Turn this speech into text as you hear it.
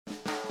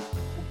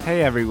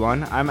Hey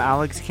everyone, I'm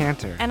Alex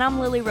Cantor. And I'm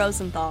Lily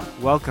Rosenthal.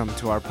 Welcome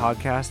to our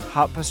podcast,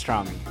 Hot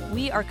Pastrami.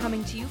 We are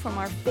coming to you from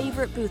our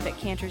favorite booth at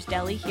Cantor's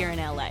Deli here in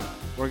LA.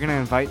 We're going to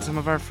invite some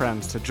of our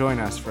friends to join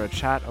us for a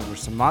chat over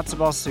some matzo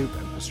ball soup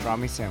and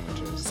pastrami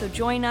sandwiches. So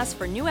join us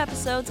for new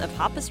episodes of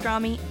Hot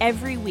Pastrami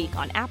every week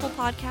on Apple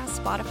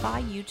Podcasts,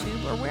 Spotify,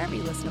 YouTube, or wherever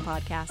you listen to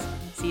podcasts.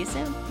 See you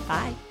soon.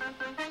 Bye.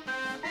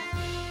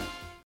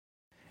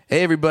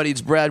 Hey everybody,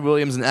 it's Brad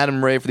Williams and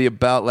Adam Ray for the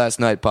About Last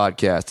Night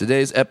podcast.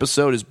 Today's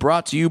episode is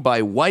brought to you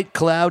by White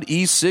Cloud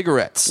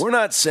e-cigarettes. We're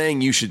not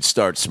saying you should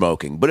start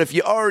smoking, but if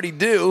you already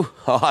do,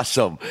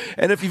 awesome.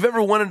 And if you've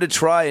ever wanted to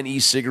try an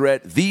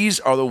e-cigarette, these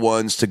are the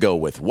ones to go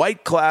with.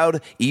 White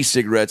Cloud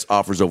e-cigarettes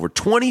offers over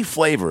 20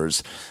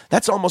 flavors.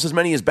 That's almost as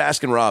many as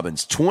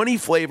Baskin-Robbins. 20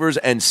 flavors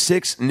and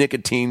 6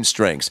 nicotine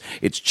strengths.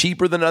 It's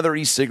cheaper than other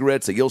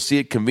e-cigarettes that you'll see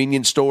at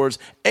convenience stores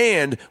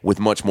and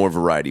with much more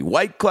variety.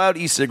 White Cloud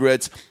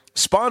e-cigarettes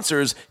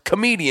sponsors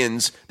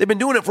comedians. They've been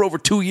doing it for over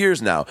 2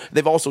 years now.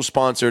 They've also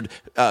sponsored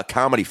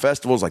comedy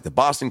festivals like the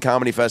Boston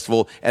Comedy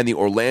Festival and the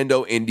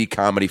Orlando Indie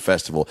Comedy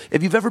Festival.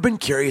 If you've ever been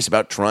curious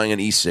about trying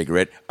an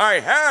e-cigarette, I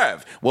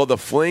have. Well, the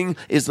Fling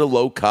is the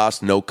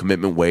low-cost,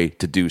 no-commitment way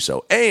to do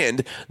so.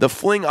 And the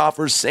Fling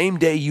offers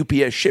same-day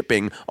UPS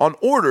shipping on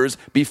orders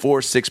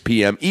before 6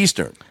 p.m.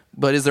 Eastern.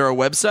 But is there a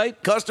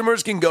website?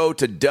 Customers can go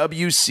to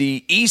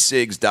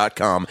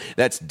WCEcigs.com.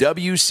 That's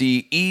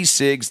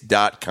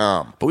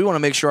WCEcigs.com. But we want to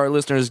make sure our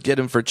listeners get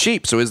them for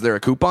cheap, so is there a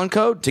coupon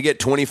code? To get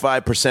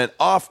 25%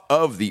 off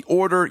of the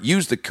order,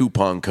 use the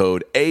coupon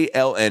code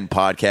ALN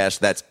Podcast.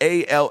 That's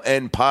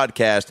ALN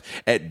Podcast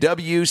at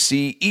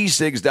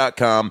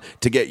WCEcigs.com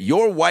to get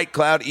your White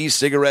Cloud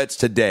e-cigarettes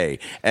today.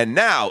 And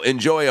now,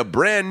 enjoy a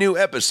brand new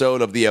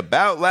episode of the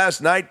About Last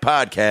Night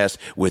podcast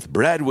with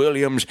Brad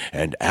Williams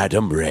and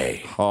Adam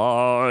Ray.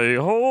 Hey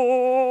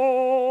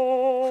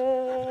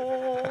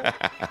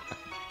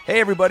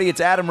everybody,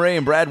 it's Adam Ray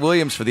and Brad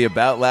Williams for the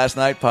About Last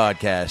Night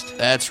podcast.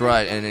 That's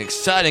right, and an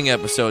exciting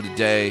episode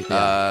today.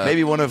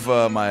 Maybe one of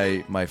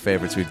my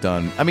favorites we've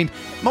done. I mean,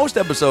 most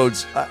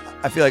episodes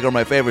I feel like are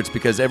my favorites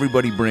because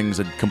everybody brings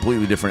a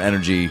completely different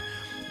energy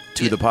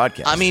to the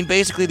podcast. I mean,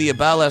 basically, the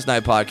About Last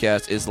Night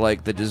podcast is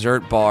like the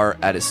dessert bar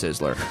at a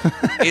Sizzler.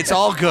 It's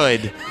all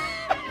good.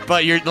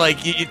 But you're like,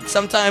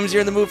 sometimes you're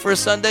in the mood for a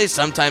sundae,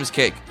 sometimes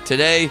cake.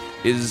 Today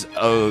is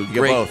a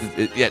great. Both.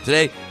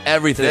 Today,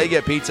 everything. Today,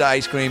 get pizza,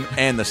 ice cream,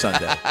 and the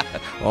sundae.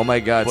 Oh my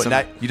God!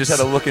 You just had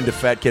to look into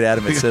Fat Kid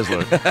Adam at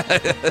Sizzler.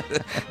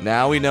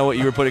 Now we know what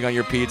you were putting on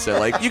your pizza.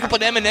 Like, you can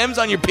put M&Ms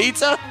on your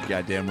pizza?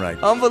 Goddamn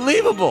right.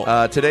 Unbelievable.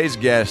 Today's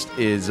guest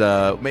is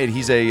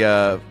he's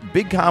a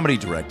big comedy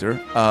director.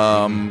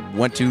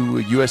 Went to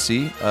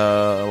USC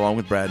along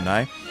with Brad and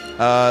I.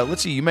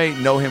 Let's see, you may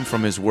know him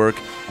from his work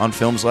on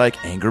films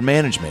like Anger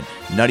Management,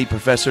 Nutty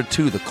Professor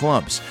 2, The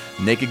Clumps,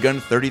 Naked Gun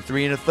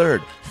 33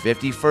 1/3,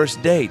 50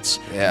 First Dates,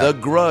 The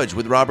Grudge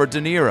with Robert De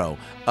Niro.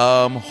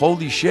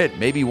 Holy shit,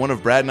 maybe one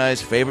of Brad and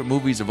I's favorite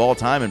movies of all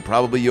time and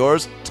probably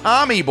yours,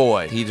 Tommy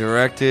Boy. He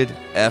directed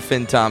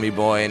effing Tommy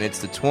Boy, and it's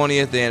the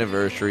 20th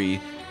anniversary.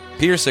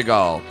 Peter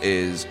Segal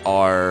is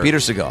our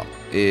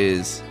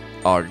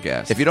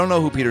guest. If you don't know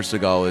who Peter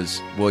Segal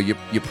is, well, you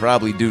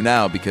probably do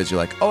now because you're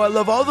like, oh, I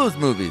love all those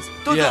movies.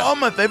 Those are all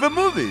my favorite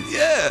movies.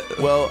 Yeah.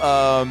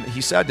 Well, he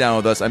sat down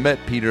with us. I met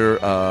Peter.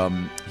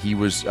 He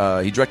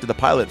directed the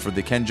pilot for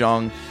the Ken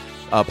Jeong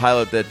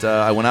pilot that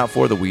I went out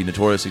for, that we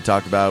notoriously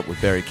talked about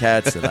with Barry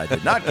Katz that I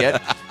did not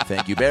get.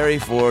 Thank you, Barry,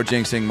 for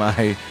jinxing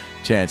my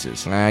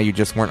chances. Nah, you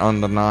just weren't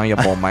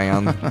undeniable,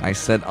 man. I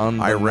said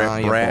undeniable. I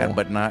read Brad,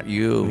 but not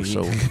you,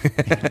 so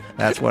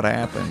that's what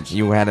happens.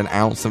 You had an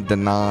ounce of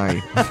deny.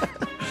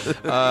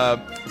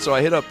 So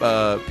I hit up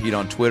Pete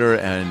on Twitter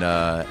and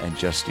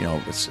just,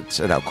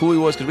 said how cool he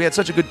was because we had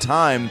such a good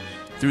time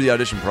through the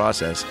audition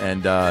process.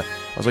 And I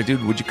was like,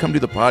 dude, would you come do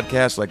the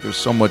podcast? Like, there's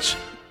so much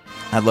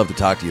I'd love to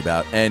talk to you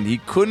about. And he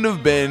couldn't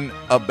have been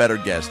a better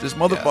guest. This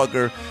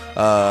motherfucker,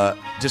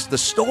 just the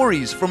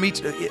stories from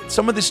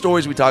some of the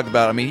stories we talked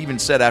about, I mean, he even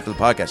said after the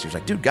podcast, he was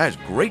like, dude, guys,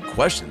 great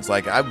questions.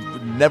 Like,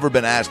 I've never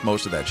been asked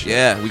most of that shit.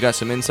 Yeah, we got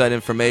some inside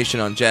information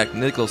on Jack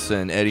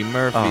Nicholson, Eddie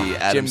Murphy,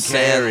 Adam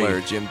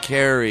Sandler, Jim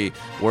Carrey,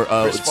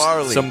 Chris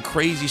Farley. Some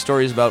crazy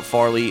stories about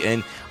Farley,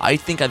 and I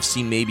think I've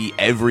seen maybe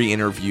every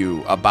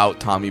interview about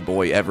Tommy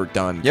Boy ever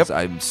done. Yep.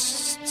 I'm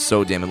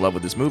so damn in love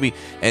with this movie.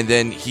 And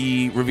then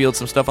he revealed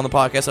some stuff on the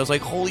podcast. I was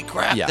like, holy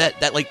crap,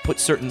 that like put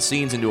certain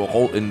scenes into a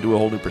whole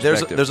new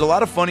perspective. There's a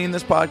lot of funny in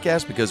this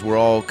podcast because we're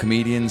all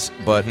comedians,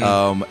 but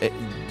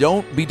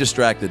don't be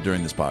distracted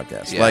during this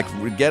podcast. Yeah.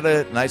 Like, get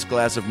a nice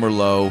glass of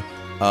Merlot,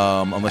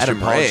 unless Adam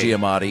you're Paul Ray.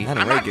 Giamatti.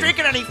 I'm not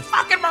drinking any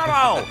fucking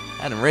Merlot.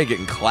 Adam Ray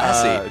getting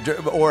classy.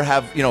 Or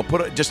have,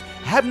 just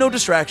have no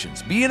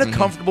distractions. Be in a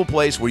comfortable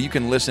place where you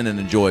can listen and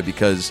enjoy,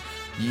 because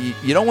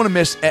you don't want to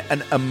miss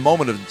a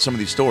moment of some of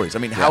these stories. I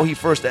mean, how he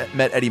first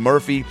met Eddie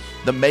Murphy,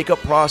 the makeup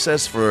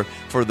process for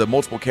the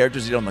multiple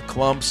characters he did on The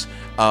Clumps,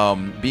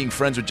 being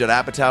friends with Judd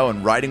Apatow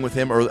and writing with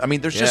him.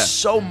 There's just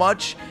so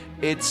much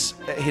it's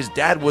his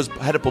dad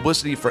had a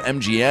publicity for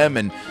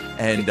MGM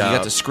and he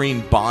got to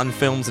screen Bond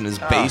films in his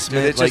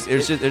basement.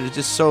 dude, there's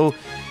just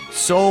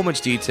so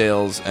much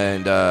details,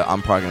 and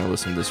I'm probably gonna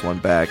listen to this one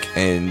back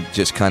and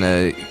just kind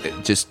of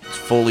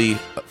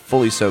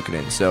fully soak it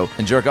in. So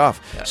and jerk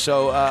off.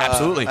 So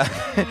absolutely.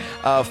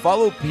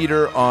 Follow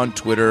Peter on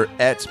Twitter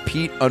at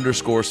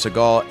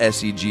Pete_Segal,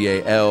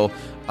 SEGAL.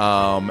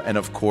 And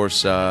of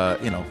course,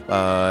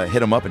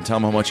 hit him up and tell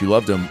him how much you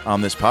loved him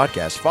on this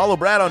podcast. Follow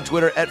Brad on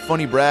Twitter at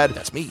FunnyBrad.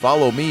 That's me.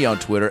 Follow me on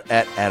Twitter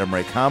at Adam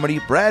Ray Comedy.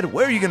 Brad,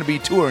 where are you going to be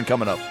touring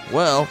coming up?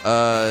 Well,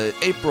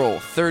 April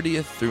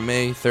 30th through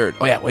May 3rd.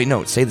 Oh, yeah, wait,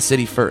 no, say the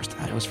city first.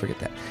 I always forget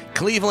that.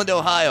 Cleveland,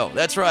 Ohio.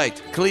 That's right.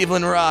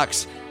 Cleveland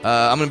rocks.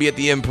 I'm going to be at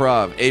the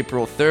Improv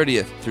April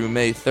 30th through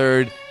May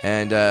 3rd,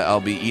 and I'll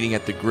be eating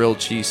at the grilled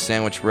cheese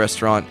sandwich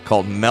restaurant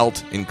called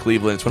Melt in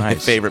Cleveland. It's one of my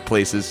favorite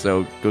places,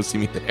 so go see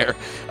me there.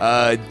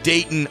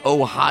 Dayton,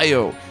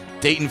 Ohio.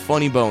 Dayton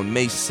Funny Bone,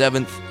 May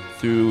 7th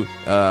through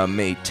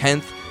May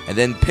 10th. And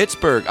then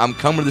Pittsburgh, I'm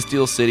coming to the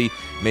Steel City,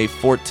 May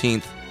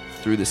 14th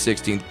through the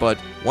 16th. But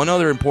one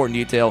other important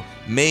detail,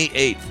 May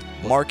 8th.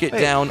 Mark it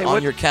down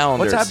on your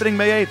calendars. What's happening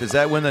May 8th? Is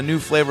that when the new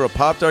flavor of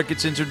Pop-Tart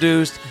gets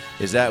introduced?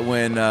 Is that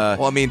when...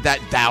 well, I mean,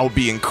 that would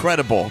be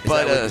incredible.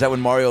 Is that when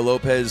Mario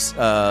Lopez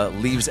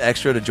leaves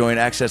Extra to join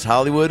Access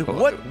Hollywood?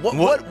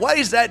 Why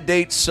is that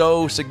date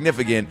so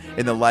significant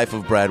in the life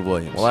of Brad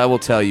Williams? Well, I will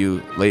tell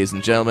you, ladies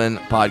and gentlemen,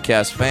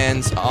 podcast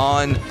fans,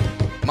 on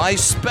my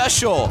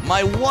special,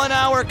 my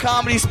 1-hour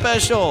comedy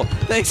special.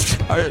 Thanks.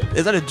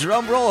 Is that a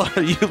drum roll?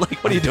 Are you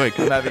like, what are you doing?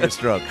 I'm having a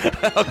stroke.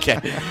 Okay.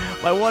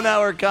 My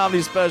 1-hour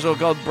comedy special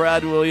called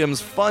Brad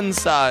Williams Fun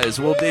Size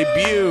will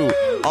debut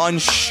on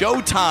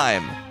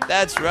Showtime.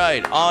 That's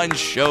right, on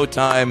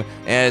Showtime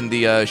and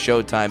the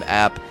Showtime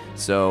app.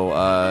 So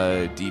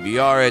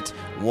DVR it,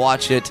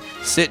 watch it,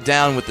 sit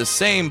down with the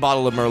same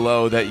bottle of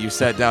Merlot that you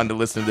sat down to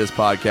listen to this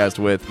podcast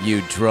with.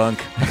 You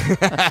drunk.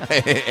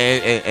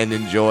 and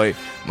enjoy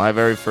my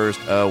very first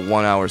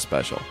 1-hour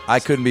special. I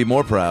couldn't be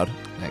more proud.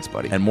 Thanks,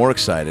 buddy. And more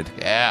excited.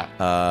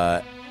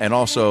 Yeah. And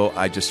also,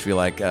 I just feel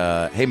like,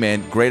 hey,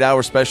 man, great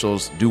hour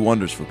specials do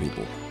wonders for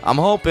people. I'm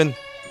hoping.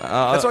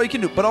 That's all you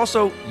can do. But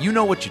also, you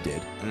know what you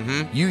did.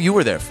 Mm-hmm. You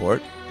were there for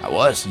it. I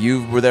was.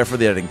 You were there for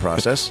the editing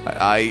process.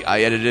 I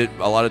edited it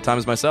a lot of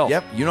times myself.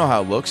 Yep. You know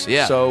how it looks.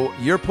 Yeah. So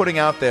you're putting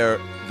out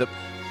there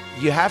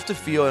you have to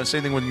feel, and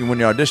same thing when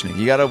you're auditioning.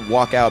 You got to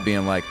walk out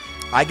being like,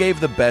 I gave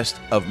the best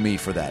of me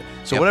for that.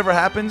 So whatever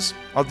happens,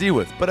 I'll deal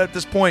with. But at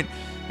this point,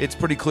 it's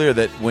pretty clear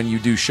that when you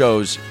do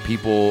shows,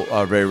 people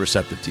are very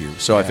receptive to you.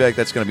 So I feel like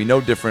that's going to be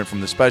no different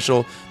from the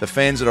special. The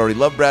fans that already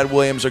love Brad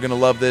Williams are going to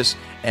love this.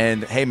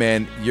 And hey,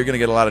 man, you're going to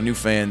get a lot of new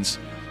fans.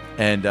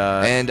 And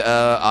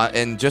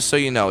just so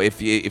you know,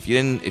 if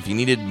you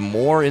needed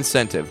more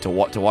incentive to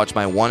watch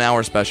my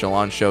 1-hour special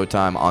on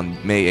Showtime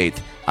on May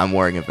 8th, I'm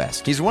wearing a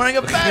vest. He's wearing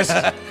a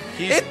vest.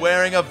 He's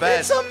wearing a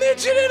vest. It's a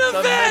midget in a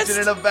vest.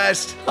 Midget in a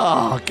vest.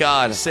 Oh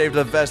God! Saved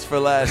the vest for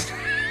last.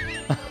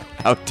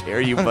 How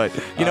dare you? But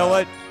you know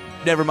what?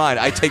 Never mind.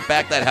 I take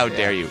back that. How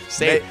dare you?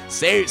 Save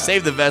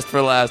the vest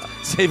for last.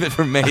 Save it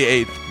for May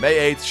 8th.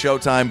 May 8th,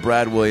 Showtime.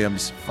 Brad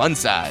Williams. Fun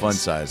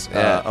size.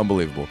 Yeah.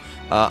 Unbelievable.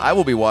 I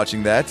will be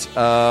watching that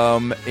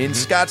in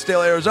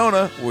Scottsdale,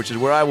 Arizona, which is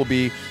where I will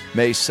be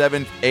May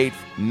 7th, 8th,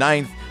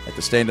 9th at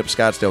the Stand Up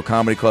Scottsdale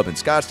Comedy Club in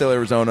Scottsdale,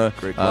 Arizona.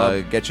 Great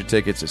club. Get your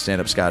tickets at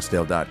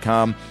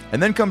standupscottsdale.com.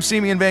 And then come see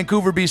me in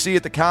Vancouver, BC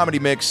at the Comedy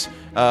Mix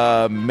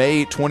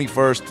May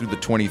 21st through the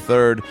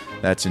 23rd.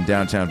 That's in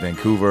downtown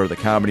Vancouver, the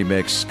Comedy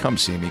Mix. Come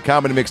see me.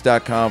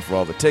 ComedyMix.com for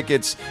all the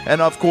tickets. And,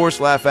 of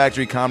course, Laugh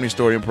Factory, Comedy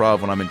Story,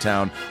 Improv when I'm in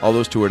town. All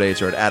those tour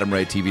dates are at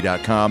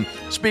AdamRayTV.com.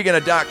 Speaking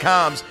of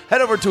 .coms,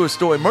 head over to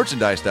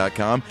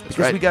AstoyMerchandise.com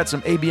because we got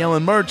some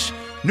ABLN merch.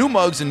 New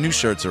mugs and new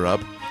shirts are up.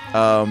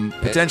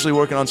 Potentially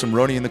working on some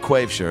Roni and the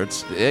Quave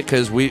shirts.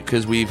 Because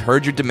we've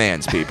heard your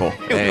demands, people.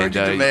 Heard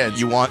your demands.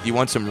 You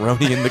want some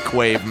Roni and the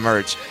Quave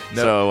merch.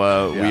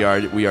 So we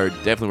are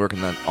definitely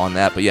working on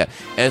that. But yeah,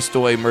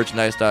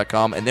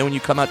 estoymerchandise.com. And then when you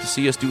come out to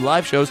see us do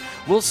live shows,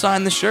 we'll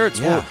sign the shirts.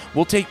 Yeah.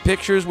 We'll take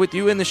pictures with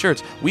you in the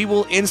shirts. We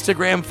will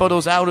Instagram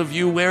photos out of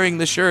you wearing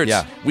the shirts.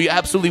 Yeah. We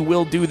absolutely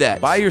will do that.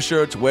 Buy your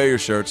shirts, wear your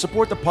shirts,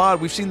 support the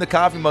pod. We've seen the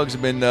coffee mugs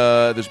have been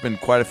there's been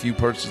quite a few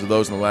purchases of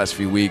those in the last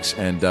few weeks.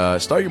 And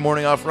start your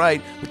morning off right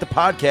with the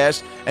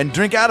podcast and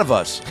drink out of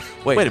us.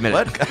 Wait a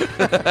minute.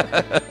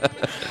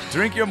 What?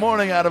 Drink your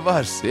morning out of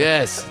us.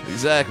 Yes,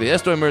 exactly.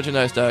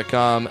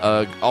 estoymerchandise.com.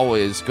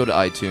 Always go to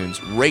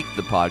iTunes, rate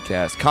the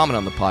podcast, comment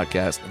on the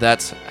podcast.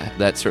 That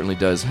certainly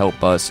does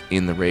help us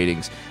in the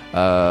ratings.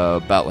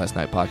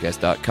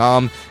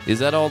 AboutLastNightPodcast.com. Is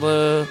that all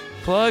the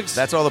plugs?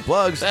 That's all the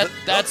plugs.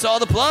 That's all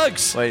the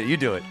plugs. Wait, you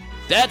do it.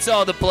 That's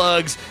all the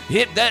plugs.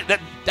 Hit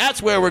that.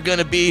 That's where we're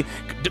gonna be.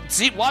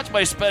 Watch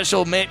my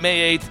special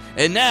May 8th.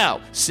 And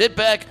now, sit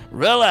back,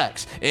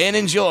 relax, and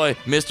enjoy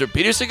Mr.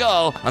 Peter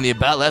Segal on the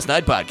About Last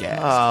Night podcast.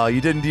 Oh,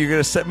 you didn't. You're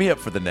gonna set me up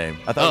for the name.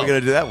 I thought we were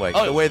gonna do that way.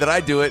 Oh. The way that I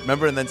do it.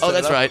 Remember, and then. Oh,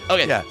 that's right.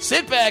 Okay. Yeah.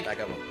 Sit back,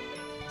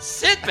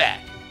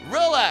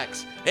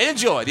 relax, and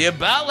enjoy the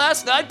About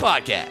Last Night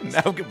podcast.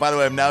 Now, by the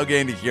way, I'm now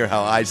getting to hear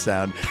how I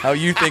sound, how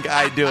you think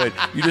I do it.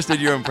 You just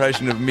did your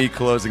impression of me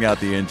closing out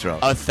the intro.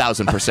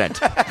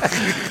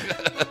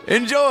 1,000%.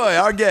 Enjoy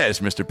our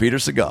guest, Mr. Peter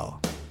Segal.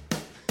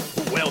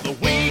 Well, the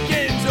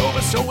weekend's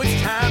over, so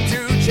it's time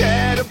to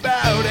chat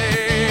about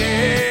it.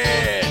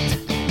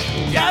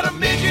 Got a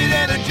midget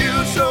and a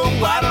Jew, so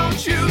why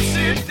don't you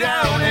sit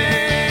down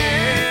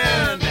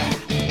and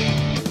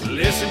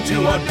listen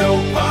to our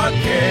dope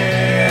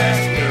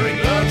podcast during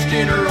lunch,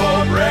 dinner,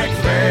 or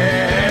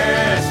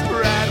breakfast.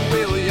 Brad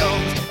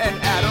Williams and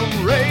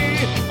Adam Ray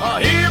are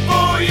here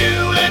for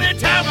you any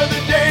time of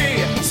the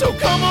day. So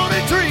come on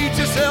and treat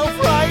yourself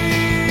right.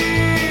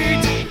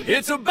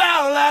 It's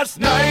About Last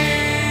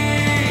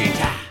Night.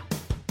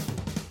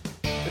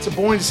 It's a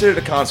boring to sit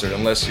at a concert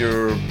unless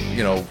you're,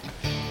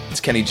 it's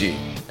Kenny G.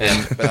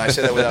 But I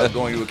say that without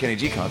going to a Kenny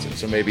G concert.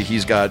 So maybe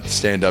he's got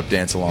stand-up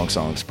dance-along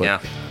songs.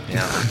 But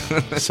Yeah.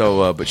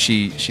 So, but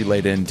she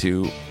laid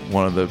into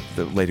one of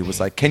the lady was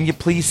like, "Can you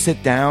please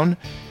sit down?"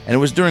 And it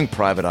was during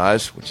Private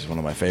Eyes, which is one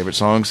of my favorite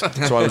songs.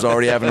 So I was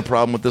already having a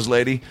problem with this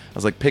lady. I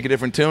was like, "Pick a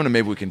different tune, and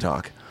maybe we can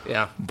talk."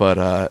 Yeah. But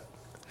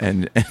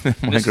and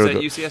my This girl is at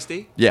go-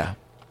 UCSD? yeah,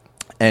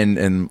 and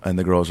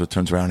the girl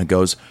turns around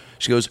and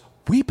she goes,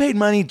 "We paid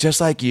money just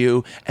like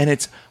you, and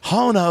it's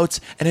Hall & Oates,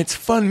 and it's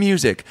fun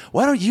music.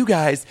 Why don't you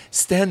guys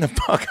stand the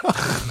fuck up?"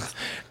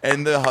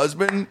 And the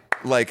husband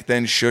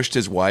then shushed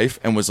his wife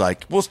and was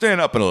like, "We'll stand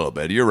up in a little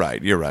bit. You're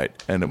right.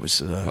 And it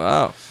was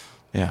Wow.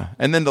 yeah.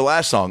 And then the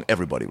last song,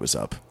 everybody was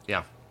up.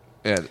 Yeah.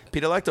 Yeah.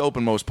 Pete, I like to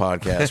open most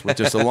podcasts with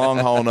just a long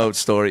Hall & Oates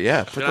story.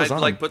 Yeah, put Should those I,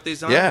 on. put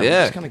these on? Yeah,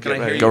 Yeah. just kinda Can I get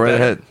hear ready. Go right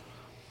better? ahead.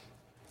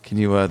 Can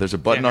you? There's a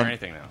button Can't on.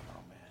 hear anything now.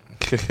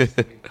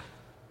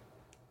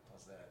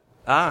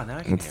 Now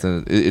I can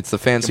hear. It's the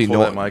fancy, pull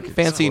that mic as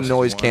fancy close as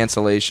noise you want.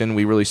 cancellation.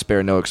 We really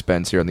spare no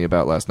expense here on the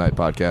About Last Night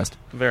podcast.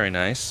 Very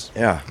nice.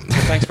 Yeah,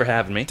 Well, thanks for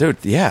having me. dude.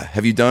 Yeah,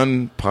 have you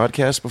done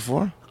podcasts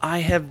before? I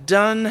have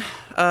done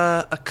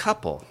a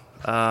couple,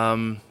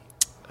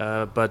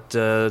 but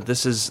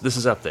this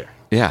is up there.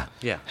 Yeah.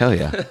 Yeah. Hell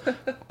yeah.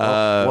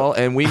 Well,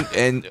 and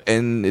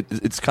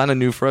it's kind of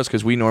new for us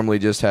because we normally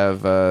just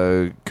have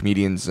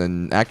comedians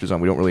and actors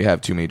on. We don't really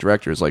have too many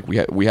directors. Like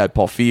we had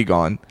Paul Feig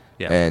on,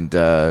 Yeah.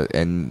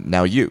 and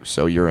now you.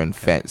 So you're in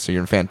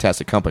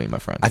fantastic company, my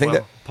friend. I think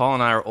Well, that. Paul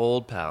and I are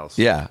old pals.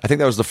 Yeah, I think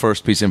that was the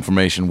first piece of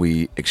information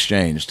we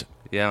exchanged.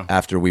 Yeah.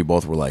 After we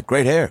both were like,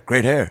 great hair.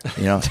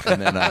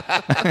 And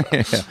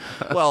then,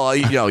 Well,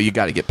 you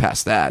got to get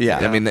past that. Yeah.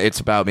 I mean, it's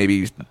about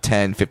maybe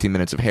 10, 15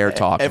 minutes of hair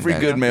talk. every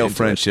and good then male into it.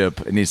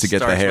 friendship needs to get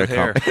the Starts hair with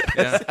hair. comp.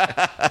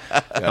 Yeah.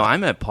 No, I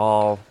met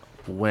Paul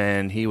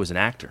when he was an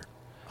actor.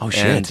 Oh,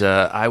 shit. And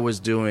I was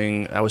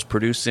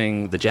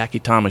producing the Jackie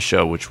Thomas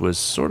Show, which was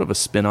sort of a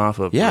spin-off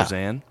of Yeah.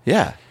 Roseanne.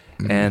 Yeah.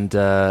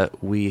 And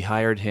we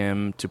hired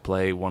him to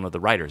play one of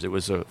the writers. It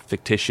was a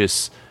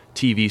fictitious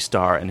TV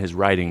star and his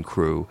writing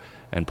crew,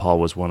 and Paul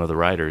was one of the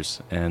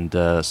writers. And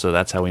so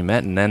that's how we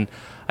met. And then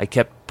I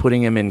kept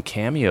putting him in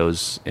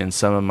cameos in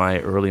some of my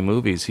early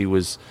movies. He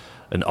was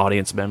an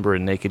audience member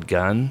in Naked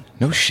Gun,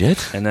 No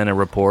shit. and then a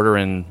reporter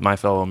in My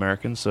Fellow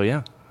Americans. So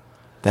yeah.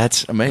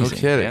 That's amazing.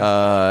 No kidding.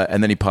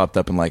 And then he popped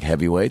up in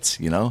Heavyweights,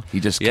 He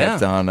just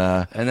kept on.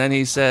 And then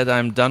he said,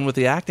 "I'm done with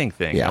the acting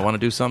thing. Yeah. I want to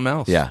do something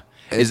else." Yeah.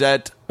 Is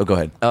that. Oh, go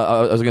ahead.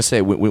 I was gonna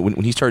say when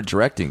he started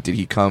directing, did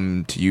he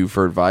come to you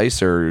for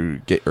advice or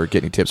get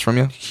any tips from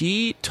you?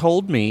 He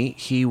told me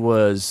he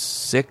was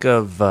sick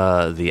of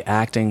the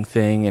acting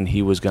thing and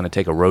he was going to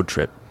take a road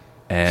trip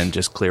and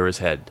just clear his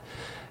head.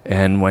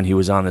 And when he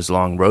was on this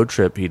long road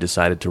trip, he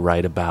decided to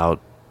write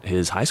about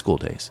his high school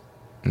days.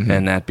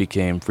 And that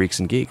became Freaks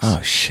and Geeks. Oh,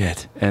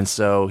 shit. And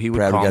so he would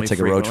Brad, we call gotta me take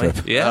a road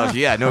frequently. trip. Yeah. Oh,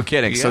 yeah, no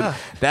kidding. So Yeah.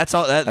 that's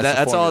all. That's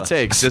all formula. it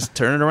takes. Just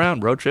turn it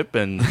around, road trip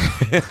and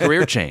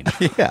career change.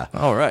 Yeah.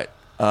 All right.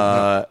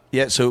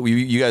 Yeah, so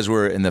you guys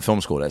were in the film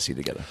school at SC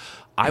together.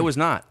 I was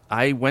not.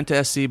 I went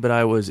to SC, but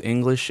I was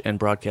English and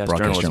broadcast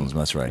journalism.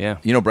 That's right.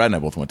 Yeah. Brad and I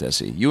both went to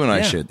SC. You and I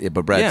Yeah. should,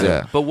 but Brad Yeah.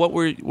 did. But what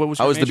was I your was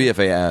the major?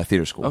 BFA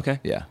theater school. Okay.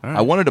 Yeah. All right.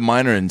 I wanted to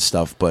minor in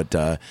stuff, but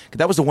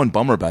that was the one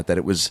bummer about that.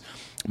 It was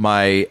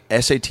my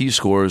SAT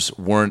scores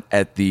weren't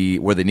at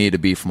where they needed to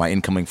be for my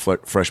incoming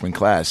freshman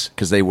class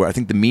because they were. I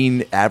think the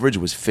mean average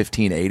was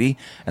 1580,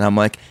 and I'm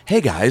like,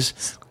 hey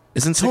guys,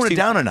 Isn't tone it 16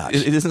 down a notch.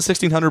 Isn't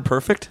 1600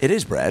 perfect? It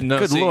is, Brad. No,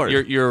 Good see, Lord.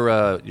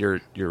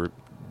 You're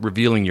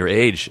revealing your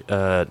age.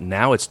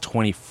 Now it's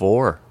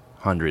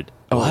 2400.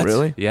 Oh, What?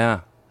 really?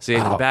 Yeah. See,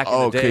 back in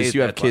Oh, the day, because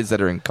you have kids that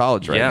are in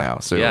college right yeah, now.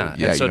 So yeah.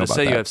 yeah, and so you know to about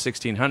say you that. have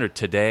 1600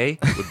 today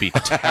would be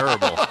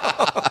terrible.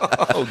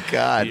 Oh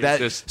God,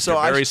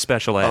 You're very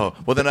special ed. Oh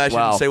well, then I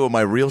shouldn't Wow. say what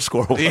my real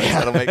score was.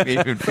 That'll make me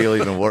even feel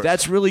even worse.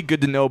 That's really good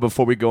to know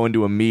before we go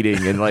into a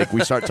meeting and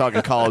we start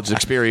talking college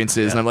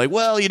experiences. And I'm like,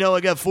 well, I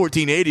got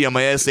 1480 on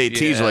my SATs.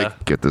 Yeah.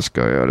 Like, get this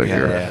guy out of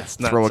here. yeah. It's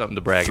not throw something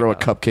to brag Throw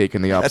about. a cupcake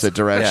in the opposite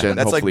direction.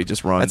 that's Hopefully, like,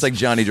 just runs. That's like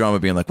Johnny Drama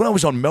being like, when I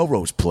was on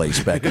Melrose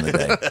Place back in the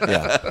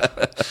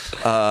day.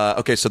 Yeah.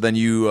 Okay, so then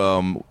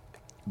you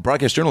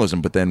broadcast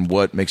journalism, but then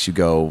what makes you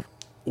go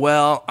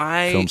Well,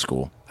 film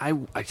school?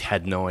 I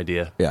had no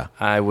idea. Yeah.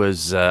 I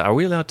was. Are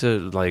we allowed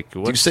to like? Do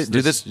you say,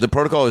 do this? The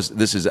protocol is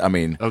this is. I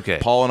mean, Okay.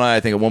 Paul and I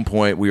think at one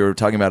point we were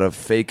talking about a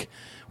fake.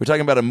 We're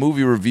talking about a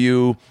movie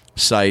review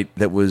site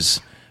that was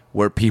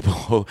where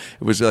people.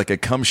 It was like a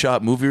cum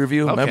shot movie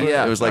review. Remember?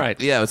 Yeah. It was like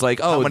Right. Yeah, it was like,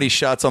 how many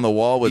shots on the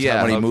wall was Yeah,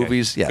 how many okay.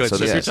 movies. Yeah. Good. So,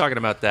 this if you're is- talking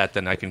about that,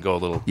 then I can go a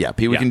little. Yeah.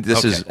 We can.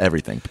 This is okay.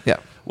 everything. yeah.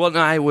 Well, no,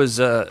 I was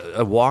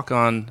a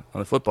walk-on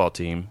the football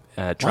team.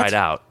 Tried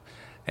out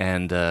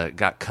and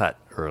got cut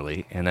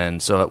early, and then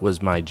so it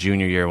was my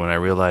junior year when I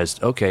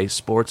realized, okay,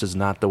 sports is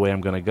not the way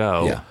I'm going to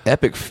go. Yeah.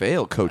 Epic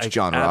fail, Coach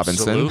John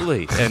Robinson.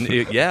 Absolutely, and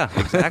yeah,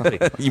 exactly.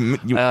 You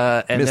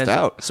And missed then-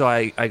 out. So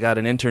I got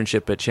an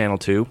internship at Channel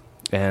 2,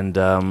 and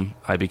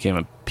I became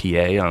a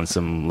PA on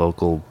some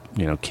local,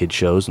 kid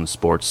shows and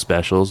sports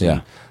specials. Yeah.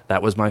 And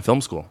that was my film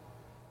school.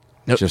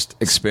 Just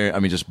experience. I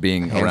mean, just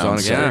being Hands-on around.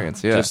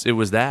 experience. Yeah. Just, it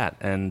was that.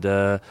 And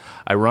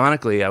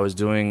ironically, I was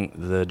doing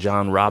the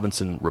John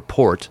Robinson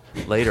report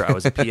later. I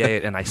was a PA,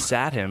 and I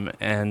sat him,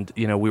 and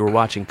we were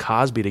watching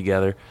Cosby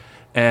together,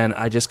 and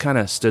I just kind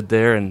of stood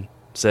there and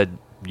said,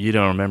 "You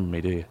don't remember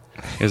me, do you?"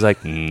 He was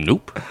like,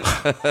 "Nope."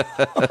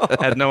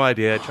 Had no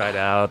idea. I tried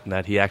out, and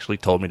that he actually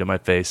told me to my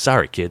face,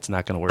 "Sorry, kid, it's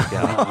not going to work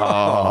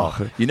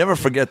out." You never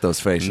forget those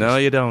faces. No,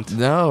 you don't.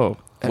 No.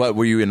 What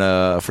were you in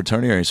a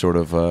fraternity or any sort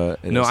of?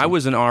 No, I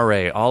was an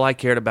RA. All I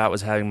cared about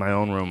was having my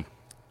own room.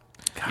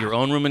 Your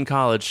own room in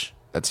college,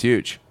 That's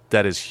huge.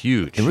 that is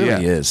huge. It really Yeah.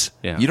 is.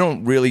 Yeah. You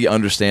don't really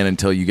understand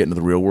until you get into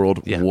the real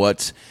world Yeah.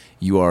 what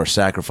you are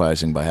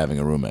sacrificing by having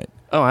a roommate.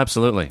 Oh,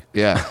 absolutely.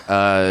 Yeah,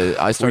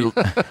 I started.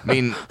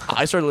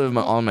 I started living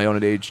on my own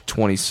at age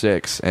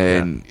 26,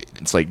 and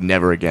it's like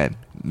never again.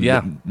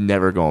 Yeah.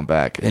 Never going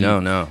back. And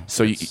No.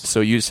 So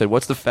you said,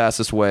 what's the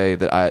fastest way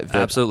that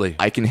Absolutely.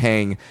 I can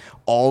hang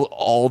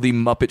all the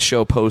Muppet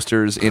Show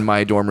posters in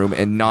my dorm room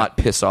and not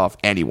piss off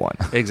anyone?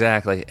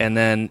 Exactly. And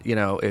then,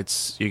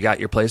 it's you got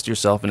your place to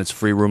yourself, and it's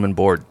free room and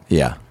board.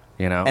 Yeah.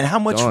 And how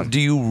much Done. do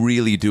you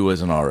really do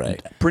as an RA?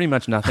 pretty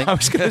much nothing. I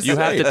was gonna you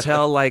have say. to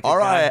tell like a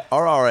guy-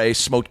 Our RA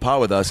smoked pot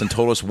with us and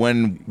told us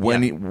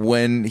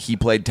when he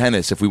played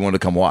tennis if we wanted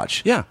to come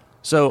watch. Yeah.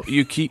 So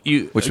you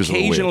Which was a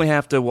little occasionally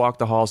have to walk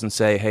the halls and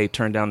say, "Hey,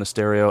 turn down the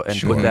stereo and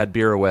put that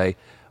beer away,"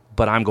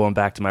 but I'm going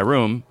back to my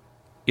room,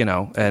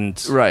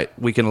 and Right.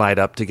 we can light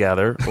up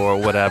together or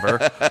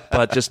whatever,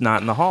 but just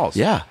not in the halls.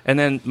 Yeah. And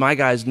then my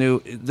guys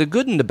knew the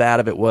good and the bad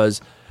of it was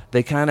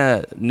they kind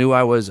of knew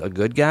I was a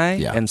good guy,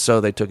 Yeah. and so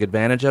they took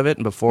advantage of it.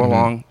 And before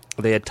long,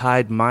 they had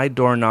tied my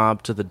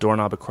doorknob to the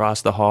doorknob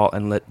across the hall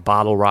and lit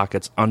bottle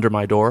rockets under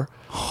my door,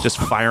 just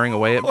firing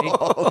away at me.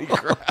 Holy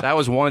crap. That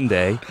was one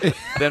day.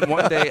 Then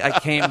one day I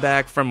came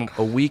back from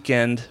a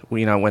weekend.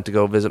 Went to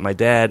go visit my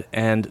dad,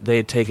 and they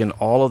had taken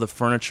all of the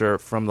furniture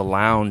from the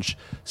lounge.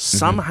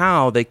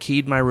 Somehow they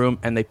keyed my room,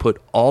 and they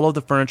put all of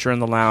the furniture in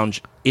the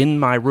lounge in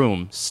my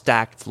room,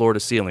 stacked floor to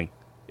ceiling.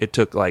 It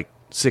took like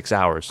 6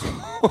 hours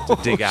to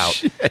dig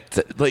out.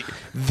 Like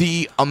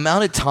the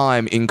amount of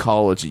time in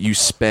college you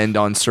spend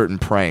on certain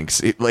pranks,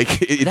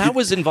 That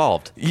was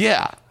involved.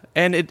 yeah.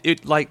 And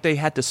it like they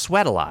had to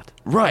sweat a lot.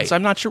 Right. So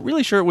I'm not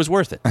really sure it was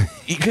worth it.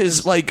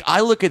 Because like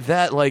I look at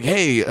that like,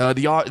 hey,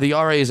 the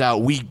RA is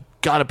out. We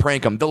gotta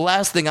prank them. The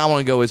last thing I want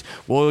to go is,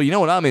 well, you know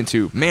what I'm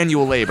into?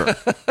 Manual labor.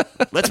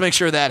 Let's make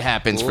sure that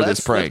happens for this Let's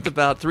prank. lift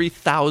about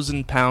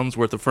 3,000 pounds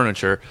worth of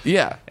furniture.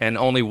 Yeah. And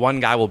only one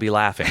guy will be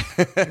laughing.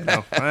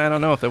 I don't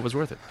know if that was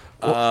worth it.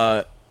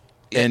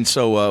 And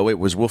so, wait,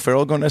 was Will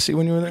Ferrell going to SC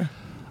when you were there?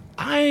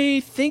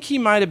 I think he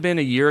might have been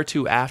a year or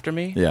two after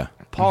me. Yeah.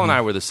 Paul and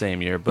I were the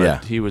same year, but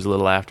Yeah. he was a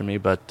little after me.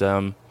 But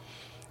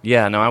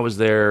I was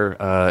there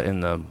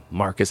in the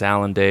Marcus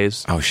Allen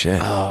days. Oh, shit.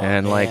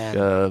 And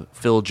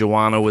Phil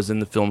Joanna was in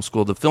the film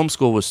school. The film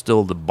school was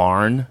still the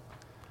barn,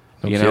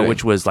 kidding.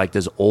 which was like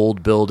this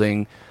old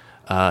building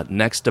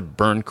next to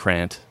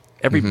Bernkrant.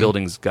 Every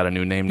building's got a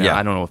new name now. Yeah.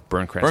 I don't know if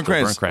Bernkrant.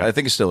 Bernkrant's, I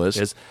think it still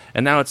is.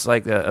 And now it's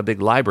like a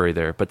big library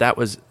there. But that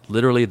was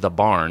literally the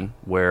barn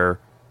where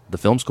the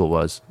film school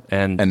was.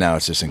 And now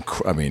it's just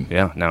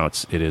yeah, now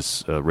it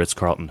is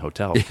Ritz-Carlton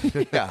Hotel.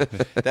 yeah.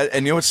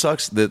 And you know what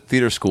sucks? The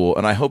theater school,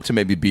 and I hope to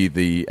maybe be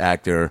the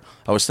actor.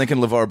 I was thinking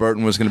LeVar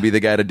Burton was going to be the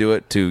guy to do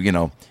it, to,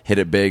 hit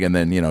it big and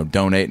then,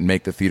 donate and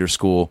make the theater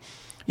school,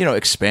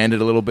 expand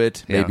it a little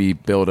bit. Yeah. Maybe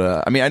build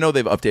I know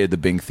they've updated the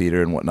Bing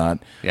Theater and whatnot.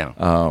 Yeah.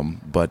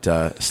 But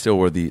still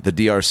where the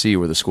DRC,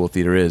 where the school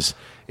theater is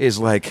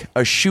like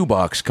a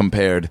shoebox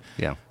compared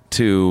Yeah.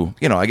 to,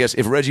 I guess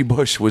if Reggie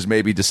Bush was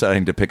maybe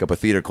deciding to pick up a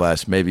theater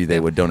class, maybe they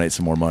would donate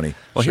some more money.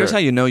 Well, here's how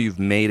you know you've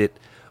made it.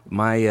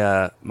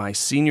 My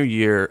senior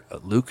year,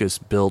 Lucas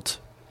built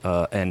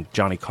and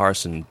Johnny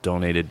Carson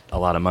donated a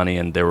lot of money,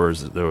 and there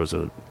was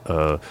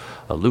a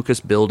Lucas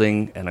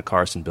building and a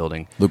Carson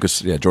building.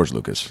 George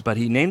Lucas. But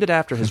he named it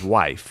after his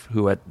wife,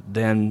 who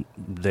then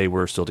they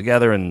were still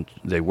together and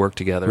they worked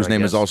together. Whose I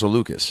name guess. is also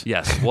Lucas.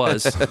 Yes,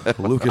 was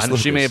Lucas.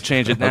 She may have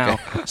changed it now.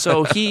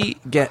 So he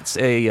gets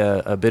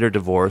a bitter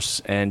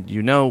divorce, and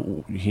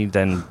he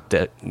then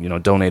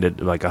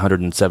donated like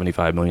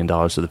 $175 million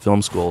to the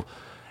film school,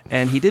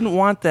 And he didn't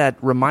want that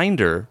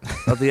reminder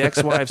of the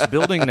ex-wife's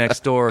building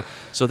next door,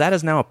 so that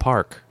is now a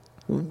park.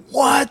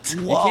 What?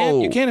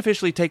 You can't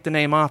officially take the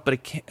name off,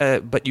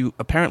 but you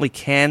apparently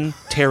can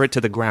tear it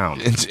to the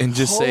ground. And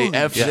just say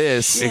F Yeah,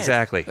 this.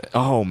 Exactly.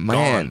 Oh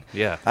man. Gone.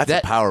 Yeah. That's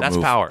a power That's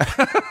move. power.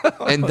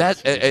 And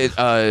that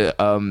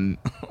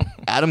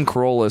Adam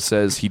Carolla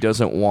says he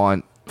doesn't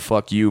want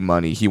fuck you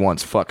money, he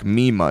wants fuck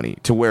me money,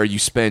 to where you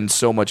spend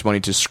so much money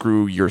to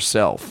screw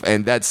yourself.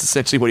 And that's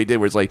essentially what he did,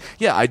 where it's like,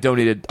 yeah, I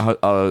donated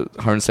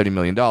 $170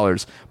 million,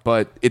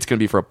 but it's going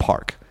to be for a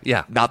park.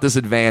 Yeah. Not this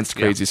advanced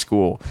crazy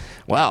school.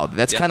 Wow,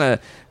 that's kind of,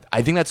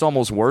 I think that's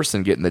almost worse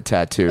than getting the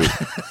tattoo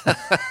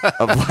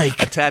of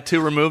like A tattoo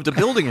removed, a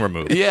building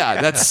removed.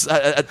 yeah, that's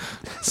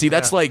see,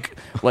 that's like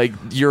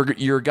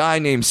your guy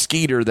named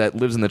Skeeter that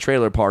lives in the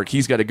trailer park.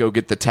 He's got to go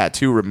get the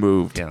tattoo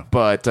removed. Yeah.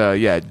 But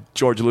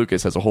George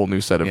Lucas has a whole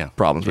new set of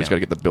problems where he's got to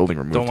get the building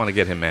removed. Don't want to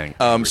get him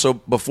angry. So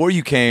before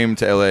you came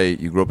to LA,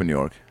 you grew up in New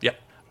York. Yep.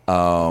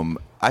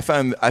 I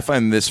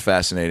find this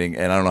fascinating,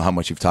 and I don't know how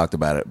much you've talked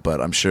about it,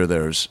 but I'm sure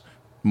there's.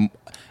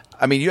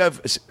 I mean, you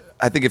have.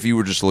 I think if you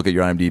were just to look at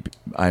your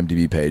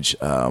IMDb page,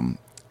 I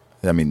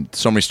mean,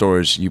 so many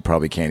stories you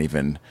probably can't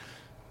even.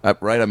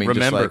 Right? I mean,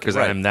 Remember, because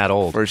I'm that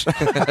old. First,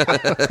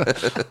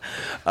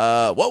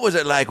 what was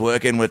it like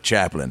working with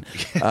Chaplin?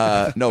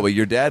 No, but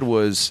your dad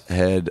was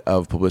head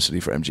of publicity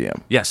for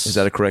MGM. Yes. Is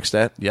that a correct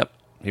stat? Yep.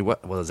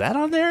 Well, is that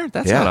on there?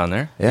 That's Yeah. not on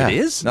there. Yeah. It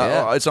is? No,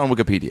 Yeah. it's on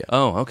Wikipedia.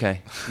 Oh,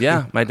 okay.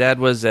 Yeah, my dad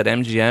was at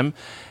MGM,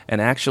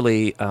 and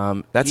actually...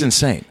 That's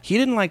insane. He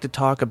didn't like to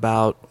talk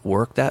about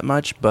work that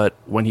much, but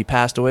when he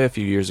passed away a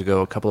few years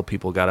ago, a couple of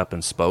people got up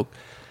and spoke.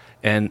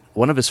 And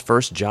one of his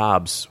first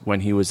jobs when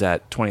he was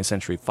at 20th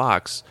Century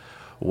Fox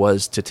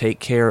was to take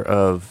care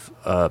of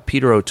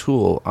Peter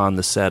O'Toole on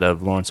the set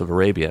of Lawrence of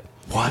Arabia.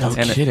 What? No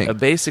And kidding.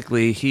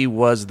 basically, he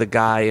was the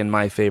guy in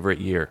My Favorite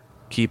Year,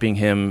 keeping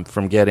him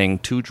from getting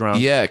too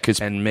drunk. Yeah,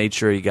 'cause and made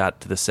sure he got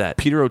to the set.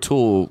 Peter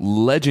O'Toole,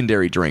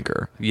 legendary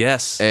drinker,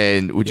 Yes.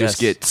 and would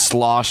just Yes. get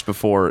sloshed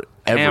before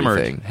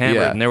everything. Hammered.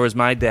 Yeah. And there was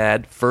my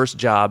dad, first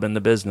job in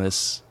the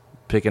business,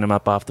 picking him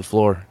up off the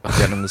floor,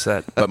 getting him to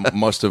set. But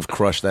must have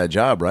crushed that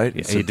job, right?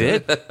 He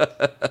did.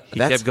 He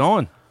kept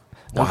going.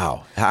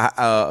 Wow.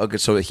 Okay,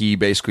 so he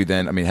basically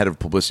then, I mean, head of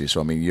publicity. So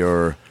I mean,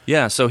 you're.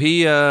 Yeah, so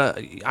he,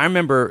 I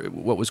remember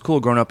what was cool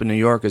growing up in New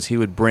York is he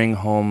would bring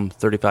home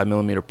 35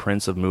 millimeter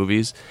prints of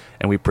movies,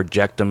 and we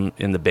project them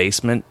in the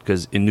basement,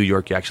 because in New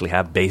York you actually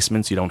have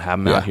basements. You don't have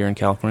them out here in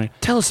California.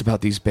 Tell us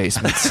about these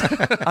basements.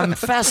 I'm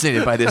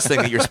fascinated by this thing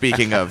that you're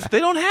speaking of. They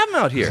don't have them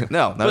out here.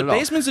 No, not but at all.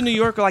 basements in New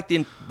York are like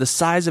the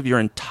size of your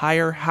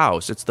entire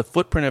house. It's the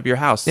footprint of your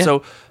house. Yeah.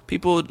 So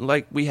people,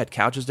 like, we had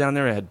couches down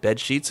there, I had bed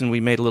sheets, and we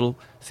made a little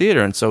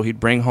theater. And so he'd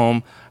bring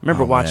home. I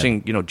remember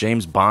watching,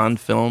 James Bond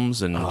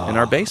films in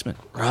our basement.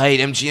 Right,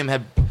 MGM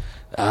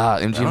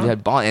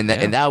had Bond,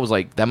 and that was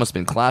like, that must have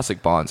been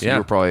classic Bond. So Yeah. you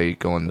were probably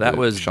going. That with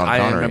was. Sean I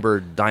Connery. remember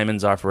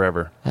Diamonds Are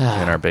Forever in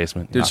our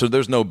basement. Dude, so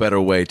there's no better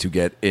way to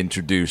get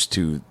introduced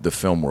to the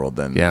film world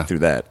than through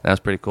that. That's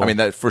pretty cool. I mean,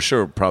 that for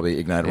sure probably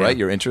ignited, right?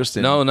 Your interest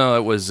in. No,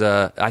 it was.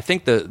 I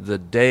think the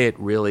day it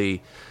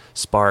really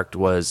sparked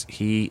was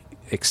he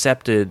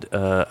accepted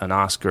an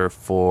Oscar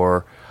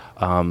for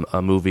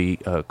a movie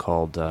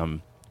called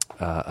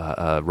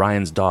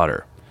Ryan's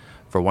Daughter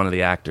for one of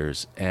the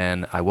actors,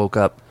 and I woke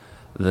up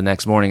the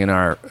next morning and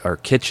our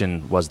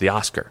kitchen was the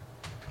Oscar.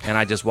 And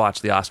I just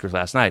watched the Oscars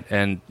last night,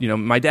 and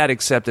my dad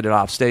accepted it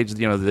off stage.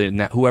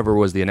 Whoever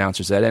was the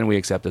announcer said, and we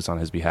accept this on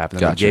his behalf. And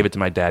then I Gotcha. gave it to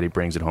my dad. He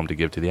brings it home to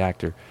give to the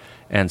actor,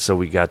 and so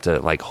we got to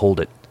hold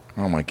it.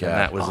 Oh my god. And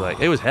that was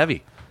it was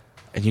heavy.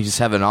 and you just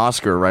have an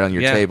Oscar right on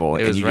your Yeah, table, it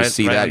and was you right, just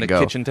see right that on and the go,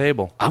 kitchen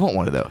table. I want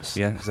one of those.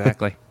 Yeah,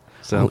 exactly.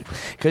 So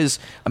Because,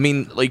 I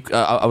mean, like,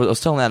 I was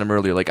telling Adam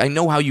earlier, like, I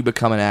know how you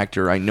become an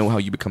actor. I know how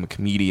you become a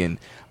comedian.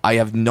 I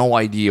have no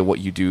idea what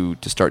you do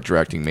to start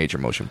directing major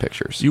motion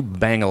pictures. you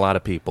bang a lot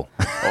of people.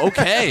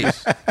 Okay.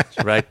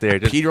 It's right there.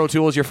 Just Peter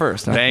O'Toole is your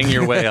first. Huh? bang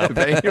your way up.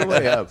 Bang your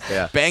way up.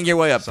 Yeah. Bang your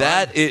way up.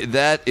 That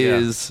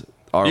is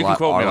our, You can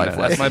quote our me on life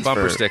that. That's my lessons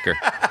bumper for sticker.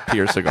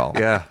 Peter Segal.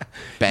 Yeah.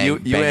 Bang, You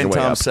bang and your way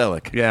Tom up.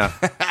 Selleck. Yeah.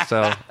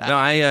 So no,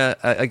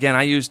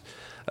 I used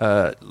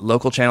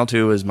local Channel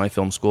 2 as my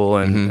film school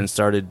and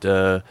started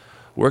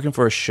working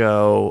for a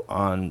show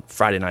on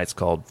Friday nights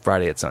called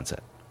Friday at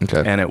Sunset.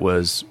 Okay. And it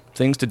was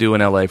things to do in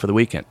LA for the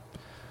weekend.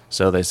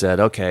 So they said,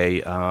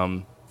 okay,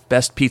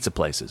 best pizza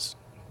places.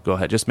 Go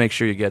ahead. Just make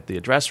sure you get the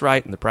address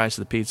right and the price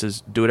of the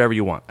pizzas. Do whatever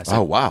you want. I said,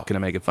 Oh, wow. Can I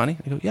make it funny?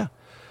 They go, yeah.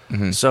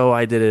 So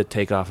I did a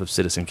takeoff of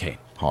Citizen Kane.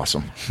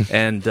 Awesome.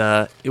 And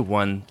it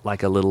won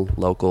like a little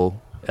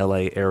local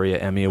LA area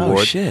Emmy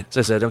Award. shit. So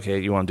I said, okay,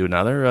 you want to do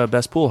another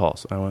best pool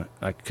halls?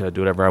 Could I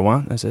do whatever I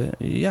want? I said,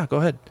 yeah, go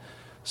ahead.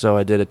 So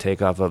I did a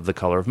takeoff of The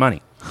Color of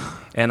Money.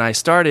 And I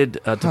started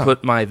to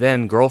put my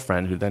then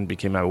girlfriend, who then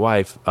became my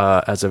wife,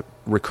 as a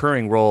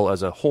recurring role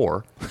as a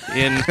whore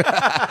in.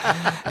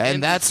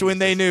 And that's when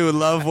they knew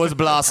love was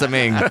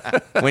blossoming.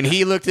 When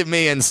he looked at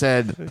me and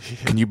said,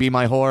 "Can you be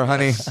my whore,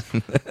 honey?"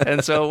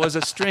 And so it was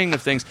a string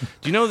of things.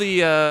 Do you know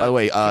the By the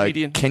way,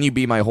 comedian? "Can you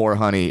be my whore,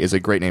 honey?" is a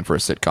great name for a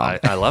sitcom.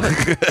 I love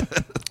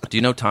it. Do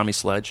you know Tommy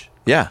Sledge?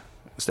 Yeah.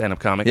 Stand-up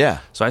comic. Yeah.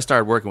 So I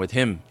started working with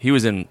him. He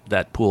was in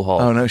that Pool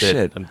Hall. Oh, no bit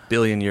shit. A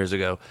billion years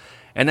ago.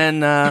 And then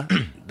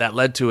that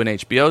led to an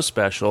HBO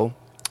special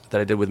that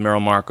I did with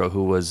Meryl Marco,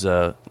 who was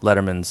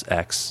Letterman's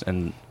ex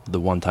and the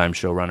one-time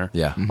showrunner.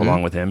 Yeah.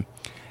 Along with him.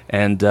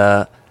 And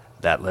that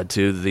led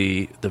to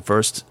the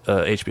first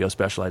HBO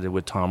special I did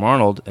with Tom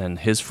Arnold, and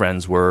his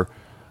friends were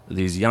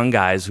these young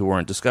guys who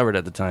weren't discovered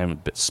at the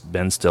time,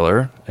 Ben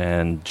Stiller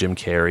and Jim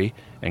Carrey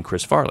and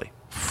Chris Farley.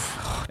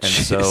 And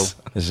so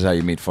This is how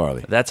you meet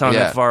Farley. that's how I Yeah.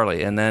 met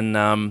Farley. And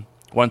then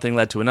one thing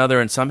led to another,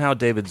 and somehow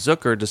David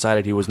Zucker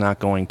decided he was not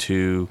going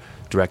to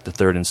direct the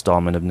third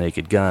installment of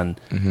Naked Gun,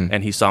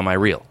 and he saw my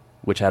reel,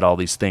 which had all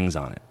these things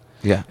on it.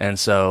 Yeah. And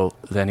so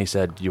then he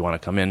said, "You want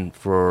to come in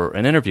for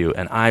an interview?"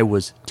 And I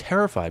was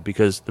terrified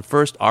because the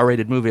first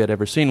R-rated movie I'd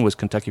ever seen was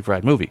Kentucky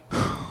Fried Movie.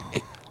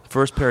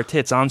 First pair of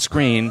tits on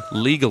screen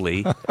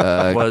legally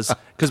was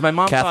because my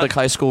mom Catholic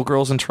thought, high school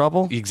girls in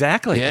trouble.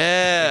 exactly.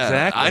 Yeah,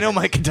 Exactly. I know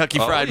my Kentucky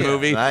Fried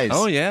movie. Nice.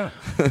 Oh yeah,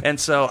 and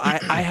so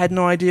I had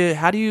no idea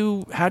how do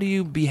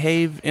you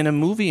behave in a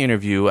movie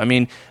interview. I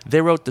mean,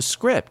 they wrote the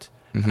script.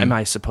 Am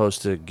I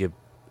supposed to give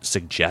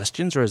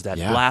suggestions, or is that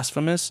Yeah.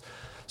 blasphemous?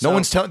 No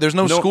one's telling. There's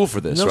no school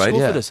for this, no right? school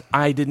Yeah. for this.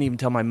 I didn't even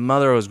tell my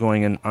mother I was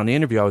going in on the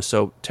interview. I was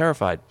so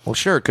terrified. Well,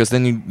 sure, because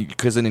then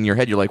in your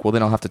head you're like, well,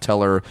 then I'll have to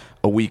tell her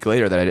a week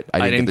later that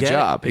I didn't get the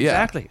job. It.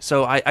 Exactly.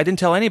 So I didn't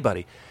tell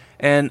anybody,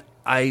 and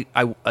I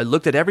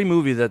looked at every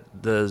movie that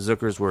the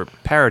Zuckers were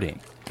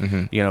parodying.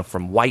 You know,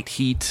 from White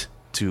Heat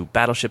to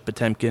Battleship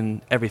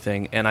Potemkin,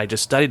 everything, and I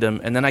just studied them,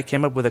 and then I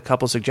came up with a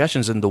couple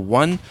suggestions. And the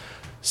one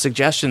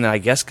suggestion that I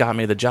guess got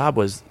me the job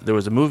was there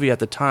was a movie at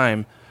the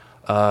time.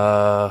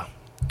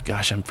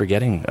 Gosh, I'm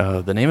forgetting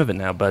the name of it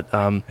now, but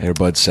Air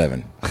Bud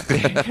 7.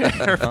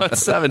 Airport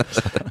 7.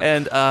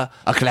 And a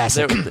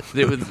classic.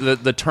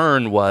 The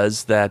turn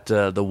was that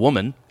the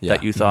woman Yeah.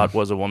 that you thought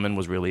was a woman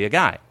was really a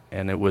guy,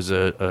 and it was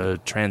a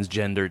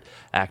transgendered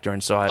actor.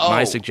 And so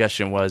my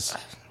suggestion was,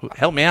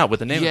 help me out with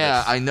the name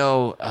Yeah, of I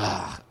know.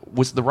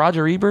 Was it the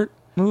Roger Ebert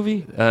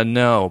movie? this.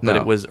 No, but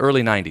No. it was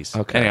early 90s.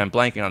 Okay. Anyway, I'm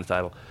blanking on the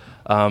title.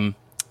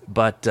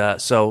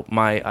 So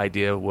my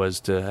idea was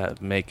to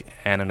make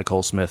Anna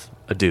Nicole Smith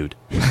a dude.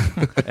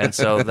 And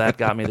so that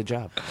got me the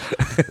job.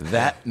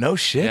 That no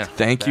shit. Yeah.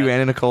 Thank you,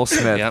 Anna Nicole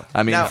Smith. Yep.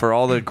 I mean, Now- for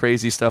all the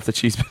crazy stuff that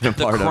she's been a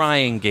The part of.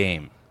 Crying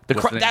Game. was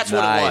the name. That's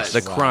what it was.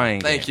 The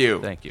Crying Thank Game.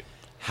 you. Thank you.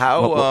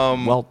 How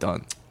Well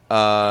done.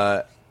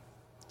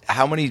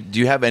 how many do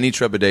you have any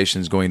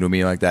trepidations going to a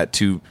meeting like that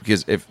too?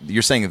 Because if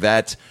you're saying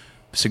that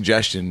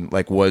suggestion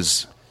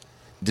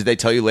did they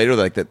tell you later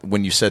like that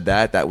when you said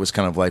that was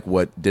kind of like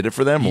what did it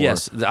for them? Or?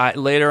 Yes.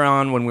 Later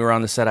on, when we were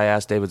on the set, I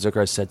asked David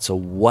Zucker, I said, so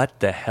what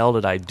the hell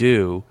did I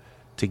do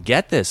to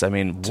get this? I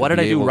mean, what did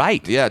I do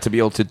right? Yeah, to be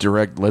able to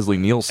direct Leslie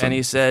Nielsen. And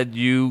he said,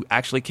 you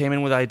actually came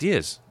in with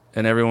ideas,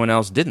 and everyone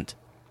else didn't.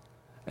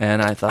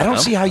 And I thought, I don't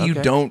oh, see how you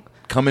okay. don't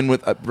come in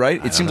with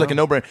right. It seems like a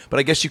no-brainer, but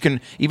I guess you can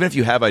even if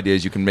you have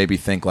ideas, you can maybe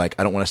think like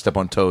I don't want to step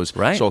on toes,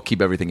 Right. so I'll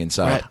keep everything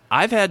inside.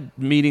 I've had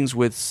meetings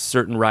with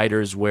certain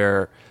writers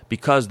where,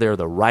 because they're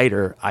the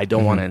writer, I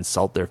don't want to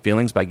insult their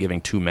feelings by giving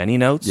too many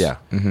notes. Yeah.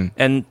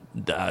 And,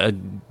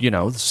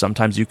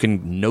 sometimes you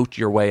can note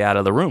your way out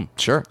of the room.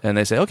 Sure. And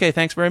they say, okay,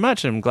 thanks very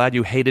much. I'm glad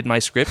you hated my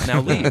script.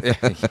 Now leave.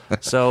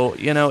 So,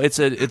 it's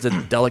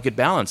a delicate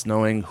balance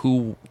knowing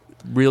who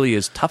really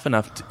is tough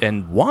enough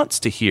and wants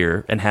to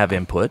hear and have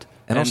input.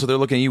 And also, they're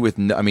looking at you with.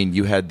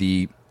 You had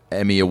the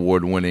Emmy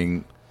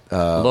Award-winning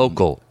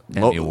local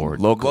Emmy Award.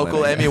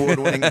 local Emmy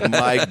Award-winning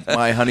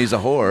My Honey's a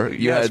Whore. You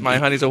Yes, had My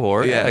Honey's a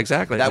Whore. Yeah,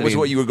 exactly. That was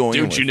what you were going.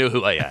 in Don't you with. know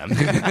who I am?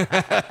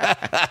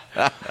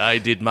 I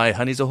did My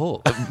Honey's a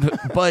Whore.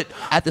 But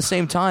at the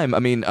same time, I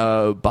mean,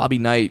 Bobby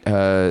Knight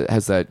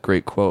has that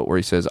great quote where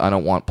he says, "I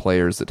don't want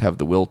players that have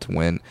the will to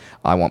win.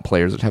 I want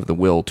players that have the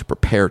will to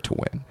prepare to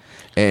win."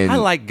 And I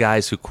like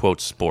guys who quote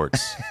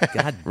sports.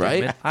 God damn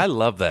Right? it. I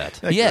love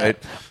that. yeah,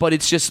 right. but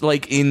it's just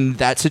like in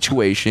that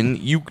situation,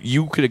 you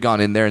could have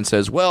gone in there and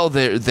says, "Well,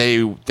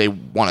 they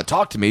want to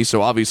talk to me,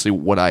 so obviously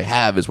what I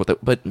have is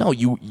what." But no,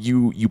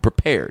 you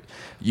prepared.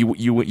 You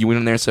went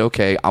in there and said,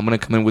 "Okay, I'm going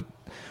to come in with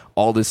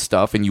all this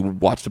stuff," and you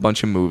watched a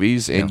bunch of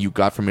movies and you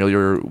got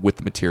familiar with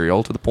the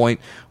material to the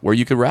point where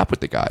you could rap with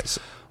the guys.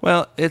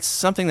 Well, it's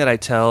something that I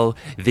tell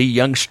the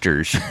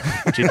youngsters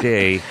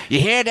today. You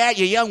hear that,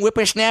 you young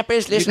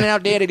whippersnappers listening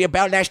out there to the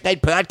About Last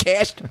Night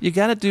podcast? You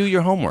got to do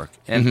your homework.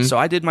 And so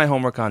I did my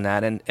homework on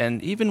that.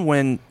 And even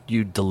when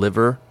you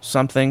deliver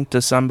something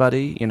to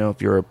somebody,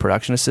 if you're a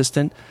production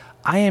assistant,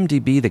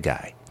 IMDb the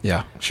guy.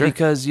 Yeah, Sure.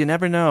 Because you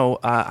never know.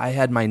 I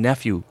had my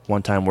nephew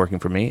one time working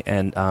for me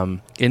and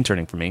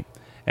interning for me,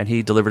 and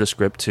he delivered a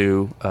script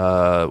to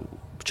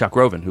Chuck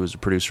Roven, who was a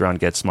producer on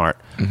Get Smart.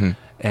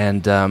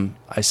 And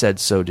I said,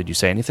 so did you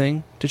say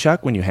anything to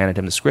Chuck when you handed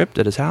him the script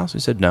at his house? He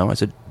said, no. I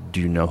said, do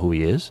you know who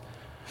he is?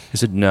 He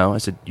said, no. I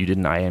said, you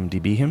didn't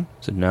IMDb him?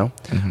 He said, no.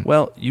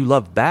 Well, you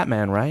love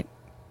Batman, right?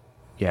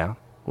 Yeah.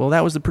 Well,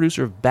 that was the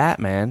producer of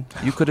Batman.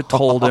 You could have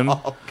told him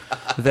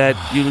that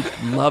you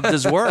loved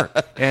his work,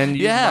 and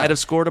you might have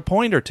scored a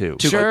point or two.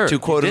 To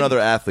quote another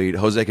athlete,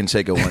 Jose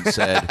Canseco once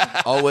said,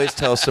 always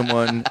tell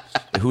someone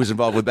who's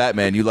involved with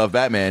Batman, you love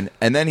Batman.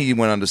 And then he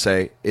went on to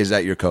say, is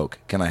that your Coke?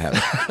 Can I have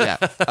it? Yeah.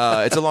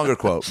 It's a longer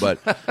quote, but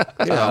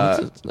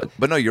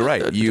no, you're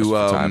right. You,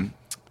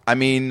 I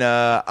mean,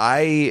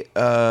 I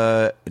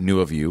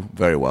knew of you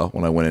very well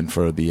when I went in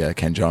for the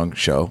Ken Jeong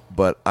show,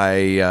 but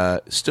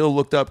I still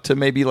looked up to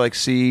maybe like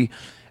see,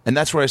 and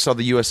that's where I saw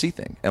the USC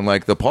thing and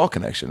like the Paul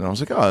connection, and I was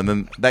like, oh, and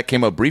then that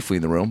came up briefly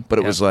in the room, but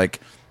it was like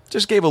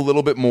just gave a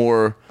little bit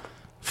more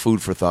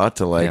food for thought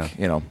to like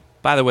you know.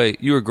 By the way,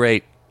 you were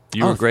great.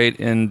 You were great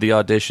in the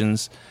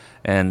auditions.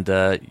 And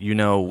you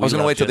know, I was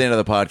going to wait till the end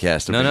of the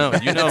podcast. No,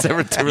 you know,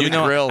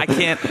 I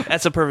can't.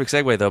 That's a perfect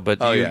segue, though.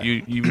 But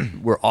you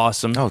were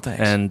awesome. Oh,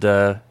 thanks. And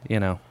you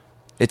know,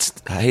 it's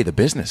the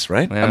business,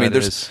 right? Yeah, I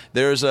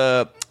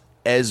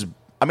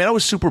mean, I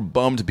was super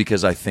bummed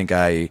because I think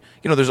I've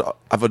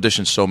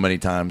auditioned so many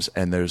times,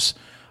 and there's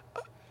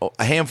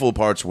a handful of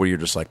parts where you're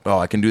just like, oh,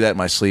 I can do that in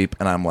my sleep,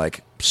 and I'm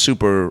like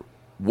super.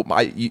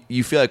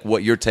 You feel like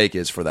what your take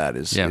is for that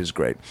is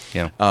great.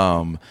 Yeah.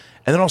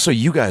 And then also,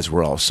 you guys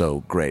were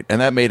also great,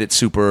 and that made it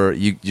super.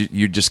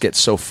 You just get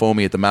so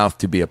foamy at the mouth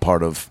to be a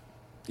part of,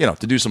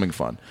 to do something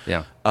fun.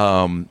 Yeah.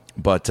 I mean,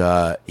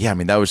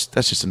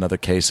 that's just another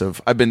case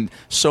of. I've been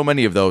so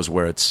many of those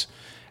where it's,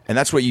 and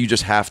that's what you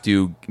just have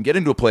to get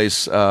into a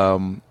place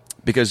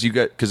because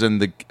then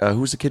the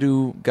who's the kid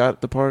who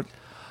got the part,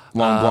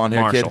 long blonde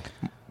haired kid.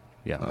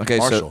 Yeah. Okay.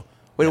 Marshall. So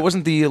wait, it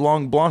wasn't the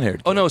long blonde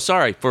haired. Oh no,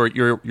 sorry for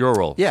your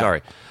role. Yeah.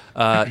 Sorry.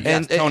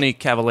 And Tony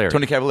Cavallari.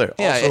 Tony Cavallari,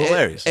 also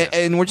hilarious.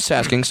 And we're just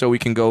asking so we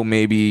can go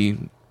maybe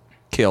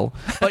kill,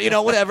 but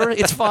whatever,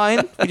 it's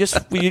fine. We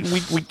just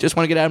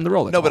want to get out of the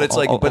role. No, but it's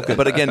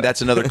but again,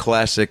 that's another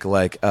classic,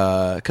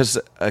 because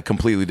a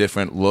completely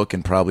different look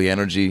and probably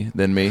energy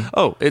than me.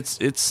 Oh,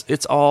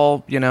 it's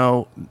all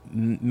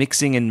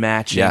mixing and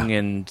matching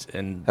and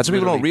that's what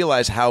people don't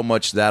realize how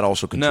much that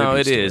also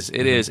contributes. No,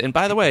 it is. And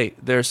by the way,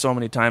 there's so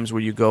many times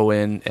where you go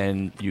in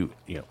and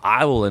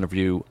I will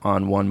interview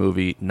on one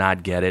movie,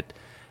 not get it,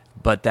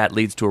 but that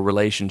leads to a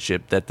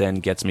relationship that then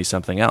gets me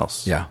something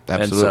else. Yeah,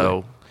 absolutely.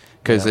 And so.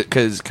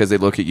 Because they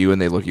look at you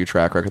and they look at your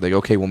track record, they go,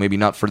 okay, well, maybe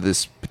not for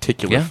this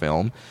particular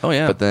film. Oh,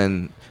 yeah. But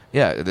then,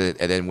 and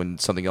then when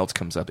something else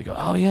comes up, they go,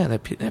 oh, yeah,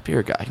 that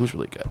Pierre guy, he was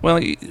really good.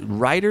 Well,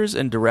 writers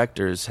and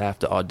directors have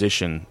to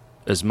audition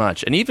as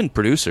much, and even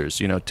producers,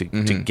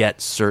 to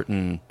get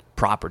certain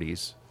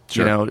properties.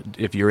 Sure.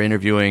 If you're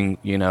interviewing,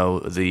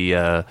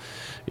 the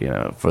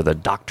for the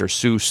Dr.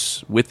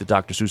 Seuss, with the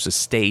Dr. Seuss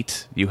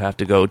estate, you have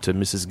to go to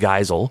Mrs.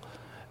 Geisel,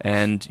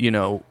 and,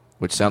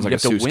 which sounds like a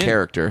Seuss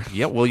character.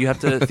 Yeah, well, you have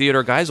to.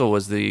 Theodore Geisel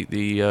was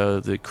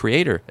the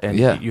creator, and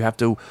you have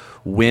to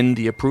win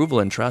the approval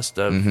and trust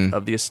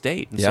of the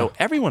estate. And so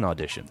everyone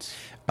auditions.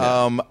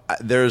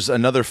 There's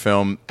another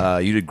film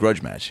you did,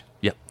 Grudge Match.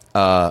 Yep,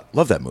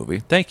 love that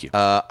movie. Thank you.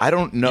 I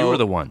don't know. You were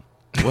the one.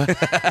 What?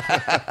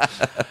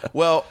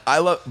 Well,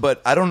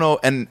 but I don't know.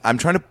 And I'm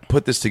trying to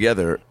put this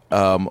together.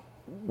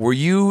 Were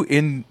you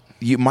in?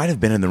 You might have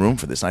been in the room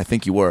for this, and I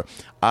think you were.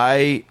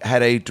 I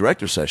had a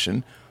director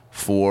session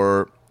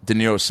for De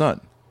Niro's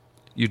son.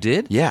 You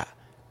did? Yeah.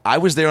 I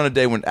was there on a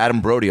day when Adam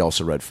Brody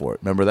also read for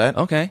it. Remember that?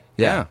 Okay.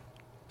 Yeah.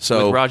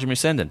 So with Roger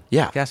Musenden,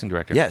 casting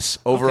director. Yes,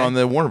 over on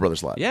the Warner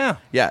Brothers lot. Yeah.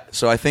 Yeah.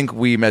 So I think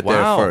we met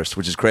there first,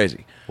 which is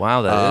crazy.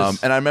 Wow, that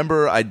is. And I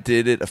remember I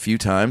did it a few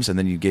times, and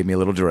then you gave me a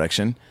little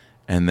direction.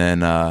 And then,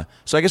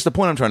 so I guess the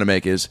point I'm trying to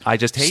make is, I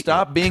just hate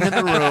stop being in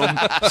the room.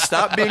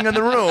 Stop being in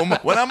the room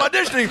when I'm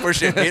auditioning for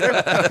shit, Peter.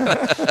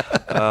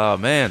 Oh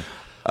man.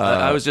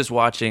 I was just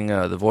watching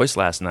The Voice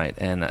last night,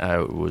 and I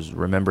was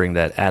remembering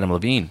that Adam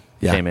Levine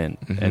came in,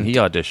 and he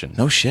auditioned.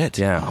 No shit.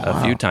 Yeah,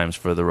 a few times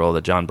for the role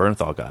that John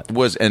Bernthal got.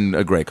 And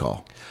a great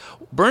call.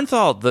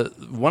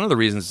 Bernthal, one of the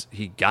reasons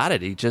he got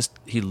it,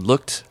 he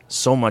looked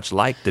so much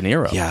like De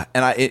Niro. Yeah,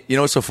 and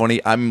what's so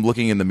funny? I'm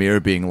looking in the mirror,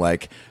 being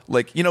like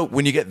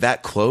when you get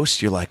that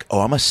close, you're like, oh,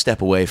 I'm a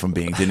step away from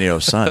being De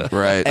Niro's son,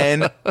 right?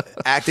 And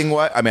acting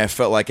wise, I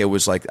felt like it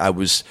was like I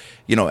was,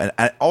 and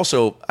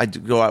I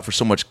go out for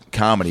so much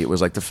comedy. It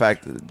was like the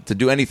fact to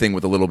do anything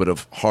with a little bit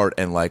of heart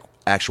and like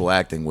actual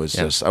acting was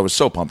just I was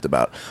so pumped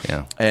about.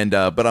 Yeah. And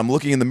but I'm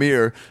looking in the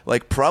mirror,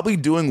 like probably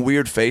doing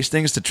weird face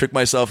things to trick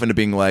myself into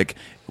being like,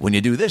 when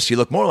you do this, you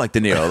look more like De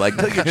Niro. Like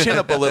put your chin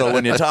up a little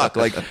when you talk,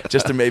 like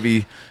just to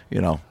maybe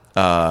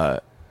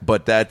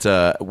But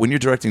that when you're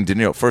directing De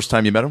Niro, first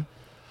time you met him?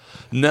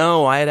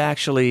 No, I had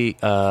actually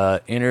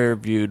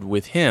interviewed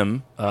with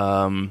him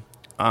I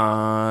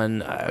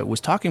was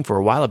talking for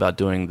a while about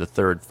doing the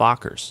third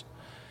Fockers.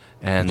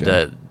 And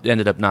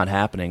ended up not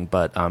happening,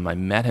 but I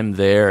met him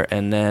there,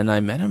 and then I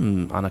met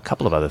him on a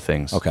couple of other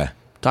things. Okay.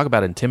 talk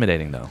about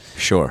intimidating, though.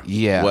 Sure.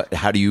 Yeah.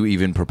 How do you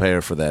even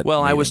prepare for that?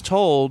 Well, I meeting? was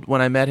told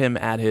when I met him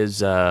at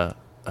his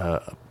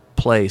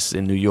place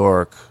in New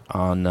York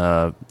on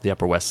the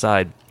Upper West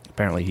Side.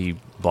 Apparently, he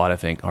bought, I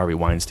think, Harvey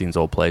Weinstein's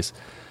old place.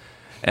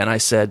 And I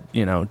said,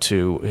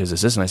 to his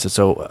assistant, I said,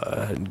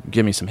 so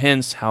give me some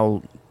hints.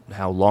 How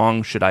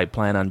long should I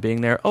plan on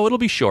being there? Oh, it'll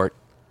be short.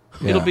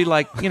 Yeah. It'll be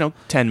like,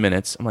 10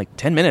 minutes. I'm like,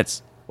 10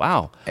 minutes?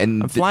 Wow.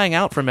 And I'm flying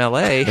out from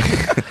L.A.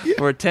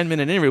 for a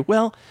 10-minute interview.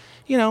 Well,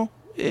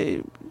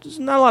 there's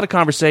not a lot of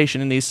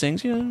conversation in these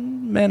things.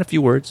 Man, a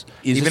few words.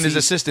 Even his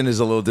assistant is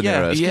a little De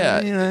Niro.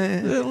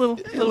 A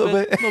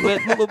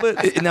little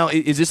bit. Now,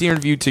 is this the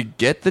interview to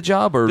get the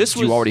job, or This do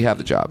you was- already have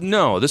the job?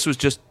 No, this was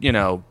just, me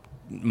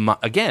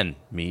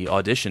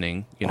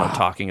auditioning,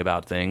 talking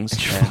about things.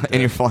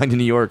 And you're flying to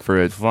New York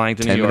for a flying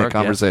to New 10-minute York.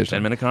 conversation.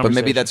 10-minute But conversation.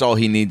 maybe that's all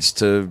he needs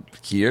to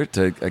hear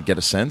to get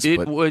a sense. It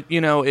but would,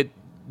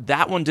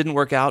 that one didn't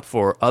work out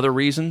for other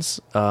reasons,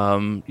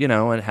 and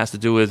it has to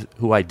do with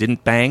who I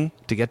didn't bang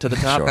to get to the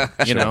top. Sure.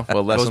 Well,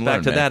 goes lesson back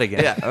learned, to man. that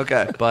again. Yeah,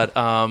 okay. But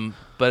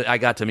I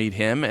got to meet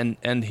him,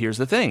 and here's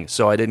the thing.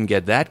 So I didn't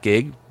get that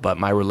gig, but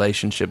my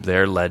relationship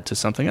there led to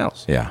something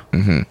else. yeah.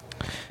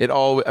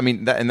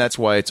 That's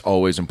why it's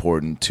always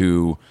important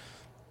to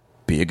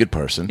be a good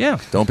person. Yeah.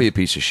 Don't be a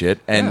piece of shit.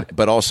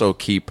 But also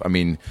keep,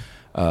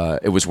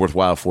 it was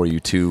worthwhile for you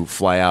to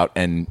fly out,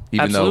 and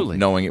even Absolutely. though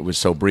knowing it was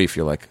so brief,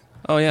 you're like,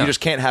 Oh, yeah. You just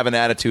can't have an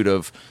attitude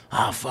of,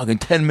 fucking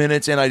 10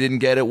 minutes and I didn't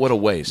get it. What a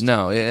waste.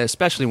 No,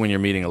 especially when you're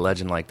meeting a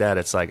legend like that.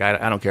 It's like,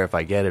 I don't care if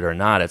I get it or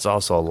not. It's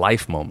also a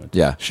life moment.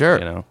 Yeah.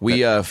 Sure.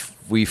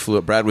 We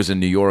flew. Brad was in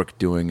New York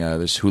doing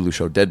this Hulu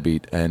show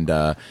Deadbeat, and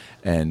I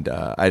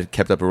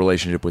kept up a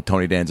relationship with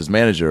Tony Danza's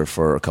manager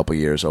for a couple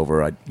years.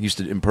 I used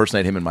to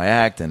impersonate him in my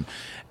act, and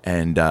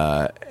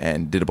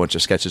did a bunch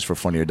of sketches for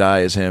Funny or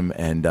Die as him,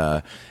 and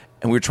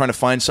we were trying to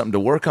find something to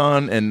work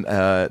on, and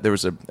there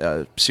was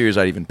a series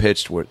I even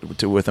pitched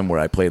with him where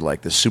I played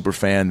like this super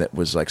fan that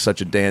was like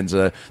such a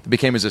Danza that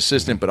became his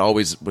assistant, but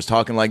always was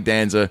talking like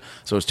Danza.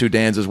 So it was two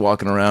Danzas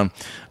walking around.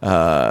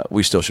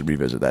 We still should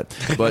revisit that.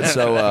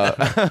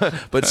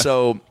 But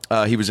so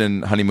he was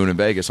in Honeymoon in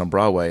Vegas on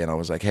Broadway, and I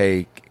was like,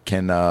 hey,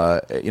 can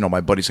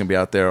my buddy's gonna be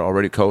out there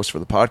already co-host for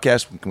the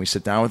podcast? Can we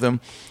sit down with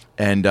him?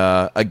 And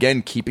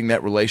again, keeping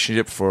that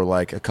relationship for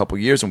like a couple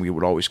years, and we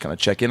would always kind of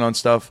check in on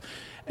stuff.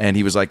 And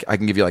he was like, I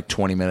can give you like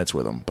 20 minutes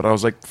with him. But I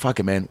was like, fuck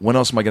it, man. When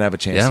else am I going to have a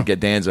chance to get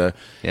Danza?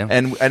 Yeah.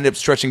 And ended up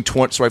stretching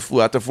 20. So I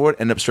flew out there for it,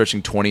 ended up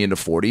stretching 20 into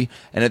 40.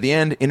 And at the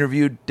end,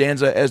 interviewed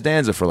Danza as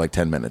Danza for like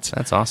 10 minutes.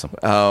 That's awesome.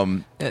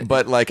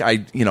 But like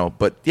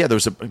there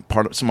was a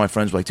part of some of my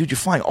friends were like, dude, you're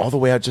flying all the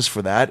way out just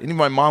for that? And even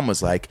my mom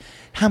was like,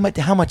 how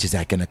much is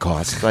that going to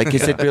cost? Like,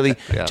 is it really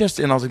just?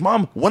 And I was like,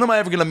 Mom, when am I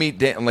ever going to meet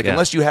Dan? Like,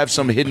 unless you have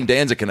some hidden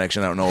Danza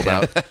connection I don't know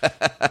about.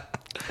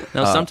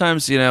 No,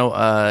 sometimes, you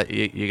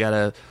got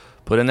to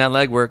put in that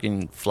legwork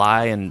and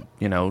fly, and,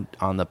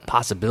 on the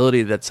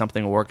possibility that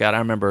something will work out. I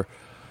remember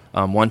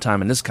one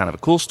time, and this is kind of a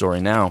cool story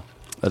now,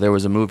 there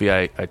was a movie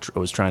I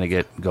was trying to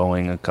get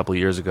going a couple of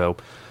years ago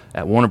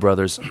at Warner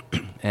Brothers,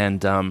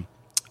 and I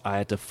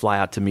had to fly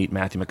out to meet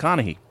Matthew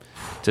McConaughey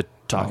to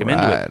talk him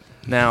into it.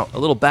 Now, a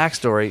little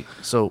backstory.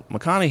 So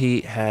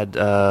McConaughey had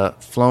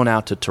flown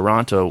out to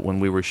Toronto when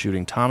we were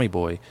shooting Tommy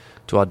Boy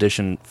to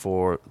audition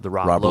for the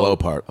Rob Lowe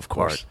part, of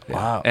course.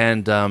 Yeah.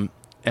 Wow.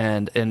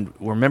 And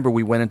remember,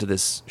 we went into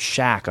this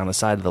shack on the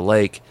side of the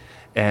lake,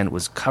 and it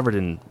was covered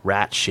in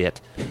rat shit,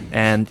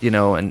 and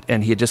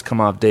and he had just come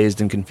off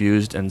Dazed and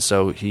Confused, and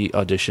so he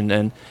auditioned,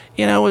 and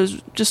it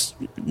was just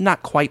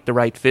not quite the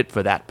right fit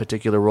for that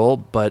particular role,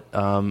 but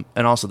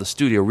and also the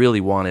studio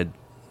really wanted,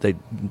 they'd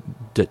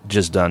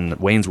just done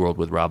Wayne's World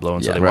with Rob Lowe,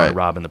 and so they wanted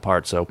Rob in the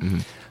part, so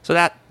so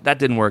that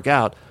didn't work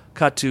out.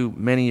 Cut to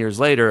many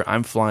years later,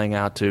 I'm flying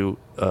out to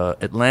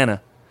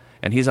Atlanta,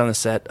 and he's on the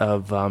set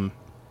of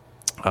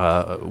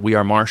We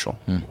Are Marshall.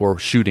 We're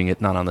shooting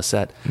it, not on the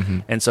set.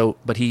 And so,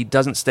 but he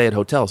doesn't stay at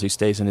hotels. He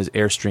stays in his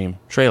Airstream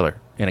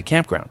trailer in a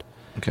campground.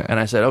 Okay. And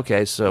I said,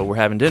 okay, so we're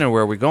having dinner.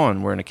 Where are we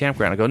going? We're in a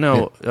campground. I go,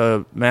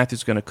 no,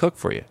 Matthew's going to cook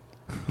for you.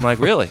 I'm like,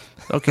 really?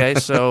 Okay,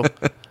 so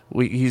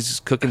he's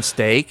cooking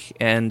steak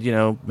and,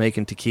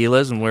 making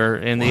tequilas, and we're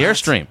in the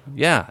Airstream.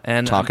 Yeah.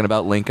 And Talking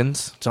about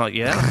Lincolns.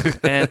 yeah.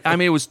 And I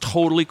mean, it was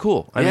totally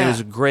cool. I mean, it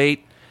was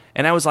great.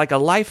 And that was like a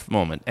life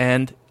moment.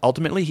 And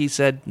ultimately he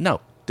said,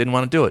 no, didn't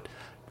want to do it.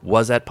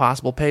 Was that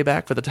possible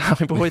payback for the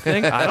Tommy Boy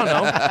thing? I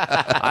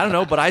don't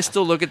know. But I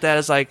still look at that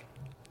as like,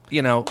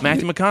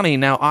 Matthew McConaughey,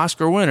 now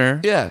Oscar winner,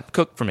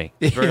 cooked for me.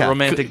 Very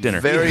romantic dinner.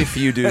 Very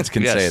few dudes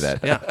can Yes. say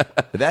that. Yeah.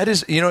 That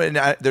is, and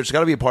there's got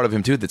to be a part of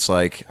him too that's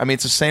like,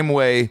 it's the same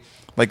way,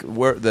 like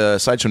where the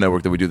Sideshow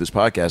Network that we do this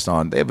podcast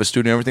on, they have a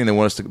studio and everything. They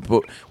want us to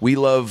put, we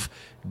love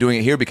doing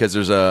it here because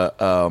there's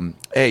a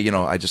hey, you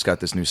know, I just got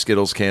this new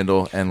Skittles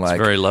candle and like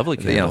Very lovely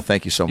candle. You know,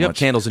 thank you so You have much.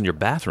 candles in your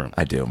bathroom.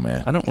 I do,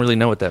 man. I don't really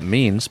know what that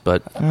means,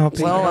 but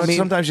Well, I mean,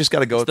 sometimes you just got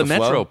to go with the the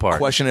flow, metro part.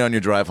 question it on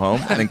your drive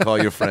home, and then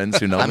call your friends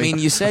who know I me. mean,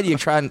 you said you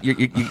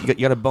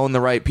got to bone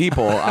the right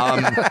people.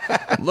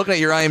 Looking at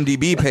your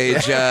IMDb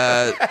page,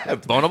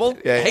 vulnerable.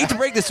 I hate to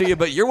break this to you,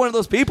 but you're one of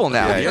those people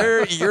now.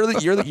 Yeah,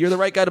 You're the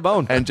right guy to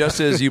bone. and just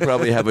as you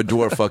probably have a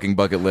dwarf fucking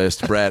bucket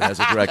list, Brad has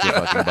a director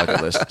fucking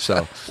bucket list.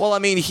 So Well, I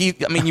mean,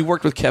 you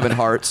worked with Kevin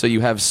Hart, so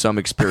you have some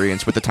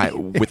experience with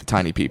the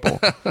tiny people.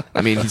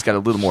 I mean, he's got a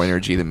little more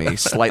energy than me,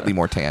 slightly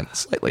more tan,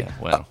 slightly.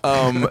 Well,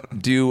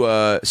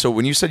 so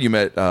when you said you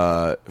met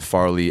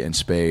Farley and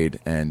Spade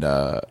and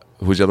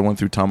who's the other one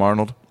through Tom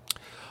Arnold?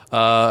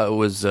 it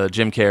was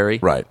Jim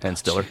Carrey, Right. and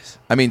Stiller.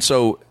 I mean,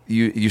 so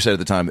you said at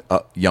the time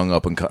young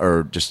up and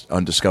or just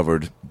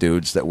undiscovered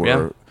dudes that were.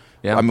 Yeah.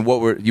 Yeah. I mean, what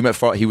were you met?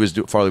 Farley was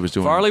doing.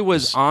 Farley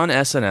was on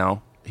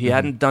SNL. He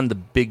hadn't done the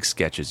big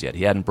sketches yet.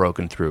 He hadn't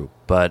broken through.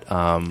 But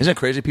Isn't it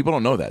crazy? People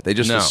don't know that. They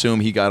just No. assume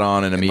he got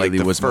on and immediately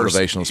the was first-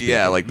 motivational speaker.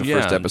 Yeah, like the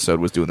first episode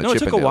was doing the No, it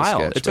took a Chippendales while.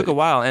 sketch, It took but- a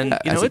while, and Yeah,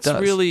 you know as it it's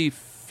does. really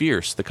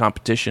fierce, the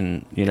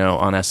competition. You know,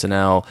 on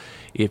SNL,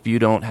 if you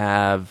don't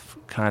have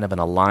kind of an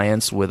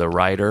alliance with a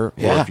writer, or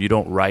Yeah. if you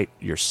don't write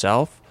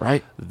yourself,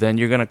 Right. then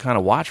you're going to kind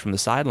of watch from the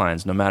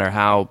sidelines, no matter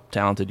how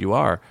talented you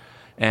are.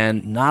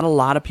 And not a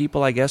lot of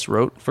people, I guess,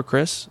 wrote for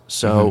Chris,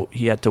 so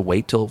he had to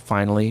wait till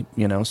finally,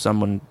 you know,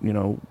 someone, you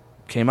know,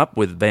 came up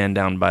with Van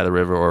Down by the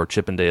River or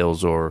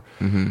Chippendales or,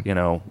 you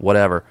know,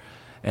 whatever.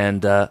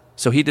 And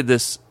so he did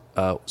this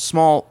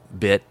small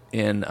bit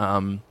in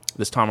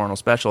this Tom Arnold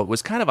special. It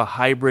was kind of a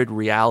hybrid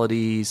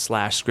reality /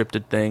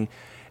 scripted thing.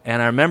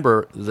 And I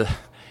remember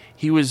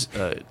he was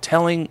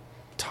telling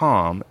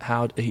Tom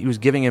how he was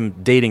giving him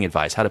dating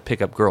advice, how to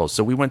pick up girls.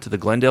 So we went to the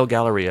Glendale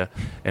Galleria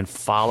and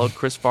followed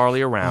Chris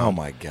Farley around. Oh,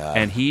 my God.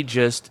 And he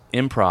just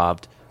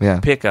improv'd Yeah.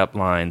 pickup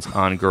lines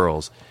on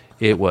girls.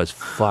 It was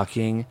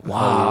fucking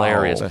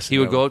hilarious. Best He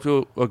thing would go up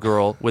to a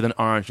girl with an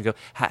orange and go,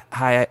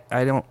 "Hi,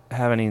 I don't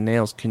have any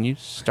nails. Can you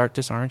start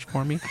this orange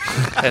for me?"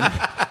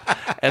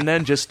 and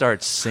then just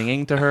start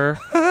singing to her,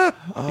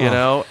 you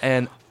know.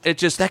 And it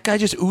just That guy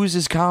just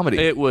oozes comedy.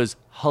 it was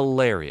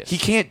hilarious. he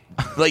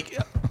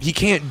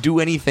can't do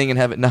anything and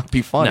have it not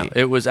be funny. No,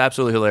 it was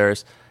absolutely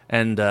hilarious.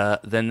 And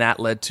then that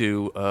led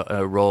to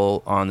a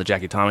role on the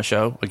Jackie Thomas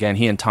Show. Again,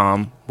 he and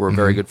Tom were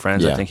very good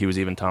friends. Yeah. I think he was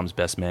even Tom's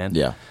best man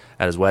Yeah.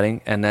 at his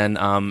wedding. And then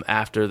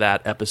after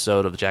that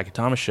episode of the Jackie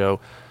Thomas Show,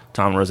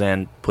 Tom and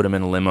Roseanne put him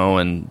in a limo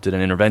and did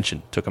an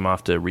intervention, took him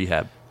off to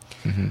rehab.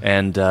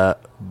 And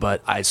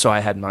but I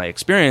had my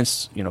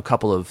experience, you know, a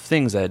couple of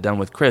things I had done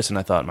with Chris, and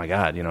I thought, my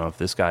God, you know, if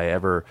this guy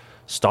ever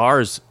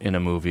stars in a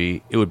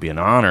movie, it would be an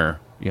honor,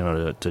 you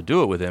know, to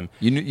do it with him.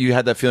 You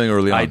had that feeling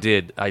early on. I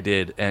did,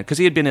 and because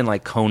he had been in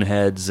like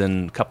Coneheads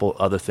and a couple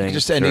other things.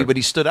 But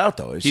he stood out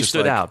though. It's He just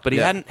stood like- out, but he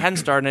yeah. hadn't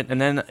started it. And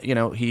then you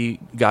know he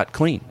got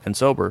clean and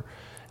sober,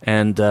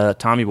 and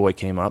Tommy Boy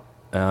came up,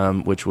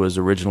 which was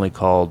originally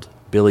called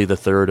Billy the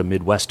Third, a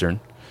Midwestern,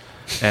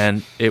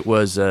 and it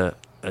was a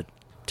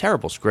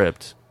terrible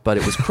script, but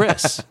it was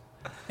Chris,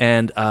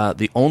 and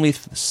the only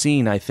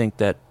scene I think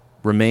that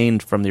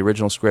remained from the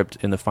original script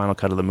in the final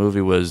cut of the movie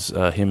was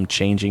him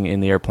changing in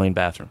the airplane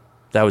bathroom.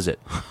 That was it.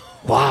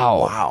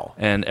 Wow.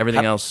 And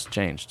everything else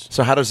changed.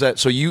 So how does that?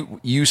 So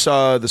you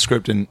saw the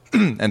script and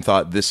and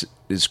thought this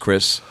is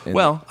Chris.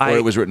 Well, or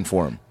it was written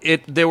for him.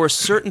 There were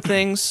certain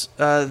things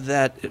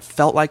that it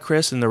felt like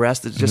Chris, and the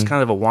rest is just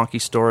kind of a wonky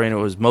story, and it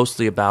was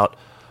mostly about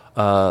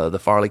the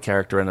Farley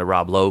character and the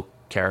Rob Lowe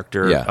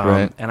character. Yeah,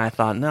 right. And I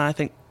thought, no, I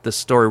think the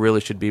story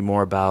really should be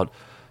more about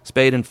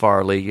Spade and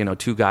Farley, you know,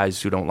 two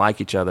guys who don't like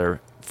each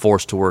other,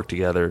 forced to work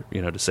together,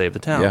 you know, to save the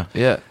town. Yeah.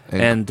 Yeah,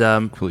 And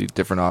completely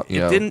different.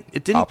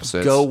 it didn't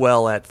opposites. go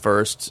well at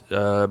first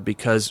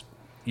because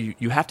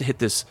you have to hit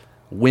this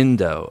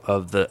window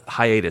of the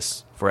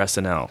hiatus for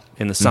SNL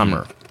in the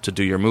summer to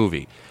do your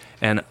movie,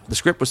 and the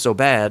script was so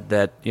bad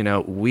that you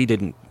know we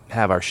didn't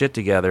have our shit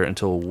together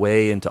until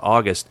way into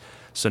August.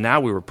 So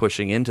now we were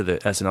pushing into the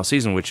SNL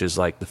season, which is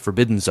like the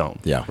forbidden zone.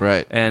 Yeah.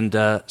 Right. And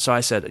so I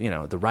said, you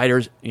know, the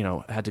writers, you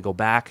know, had to go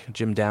back.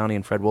 Jim Downey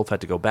and Fred Wolf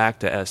had to go back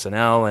to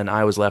SNL, and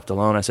I was left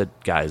alone. I said,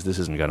 guys, this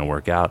isn't going to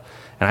work out.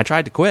 And I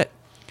tried to quit.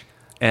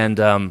 And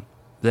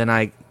then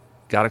I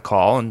got a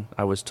call, and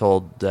I was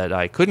told that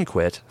I couldn't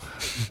quit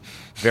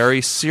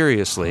very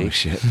seriously. Oh,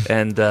 shit.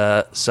 And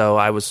so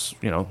I was,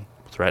 you know,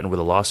 threatened with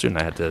a lawsuit, and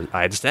I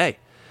had to stay.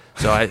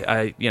 So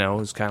I you know, it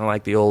was kind of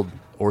like the old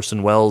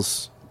Orson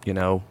Welles, you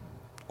know,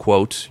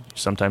 quote,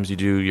 sometimes you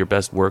do your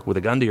best work with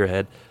a gun to your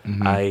head.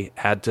 I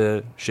had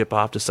to ship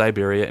off to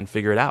Siberia and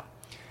figure it out.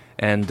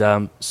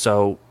 And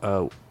so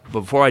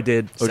before I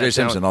did... sat O.J. down-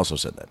 Simpson also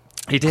said that.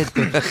 He did.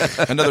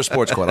 Another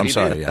sports quote. I'm He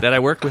sorry. did. Yeah. That I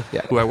worked with,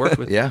 who I worked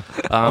with. Yeah.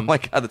 Oh my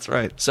God, that's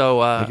right.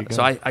 So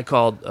I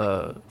called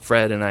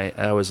Fred, and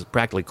I was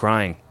practically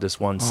crying this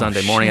one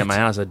Sunday morning at my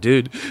house. I said,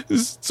 dude,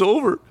 it's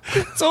over.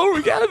 It's over.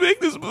 We got to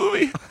make this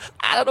movie.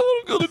 I don't know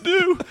what I'm going to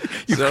do.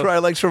 You cry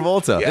like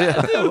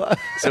Travolta.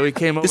 So he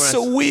came over. It's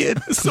so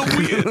weird. It's so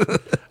weird.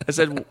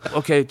 I said,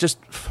 okay, just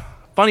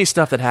funny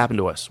stuff that happened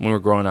to us when we were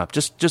growing up.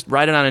 Just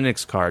write it on an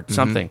index card,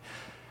 something.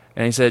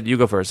 And he said, you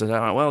go first. I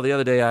said, well, the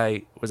other day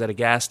I was at a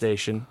gas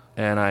station,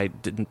 and I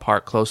didn't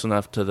park close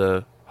enough to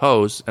the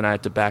hose, and I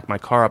had to back my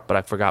car up, but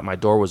I forgot my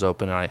door was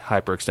open, and I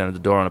hyperextended the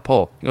door on a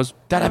pole. He goes,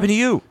 that happened to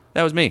you.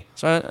 That was me.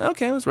 So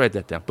okay, let's write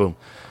that down. Boom.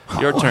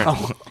 Your turn.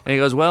 And he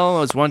goes, well,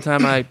 it was one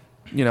time I,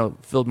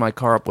 filled my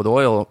car up with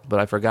oil, but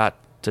I forgot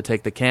to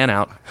take the can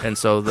out, and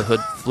so the hood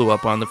flew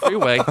up on the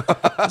freeway.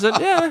 I said,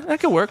 yeah, that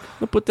could work.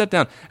 We'll put that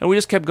down. And we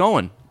just kept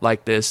going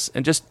like this,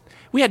 and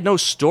we had no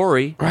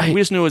story. Right.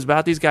 We just knew it was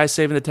about these guys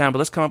saving the town, but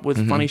let's come up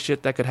with funny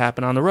shit that could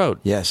happen on the road.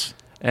 Yes.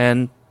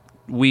 And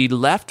we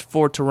left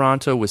for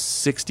Toronto with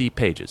 60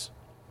 pages.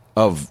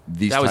 Of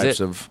these That was types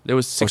it. of... There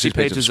was 60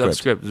 pages of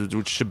script,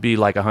 which should be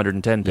like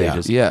 110 Yeah.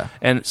 pages. Yeah.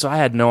 And so I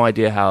had no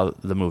idea how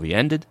the movie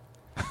ended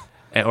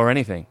or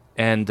anything.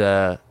 And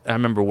I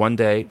remember one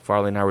day,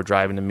 Farley and I were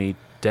driving to meet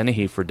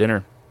Dennehy for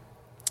dinner.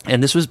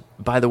 And this was,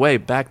 by the way,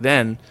 back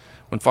then,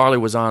 when Farley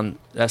was on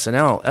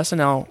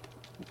SNL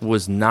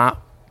was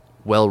not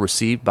well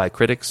received by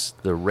critics.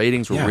 The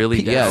ratings were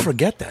really down. People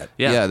forget that.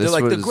 Yeah. They're this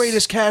like the was-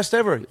 great cast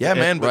ever. Yeah,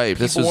 man. But Right,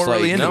 people this was weren't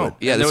really into it.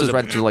 Yeah, And this there was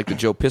was right to like the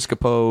Joe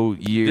Piscopo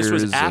years. This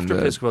was after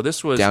and the Piscopo.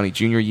 This was Downey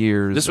Jr.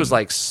 years. This was and-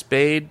 like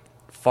Spade,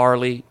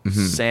 Farley,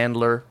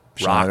 Sandler, Rock,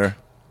 Schneider.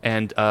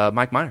 and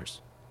Mike Myers.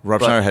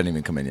 Rob But- Schneider hadn't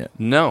even come in yet.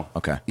 No.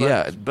 Okay.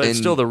 Yeah, But and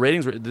still, the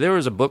ratings were... There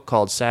was a book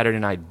called Saturday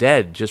Night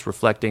Dead just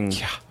reflecting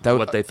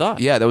what they thought.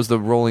 Yeah, that was the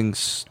Rolling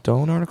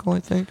Stone article, I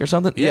think, or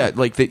something. Yeah.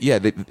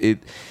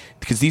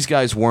 Because these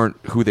guys weren't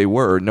who they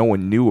were. No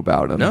one knew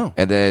about them. No.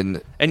 And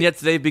then And yet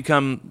they've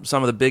become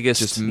some of the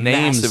biggest Just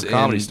names massive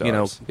comedy in,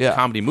 stars. Yeah.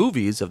 comedy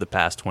movies of the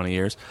past 20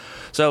 years.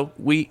 So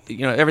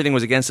everything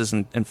was against us,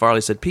 and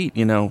Farley said, Pete,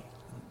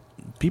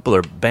 people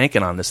are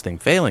banking on this thing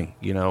failing.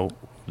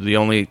 The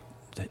only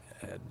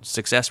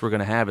success we're going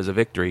to have is a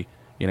victory.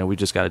 We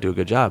just got to do a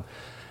good job.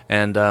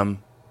 And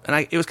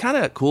it was kind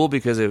of cool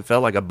because it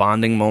felt like a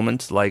bonding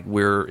moment, like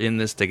we're in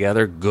this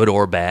together, good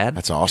or bad.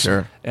 That's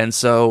awesome. And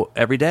so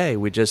every day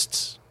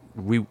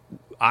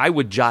I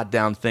would jot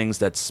down things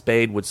that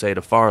Spade would say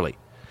to Farley.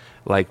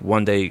 Like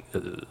one day,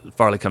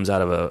 Farley comes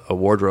out of a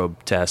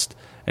wardrobe test,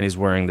 and he's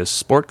wearing this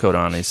sport coat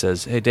on. And he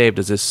says, "Hey, Dave,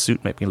 does this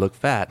suit make me look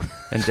fat?"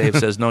 And Dave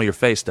says, "No, your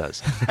face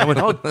does." I went,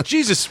 "Oh,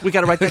 Jesus, we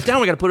got to write that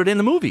down. We got to put it in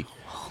the movie."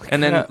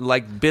 And then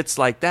like bits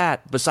like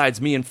that, besides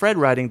me and Fred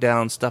writing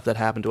down stuff that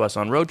happened to us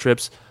on road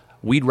trips,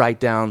 we'd write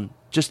down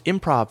just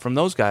improv from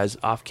those guys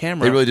off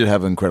camera. They really did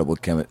have incredible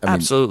chemistry.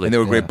 Absolutely. And they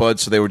were great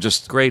buds, so they were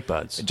just Great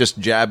buds. just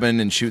jabbing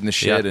and shooting the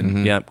shit. Yep.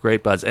 And Yep,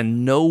 great buds.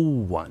 And no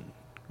one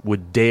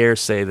would dare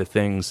say the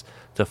things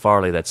to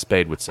Farley that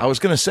Spade would say. I was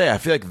going to say, I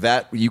feel like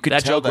that you could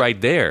that tell joke right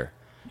there.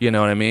 You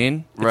know what I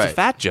mean? It's a Right.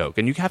 fat joke,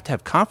 and you have to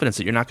have confidence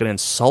that you're not going to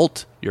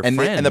insult your And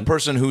friend. and the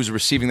person who's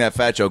receiving that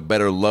fat joke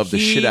better love the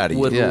He shit out of you.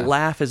 would Yeah.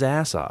 laugh his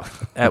ass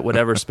off at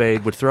whatever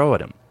Spade would throw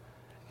at him.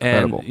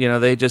 And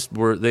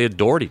Incredible. they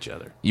adored each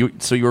other. you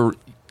were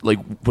like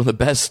one of the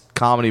best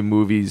comedy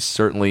movies,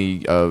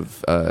 certainly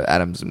of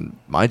Adams and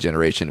my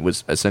generation,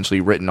 was essentially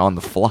written on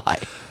the fly.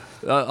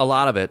 A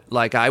lot of it.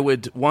 Like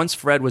once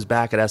Fred was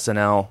back at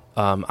SNL,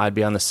 I'd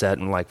be on the set,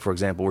 and like for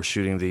example, we're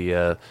shooting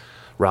the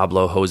Rob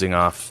Lowe hosing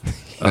off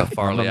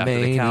Farley I'm a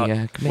after the couch.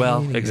 maniac, Well,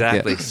 maniac.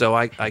 exactly. Yeah.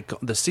 So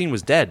the scene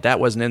was dead. That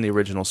wasn't in the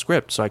original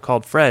script. So I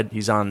called Fred.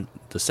 He's on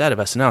the set of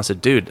SNL. I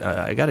said, "Dude,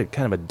 I got a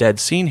kind of a dead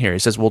scene here." He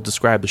says, "Well,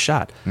 describe the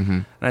shot." Mm-hmm.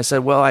 And I said,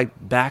 "Well, I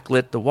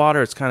backlit the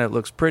water. It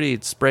looks pretty.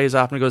 It sprays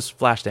off, and it goes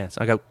flash dance."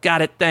 I go,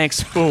 "Got it.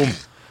 Thanks." Boom.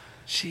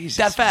 Jesus.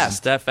 That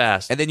fast. That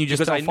fast. And then you just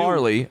Because tell I knew-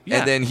 Farley, Yeah.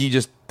 and then he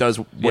just does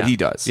what Yeah. he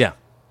does. Yeah.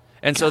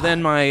 And so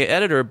then my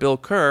editor, Bill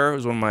Kerr,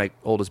 who's one of my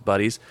oldest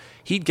buddies,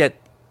 he'd get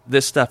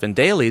this stuff in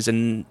dailies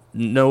and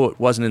know it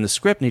wasn't in the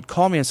script, and he'd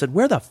call me and said,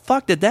 "Where the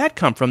fuck did that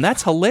come from?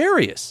 That's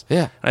hilarious."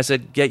 Yeah. And I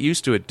said, "Get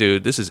used to it,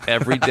 dude. This is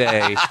every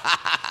day.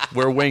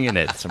 We're winging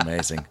it." It's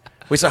amazing.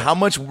 Wait, so how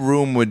much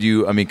room would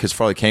you, because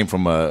Farley came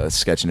from a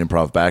sketch and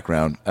improv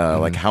background,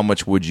 like how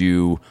much would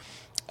you,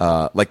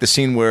 like the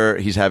scene where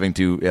he's having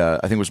to,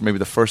 I think it was maybe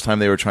the first time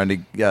they were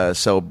trying to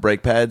sell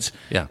brake pads,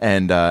 Yeah.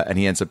 and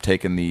he ends up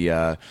taking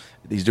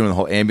he's doing the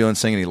whole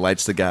ambulance thing, and he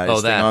lights the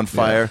guy's thing on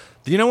fire.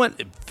 You know what?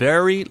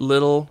 Very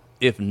little,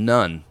 if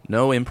none,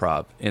 no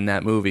improv in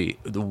that movie.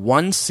 The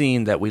one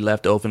scene that we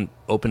left open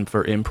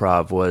for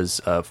improv was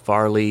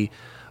Farley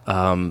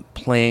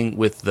playing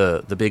with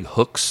the big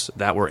hooks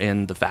that were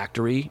in the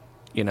factory.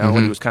 And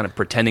he was kind of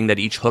pretending that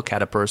each hook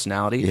had a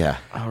personality. Yeah.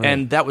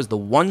 And that was the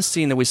one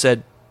scene that we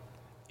said,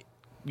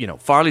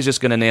 Farley's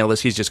just going to nail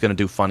this. He's just going to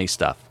do funny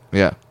stuff.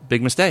 Yeah.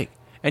 Big mistake.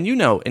 And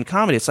in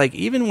comedy, it's like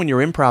even when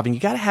you're improvising,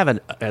 you got to have a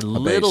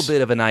little base.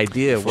 bit of an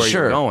idea of where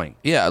you're going.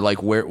 Yeah,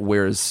 like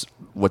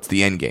what's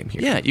the end game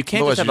here? Yeah, you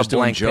can't Otherwise just have you're a just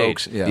doing blank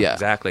jokes. page. Yeah.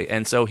 Exactly.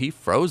 And so he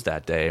froze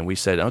that day, and we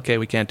said, okay,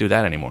 we can't do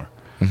that anymore.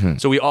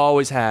 So we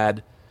always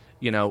had,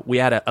 we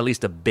had at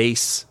least a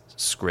base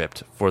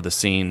script for the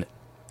scene,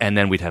 And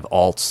then we'd have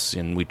alts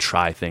and we'd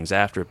try things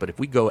after it. But if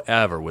we go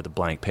ever with a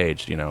blank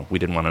page, we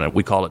didn't want to.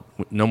 We call it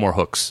no more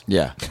hooks.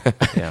 Yeah.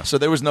 Yeah. So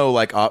there was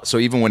no so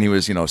even when he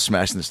was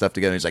smashing the stuff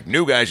together, he's like,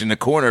 new guy's in the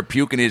corner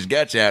puking his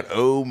guts out.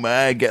 Oh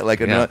my God!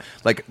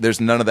 Like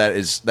there's none of that.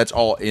 That's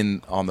all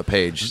on the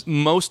page.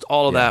 Most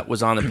all of that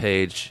was on the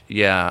page.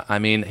 Yeah, I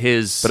mean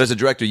his. But as a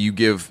director,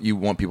 you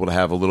want people to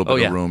have a little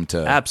bit of room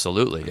to.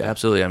 Absolutely.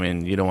 I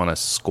mean, you don't want to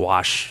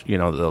squash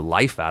the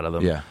life out of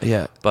them. Yeah.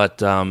 Yeah.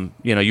 But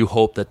you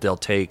hope that they'll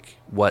take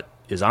what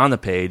is on the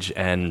page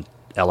and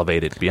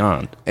elevate it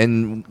beyond.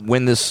 And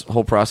when this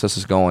whole process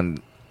is going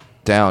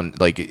down,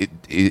 like,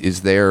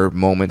 is there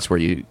moments where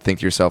you think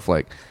to yourself,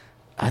 like,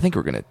 I think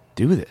we're going to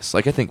do this.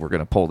 Like, I think we're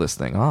going to pull this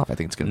thing off. I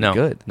think it's going to be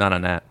good. Not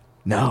on that.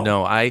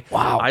 No.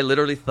 I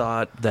literally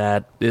thought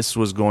that this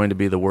was going to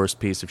be the worst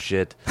piece of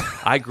shit.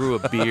 I grew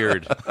a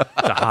beard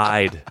to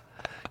hide.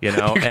 And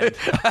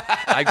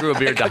I grew a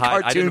beard to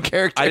hide. Cartoon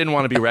character. I didn't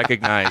want to be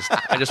recognized.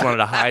 I just wanted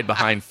to hide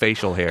behind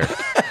facial hair.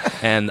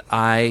 And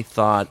I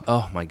thought,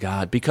 oh my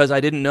God, because I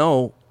didn't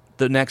know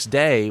the next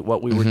day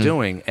what we were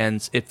doing,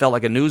 and it felt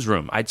like a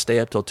newsroom. I'd stay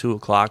up till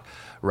 2:00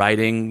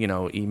 writing,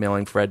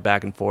 emailing Fred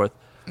back and forth.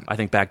 I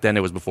think back then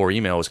it was before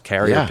email; it was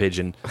carrier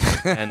pigeon,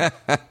 and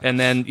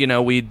then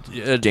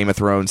we'd Game of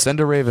Thrones, send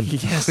a raven.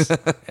 Yes,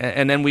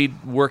 and then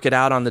we'd work it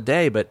out on the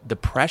day. But the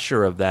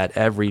pressure of that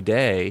every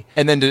day,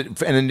 and then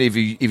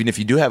even if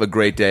you do have a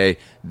great day,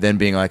 then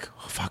being like,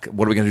 oh, fuck,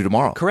 what are we going to do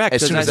tomorrow? Correct.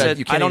 As soon as I that, said,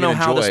 you can't I don't know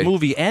even how this enjoy.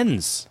 movie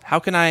ends. How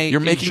can I? You're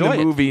making enjoy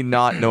the it? movie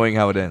not knowing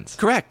how it ends.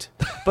 Correct.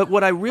 But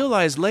what I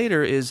realized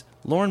later is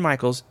Lorne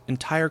Michaels'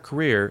 entire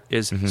career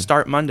is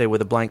start Monday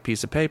with a blank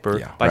piece of paper.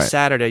 Yeah. By Right.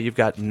 Saturday, you've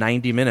got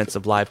 90 minutes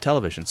of live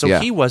television. So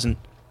he wasn't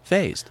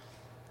phased.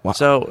 Wow.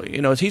 So,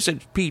 he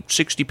said, Pete,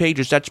 60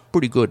 pages, that's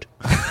pretty good.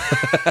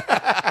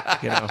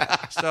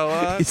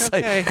 So,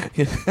 okay.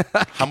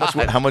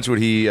 How much would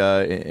he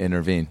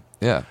intervene?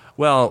 Yeah.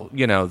 Well,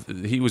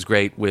 he was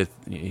great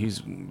he's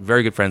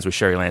very good friends with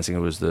Sherry Lansing,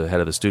 who was the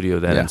head of the studio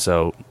then. Yeah. And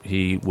so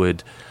he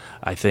would,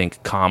 I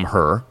think, calm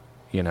her,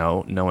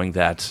 knowing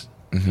that,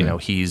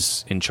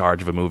 he's in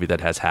charge of a movie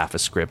that has half a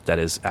script that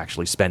is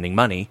actually spending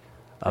money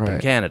up in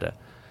Right. Canada.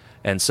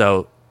 And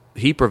so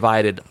he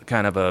provided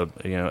kind of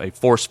a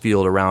force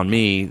field around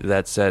me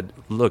that said,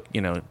 look,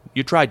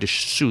 you tried to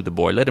sue the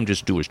boy. Let him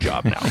just do his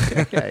job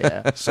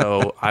now.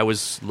 So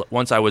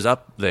once I was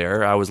up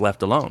there, I was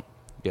left alone.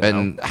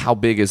 And how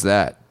big is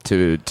that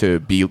to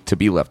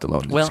be left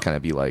alone? Well, Just kind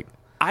of be like,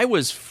 I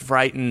was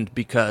frightened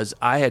because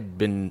I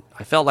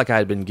felt like I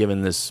had been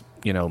given this,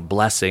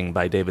 blessing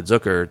by David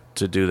Zucker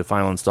to do the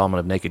final installment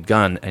of Naked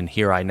Gun, and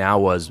here I now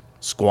was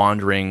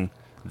squandering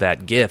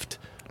that gift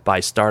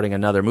by starting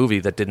another movie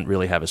that didn't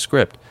really have a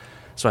script.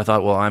 So I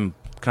thought, well, I'm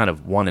kind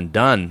of one and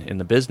done in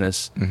the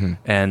business,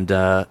 and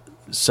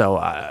so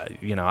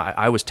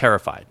I was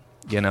terrified,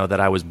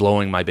 that I was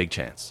blowing my big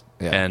chance.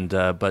 Yeah. And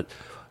but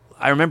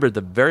I remember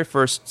the very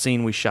first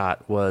scene we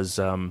shot was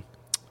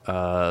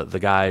the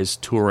guys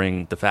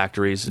touring the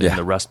factories in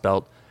the Rust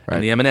Belt,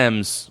 and the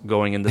M&Ms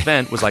going in the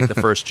vent was like the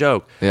first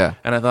joke. Yeah.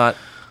 And I thought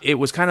it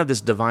was kind of this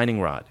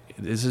divining rod.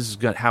 This is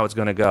how it's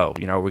going to go.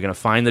 Are we going to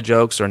find the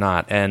jokes or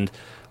not? And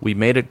we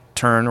made a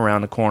turn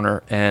around the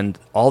corner, and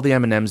all the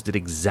M&Ms did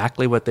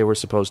exactly what they were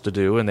supposed to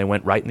do, and they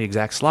went right in the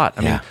exact slot.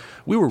 I mean,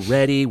 we were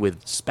ready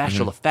with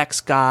special effects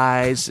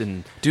guys,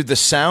 and Dude, the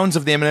sounds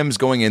of the M&Ms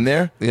going in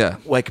there,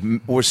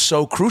 were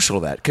so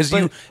crucial to that because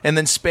and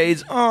then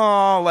Spades, it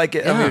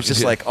was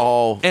just like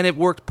all, and it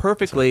worked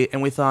perfectly.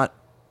 And we thought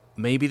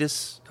maybe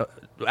this,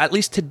 at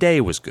least today,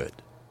 was good.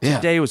 Yeah.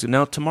 Today was good.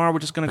 No, tomorrow we're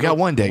just going to go got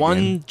one day, one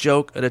man.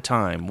 joke at a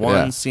time,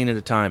 one scene at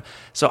a time.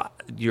 So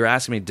you're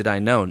asking me, did I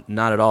know?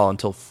 Not at all,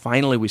 until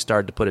finally we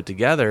started to put it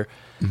together,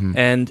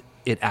 and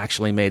it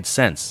actually made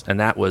sense. And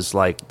that was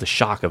like the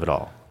shock of it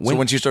all. so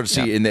once you start to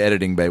see in the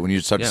editing bay, when you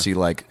start to see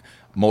like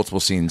multiple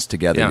scenes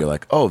together, Yeah. you're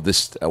like, oh,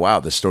 this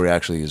story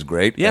actually is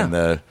great. Yeah. And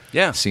the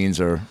scenes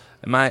are.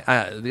 And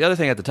the other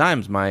thing at the time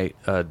is my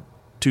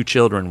two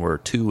children were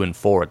 2 and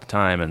 4 at the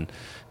time, and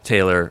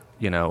Taylor,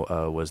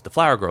 was the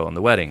flower girl in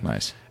the wedding.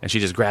 Nice. And she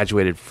just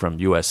graduated from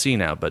USC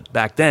now. But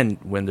back then,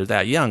 when they're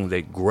that young,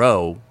 they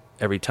grow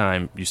every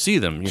time you see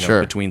them,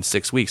 between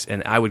 6 weeks.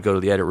 And I would go to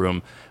the edit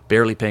room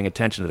barely paying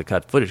attention to the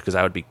cut footage because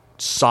I would be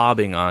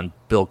sobbing on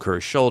Bill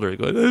Kerr's shoulder,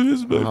 going, "This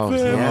is my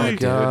family."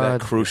 Dude,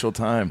 that crucial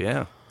time.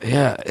 Yeah.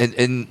 yeah.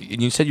 And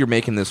you said you're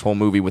making this whole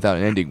movie without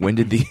an ending. When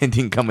did the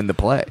ending come into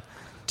play?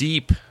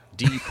 Deep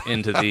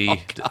into the...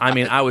 I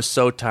mean, I was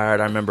so tired.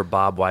 I remember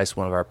Bob Weiss,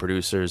 one of our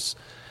producers,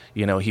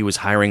 he was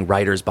hiring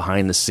writers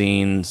behind the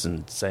scenes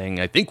and saying,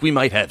 I think we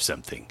might have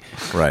something.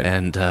 Right.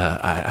 And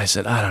I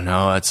said, I don't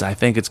know. I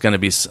think it's going to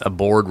be a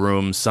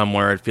boardroom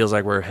somewhere. It feels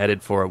like we're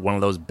headed for one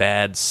of those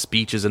bad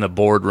speeches in a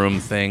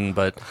boardroom thing,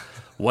 but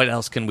what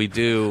else can we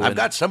do? I've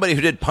got somebody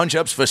who did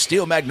punch-ups for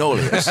Steel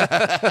Magnolias.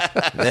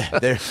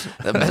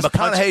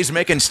 McConaughey's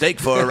making steak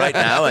for her right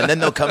now, and then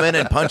they'll come in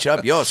and punch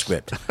up your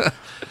script.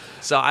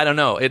 So I don't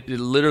know. It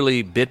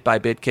literally bit by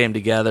bit came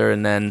together,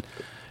 and then,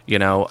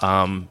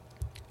 the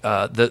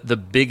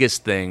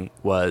biggest thing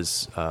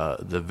was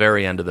the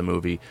very end of the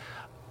movie.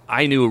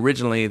 I knew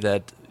originally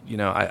that,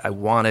 I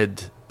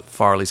wanted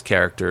Farley's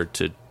character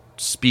to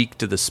speak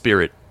to the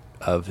spirit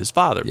of his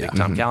father, Big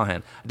Tom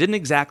Callahan. I didn't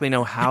exactly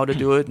know how to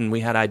do it, and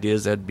we had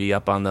ideas that'd be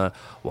up on the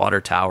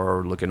water tower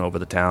or looking over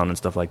the town and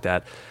stuff like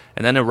that.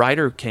 And then a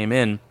writer came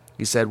in.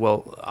 He said,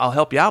 well, I'll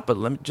help you out, but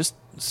let me just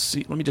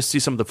see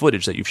some of the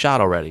footage that you've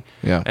shot already.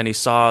 Yeah. And he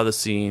saw the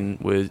scene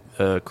with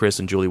Chris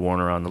and Julie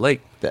Warner on the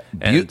lake.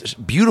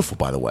 Beautiful,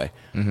 by the way.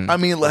 I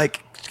mean,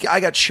 like, I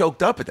got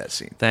choked up at that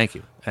scene. Thank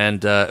you.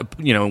 And,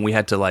 we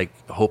had to,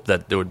 hope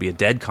that there would be a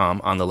dead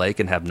calm on the lake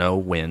and have no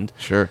wind.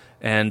 Sure.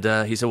 And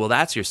he said, well,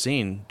 that's your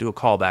scene. Do a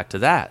callback to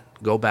that.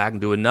 Go back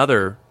and do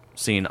another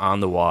scene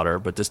on the water,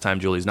 but this time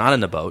Julie's not in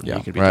the boat. Yeah,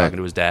 You could be right. talking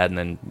to his dad, and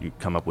then you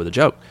come up with a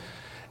joke.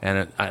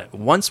 And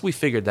once we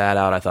figured that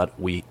out, I thought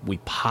we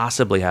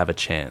possibly have a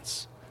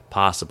chance.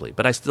 Possibly.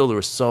 But there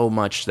was so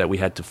much that we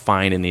had to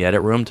find in the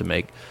edit room to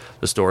make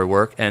the story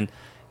work. And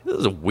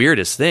the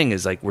weirdest thing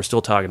is, we're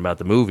still talking about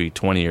the movie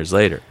 20 years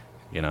later.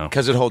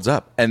 Because it holds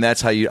up, and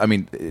that's how you. I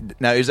mean,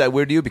 now is that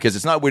weird to you? Because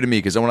it's not weird to me.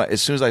 Because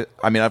as soon as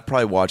I've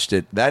probably watched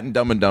it. That and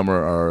Dumb and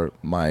Dumber are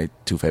my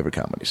two favorite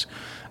comedies.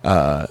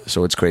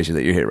 So it's crazy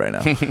that you're here right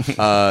now.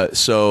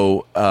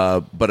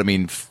 But I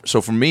mean,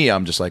 so for me,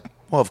 I'm just like,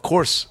 well, of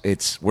course,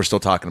 we're still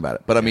talking about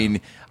it. But I mean,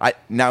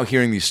 now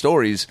hearing these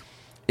stories,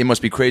 it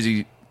must be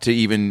crazy to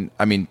even.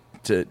 I mean,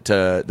 to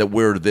that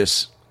we're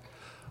this.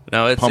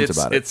 No, it's pumped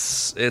about it.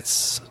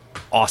 It's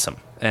awesome.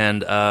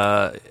 And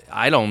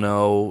I don't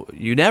know.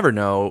 You never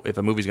know if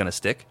a movie's going to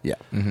stick. Yeah.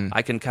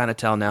 I can kind of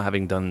tell now,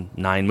 having done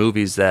 9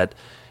 movies, that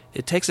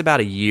it takes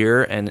about a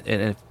year, and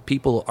if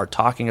people are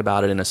talking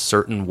about it in a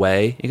certain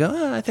way, you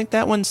go, I think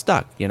that one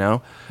stuck,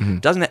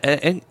 Doesn't it,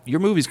 and your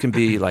movies can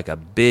be like a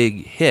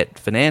big hit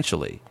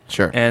financially.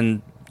 Sure.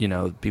 And,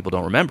 people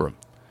don't remember them.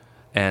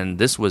 And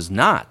this was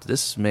not.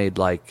 This made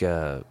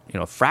a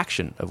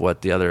fraction of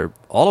what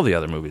all of the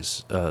other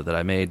movies that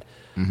I made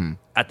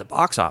at the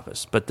box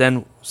office. But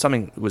then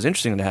something was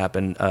interesting to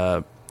happen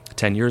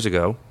 10 years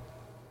ago.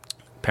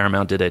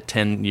 Paramount did a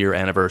 10-year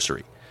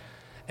anniversary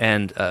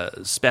and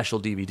special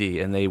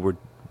DVD, and they were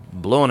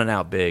blowing it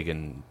out big,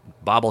 and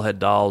bobblehead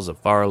dolls of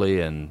Farley,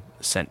 and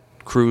sent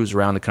crews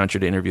around the country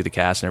to interview the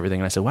cast and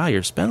everything. And I said, wow,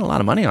 you're spending a lot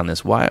of money on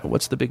this. Why?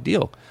 What's the big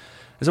deal?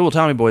 I said, well,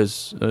 Tommy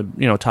Boy's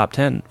top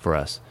 10 for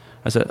us.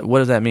 I said, what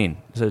does that mean?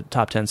 I said,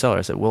 top 10 seller.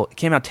 I said, well, it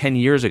came out 10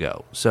 years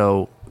ago,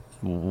 so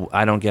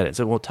I don't get it. I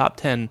said, well, top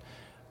 10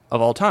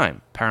 of all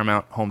time,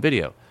 Paramount Home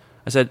Video.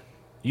 I said,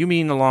 you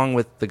mean along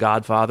with The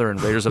Godfather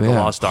and Raiders of the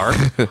Lost Ark?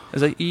 I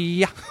was like,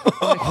 yeah.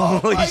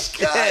 Holy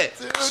shit!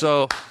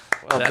 So,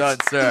 Well done,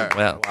 sir.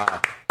 Well,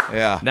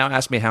 Yeah. now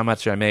ask me how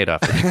much I made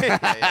off it.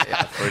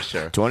 Yeah, for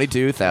sure.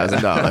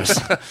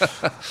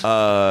 $22,000.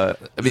 I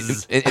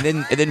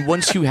mean, and then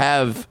once you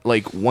have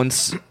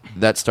once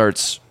that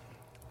starts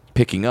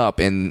picking up,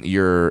 and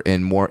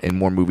more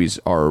movies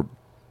are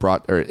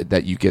brought, or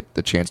that you get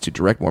the chance to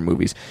direct more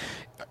movies,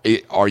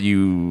 are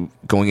you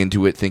going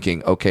into it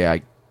thinking, okay,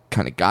 I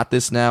kind of got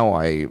this now,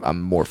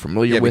 I'm more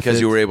familiar with it? Yeah,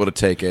 because you were able to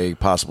take a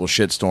possible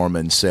shitstorm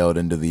and sail it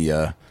into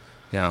the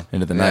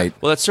into the night.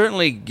 Well, it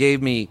certainly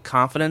gave me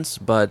confidence,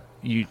 but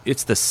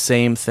it's the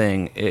same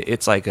thing.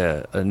 It's like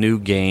a new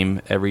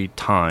game every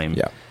time.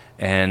 Yeah.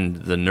 And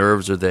the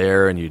nerves are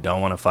there, and you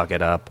don't want to fuck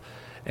it up,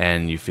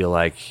 and you feel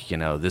like,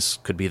 this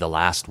could be the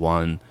last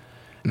one.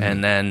 Mm-hmm.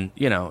 And then,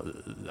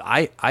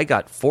 I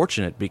got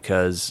fortunate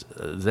because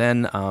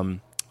then the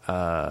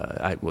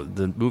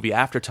movie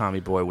after Tommy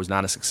Boy was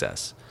not a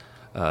success.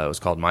 It was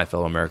called My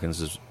Fellow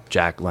Americans. It was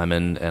Jack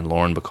Lemmon and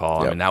Lauren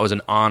Bacall. Yep. I mean, that was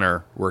an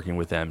honor working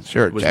with them.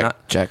 Sure, It was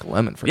Jack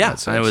Lemmon, for yeah,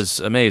 God's and it sakes. was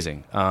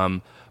amazing.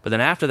 But then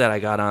after that, I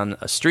got on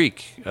a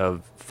streak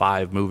of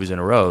 5 movies in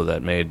a row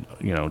that made,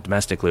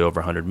 domestically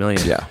over $100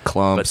 million. Yeah.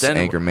 Clumps, But then-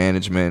 Anger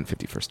Management,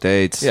 50 First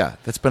Dates. Yeah,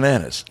 that's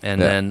bananas. And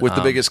Yeah. then, with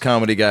the biggest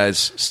comedy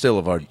guys still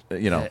of our,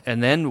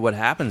 And then what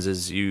happens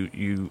is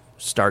you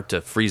start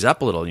to freeze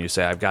up a little, and you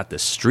say, I've got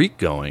this streak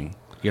going.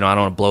 I don't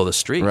want to blow the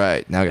streak.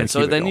 Right, now I gotta And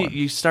so keep it then going.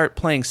 you start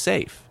playing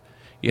safe.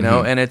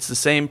 And it's the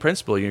same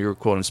principle. You're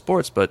quoting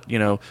sports, but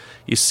you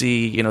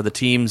see, the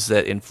teams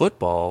that in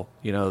football,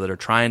 that are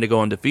trying to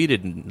go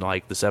undefeated,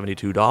 like the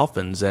 72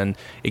 Dolphins, and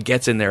it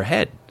gets in their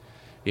head,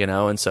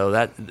 and so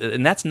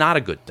that's not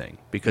a good thing,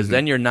 because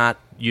then you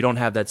don't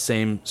have that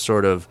same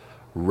sort of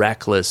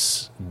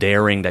reckless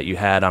daring that you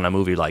had on a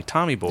movie like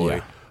Tommy Boy.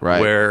 Yeah. Right.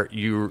 Where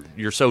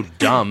you're so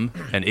dumb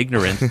and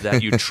ignorant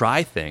that you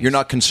try things. you're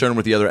not concerned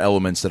with the other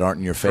elements that aren't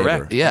in your favor.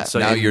 Correct. Yeah. So So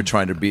now you- you're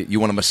trying to you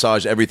want to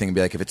massage everything and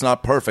be like, if it's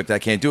not perfect, I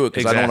can't do it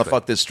because I don't want to Exactly.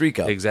 fuck this streak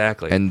up.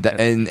 Exactly. And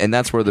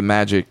that's where the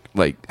magic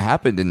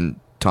happened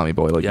in Tommy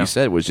Boy, like Yeah. you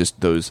said, was just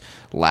those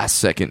last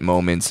second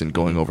moments and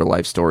going over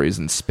life stories,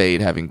 and Spade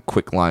having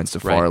quick lines to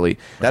Right. Farley.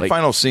 That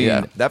final scene,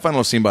 yeah.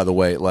 by the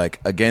way,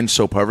 again,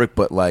 so perfect,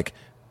 but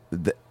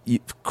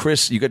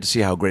Chris, you got to see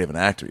how great of an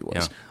actor he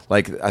was. Yeah.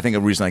 I think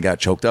the reason I got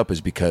choked up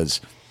is because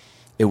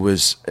it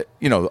was,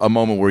 a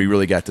moment where you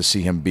really got to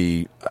see him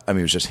be. I mean,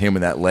 it was just him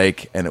in that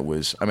lake, and it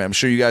was. I mean, I'm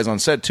sure you guys on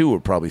set too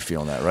were probably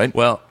feeling that, right?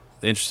 Well,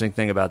 the interesting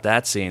thing about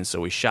that scene, so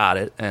we shot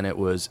it, and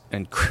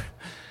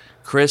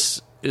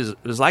Chris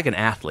was like an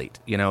athlete.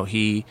 You know,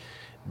 he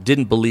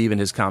didn't believe in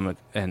his comic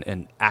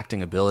and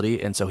acting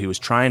ability, and so he was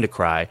trying to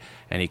cry,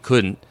 and he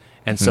couldn't.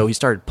 And so he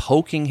started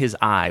poking his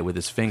eye with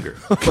his finger.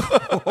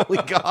 Holy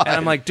God. And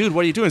I'm like, dude,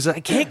 what are you doing? He's like, I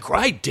can't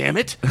cry, damn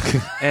it.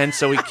 And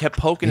so he kept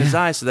poking his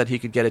eye so that he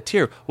could get a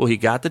tear. Well, he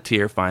got the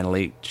tear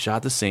finally,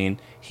 shot the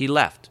scene. He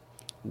left.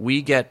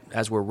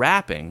 As we're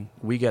wrapping,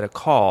 we get a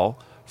call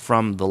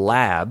from the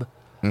lab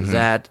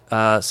that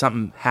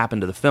something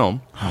happened to the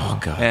film. Oh,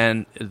 God.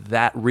 And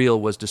that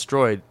reel was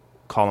destroyed.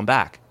 Call him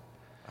back.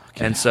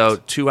 And so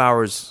 2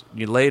 hours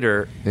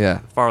later,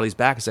 Farley's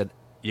back and said,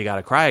 you got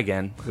to cry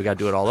again. We got to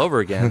do it all over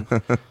again.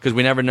 Because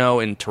we never know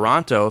in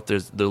Toronto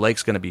if the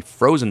lake's going to be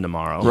frozen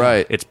tomorrow.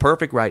 Right. It's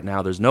perfect right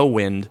now. There's no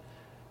wind.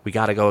 We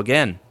got to go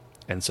again.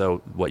 And so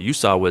what you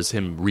saw was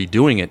him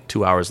redoing it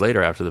 2 hours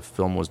later after the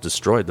film was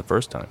destroyed the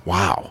first time.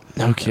 Wow.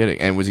 No kidding.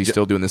 And was he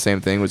still doing the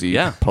same thing? Was he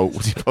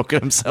was he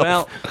poking himself?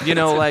 Well, you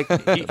know, like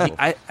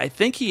I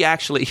think he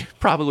actually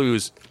probably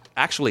was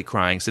actually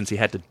crying since he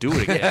had to do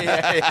it again.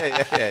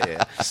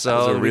 Yeah. So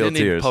Those are we real didn't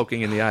tears. need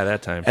poking in the eye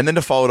that time. And then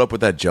to follow it up with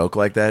that joke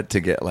like that,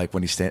 to get like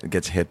when he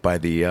gets hit by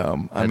the,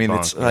 I mean,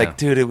 it's bonk, like,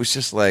 dude, it was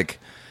just like,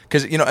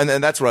 because you know,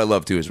 and that's what I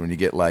love too is when you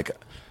get like,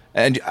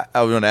 and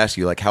I was going to ask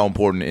you like how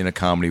important in a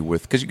comedy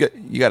with, because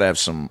you got to have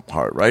some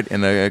heart, right,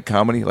 in a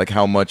comedy, like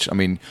how much. I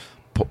mean,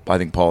 I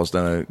think Paul's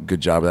done a good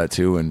job of that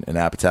too, and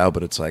Apatow,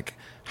 but it's like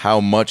how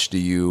much do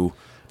you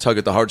tug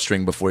at the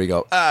heartstring before you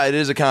go, it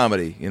is a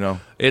comedy, you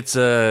know? It's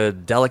a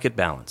delicate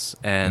balance,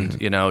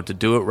 and you know, to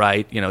do it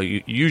right, you know,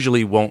 you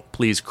usually won't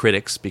please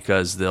critics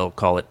because they'll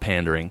call it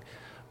pandering.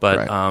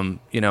 But Right.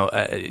 you know,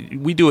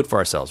 we do it for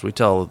ourselves. We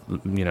tell,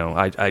 you know,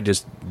 I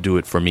just do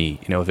it for me.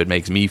 You know, if it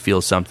makes me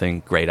feel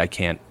something, great. I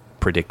can't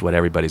predict what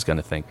everybody's going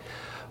to think.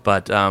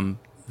 But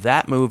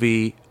that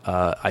movie,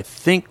 I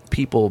think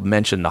people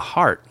mention the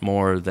heart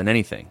more than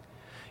anything,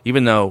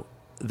 even though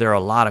there are a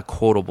lot of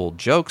quotable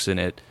jokes in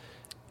it.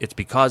 It's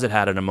because it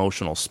had an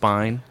emotional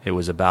spine. It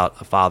was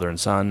about a father and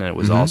son, and it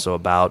was also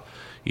about,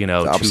 you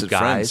know, two opposite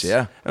guys. friends, yeah.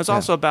 And it was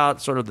also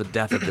about sort of the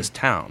death of this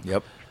town.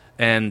 Yep.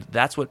 And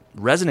that's what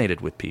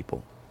resonated with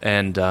people.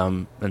 And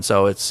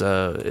so it's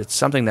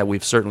something that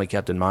we've certainly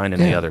kept in mind in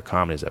the other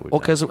comedies that we've Well,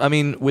 done. because, I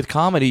mean, with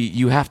comedy,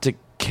 you have to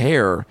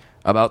care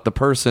about the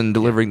person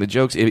delivering the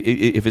jokes.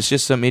 If it's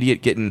just some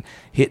idiot getting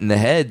hit in the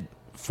head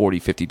 40,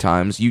 50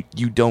 times, you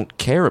don't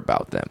care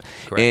about them.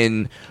 Correct.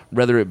 And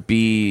whether it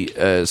be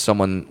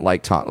someone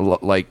like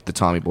the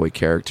Tommy Boy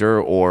character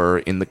or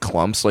in the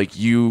Clumps, like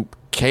you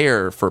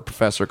care for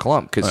Professor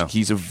Clump because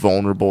he's a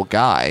vulnerable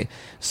guy.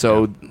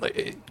 So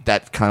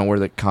that's kind of where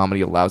the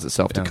comedy allows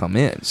itself to come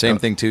in. Same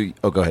thing too.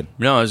 Oh, go ahead.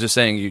 No, I was just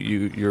saying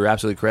you're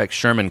absolutely correct.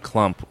 Sherman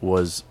Klump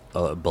was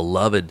a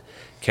beloved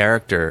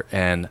character,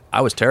 and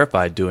I was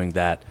terrified doing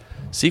that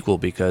sequel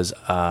because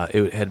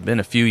it had been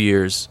a few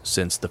years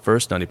since the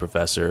first Nutty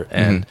Professor,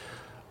 and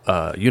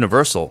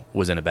Universal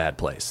was in a bad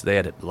place. They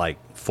had like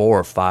 4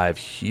 or 5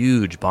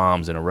 huge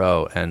bombs in a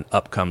row, and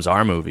up comes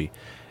our movie.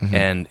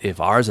 And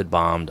if ours had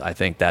bombed, I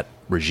think that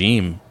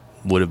regime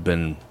would have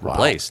been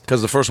replaced.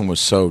 Because the first one was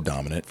so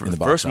dominant. In the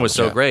box First one was office.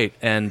 so Yeah. great,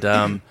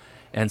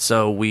 and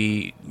so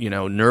we, you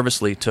know,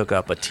 nervously took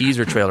up a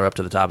teaser trailer up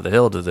to the top of the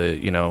hill to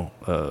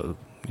the,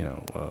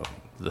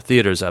 the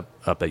theaters up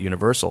at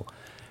Universal,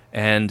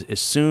 and as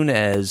soon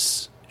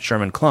as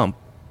Sherman Klump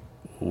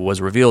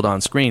was revealed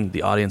on screen,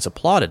 the audience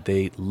applauded.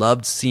 They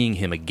loved seeing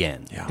him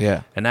again.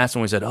 Yeah. And that's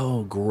when we said,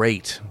 "Oh,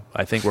 great!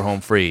 I think we're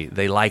home free."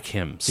 They like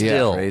him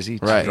still, crazy.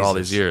 after all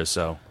Jesus. these years.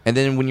 So And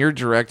then when you're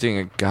directing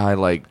a guy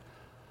like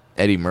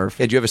Eddie Murphy,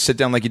 Hey, did you ever sit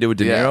down like you did with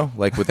De Niro,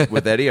 like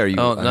with Eddie? Are you?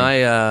 Oh, I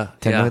no, mean,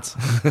 10 yeah.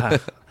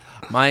 minutes?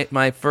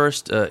 My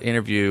first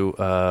interview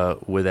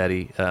with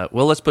Eddie,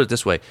 well, let's put it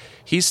this way.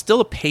 He's still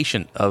a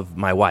patient of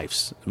my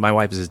wife's. My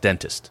wife is his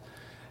dentist.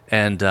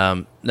 And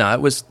no,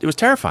 it was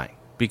terrifying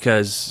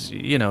because,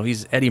 you know,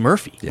 he's Eddie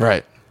Murphy.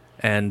 Right.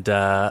 And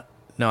and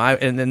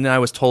then I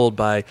was told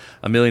by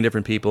a million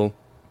different people,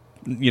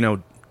 you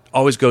know,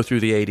 always go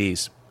through the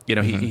ADs. You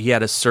know, he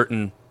had a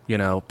certain, you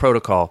know,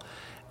 protocol.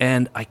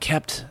 And I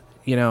kept,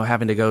 you know,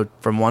 having to go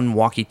from one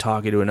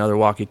walkie-talkie to another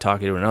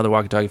walkie-talkie to another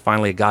walkie-talkie.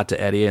 Finally, it got to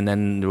Eddie, and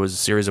then there was a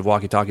series of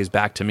walkie-talkies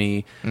back to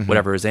me,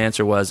 whatever his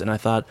answer was. And I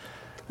thought,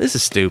 this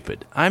is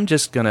stupid. I'm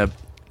just going to...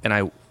 And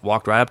I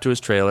walked right up to his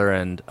trailer,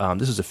 and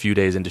this was a few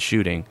days into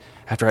shooting,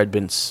 after I'd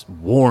been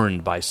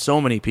warned by so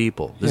many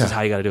people, this is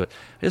how you got to do it.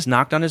 I just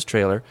knocked on his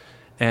trailer,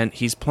 and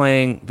he's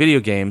playing video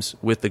games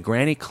with the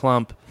Granny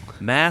Klump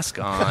mask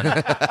on,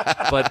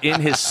 but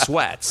in his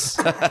sweats.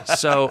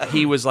 So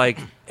he was like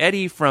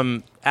Eddie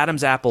from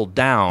Adam's Apple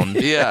down,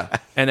 Yeah.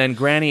 and then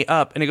Granny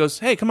up, and he goes,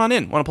 "Hey, come on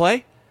in, want to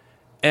play?"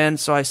 And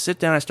so I sit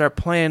down, I start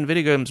playing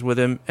video games with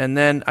him, and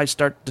then I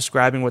start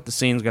describing what the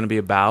scene's going to be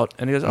about,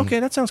 and he goes, "Okay,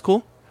 that sounds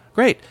cool,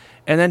 great."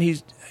 And then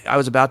I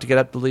was about to get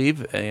up to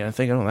leave, and I'm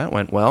thinking, "Oh, that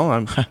went well.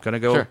 I'm going to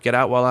go get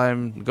out while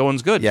I'm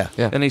going's good." Yeah.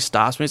 Yeah. Then he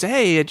stops me and says,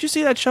 "Hey, did you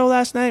see that show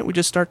last night?" We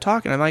just start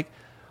talking. I'm like,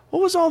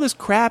 what was all this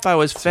crap I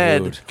was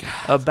fed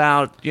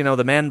about,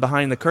 the man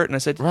behind the curtain? I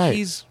said, Right.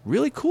 he's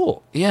really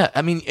cool. Yeah,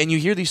 I mean, and you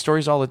hear these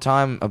stories all the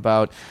time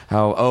about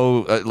how,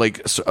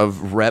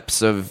 of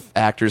reps of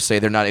actors say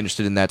they're not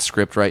interested in that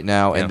script right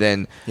now, and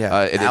then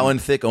Alan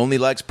Thicke only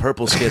likes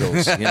purple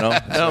Skittles. No,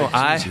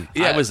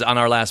 I was on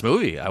our last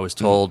movie. I was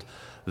told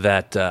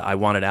that I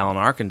wanted Alan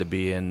Arkin to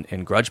be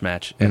in Grudge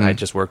Match, and I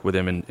just worked with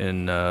him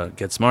in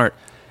Get Smart.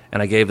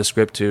 And I gave the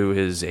script to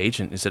his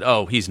agent. He said,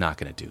 "Oh, he's not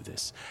going to do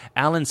this.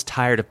 Alan's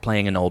tired of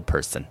playing an old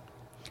person."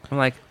 I'm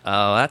like,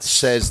 "Oh, that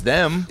Says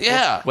them.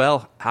 yeah,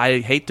 Well, I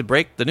hate to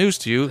break the news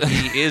to you.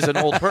 He is an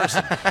old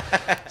person."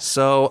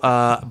 So,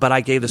 but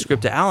I gave the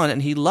script to Alan,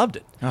 and he loved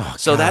it.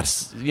 So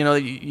that's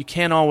you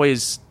can't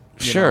always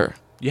Sure.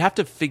 You have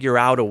to figure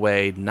out a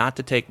way not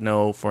to take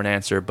no for an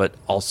answer, but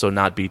also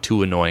not be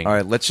too annoying. All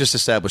right, let's just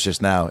establish this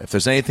now. If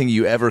there's anything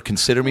you ever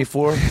consider me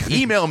for,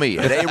 email me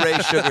at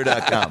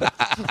araysugar.com.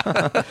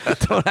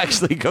 don't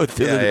actually go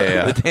through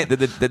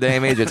the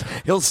damn agents.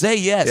 He'll say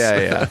yes.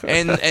 Yeah.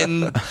 And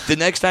the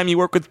next time you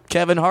work with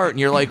Kevin Hart and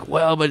you're like,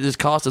 well, but his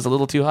cost is a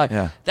little too high.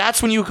 Yeah.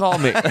 That's when you call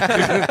me.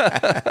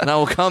 And I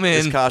will come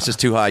in. This cost is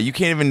too high. You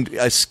can't even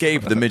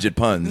escape the midget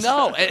puns.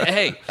 No,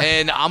 hey,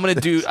 and I'm going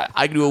to do,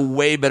 I can do a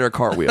way better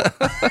cartwheel.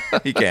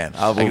 He can.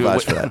 I'll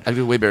vouch for that. I can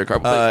do a way better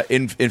cartwheel.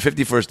 In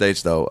 50 First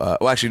Dates, though,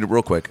 well, actually,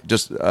 real quick,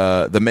 just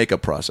the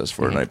makeup process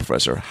for Night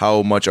Professor.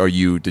 How much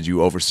did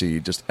you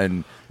oversee?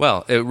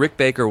 Well, Rick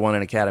Baker won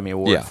an Academy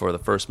Award Yeah. for the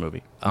first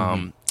movie.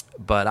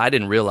 But I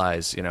didn't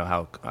realize,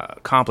 how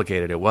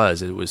complicated it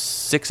was. It was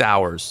 6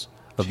 hours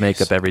of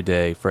makeup every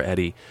day for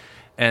Eddie.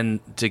 And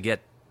to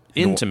get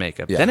into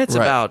makeup. Yeah. Then it's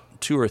Right. about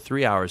 2 or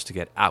 3 hours to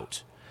get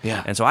out.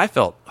 Yeah. And so I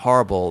felt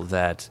horrible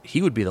that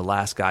he would be the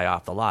last guy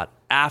off the lot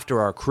after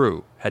our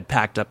crew had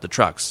packed up the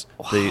trucks.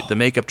 The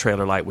makeup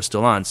trailer light was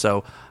still on.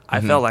 So I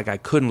felt like I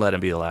couldn't let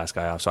him be the last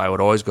guy off. So I would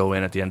always go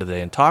in at the end of the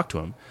day and talk to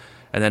him.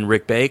 And then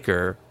Rick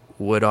Baker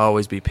would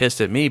always be pissed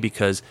at me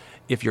because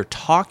if you're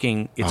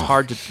talking, it's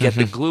hard to get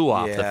the glue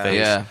off the face.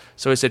 Yeah.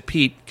 So I said,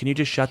 Pete, can you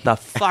just shut the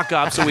fuck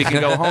up so we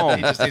can go home?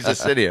 He just needs to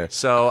sit here.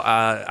 So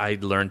I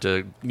learned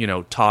to,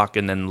 talk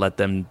and then let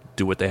them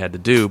do what they had to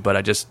do. But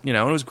I just, it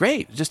was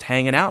great, just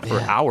hanging out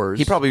for hours.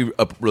 He probably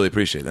really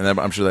appreciated it. And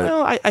I'm sure that.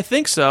 Well, I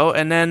think so.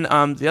 And then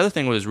the other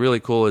thing was really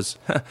cool is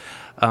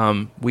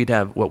we'd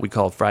have what we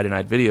call Friday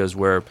night videos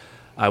where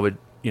I would,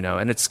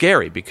 and it's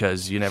scary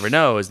because you never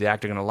know, is the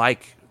actor going to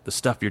like the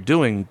stuff you're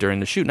doing during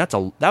the shoot?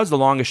 And that was the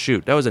longest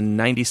shoot. That was a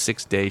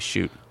 96-day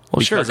shoot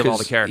because of all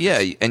the characters.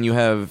 Yeah, and you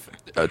have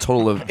a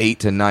total of 8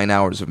 to 9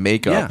 hours of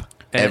makeup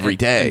every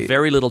day. And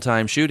very little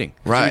time shooting.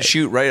 You would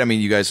shoot, right? I mean,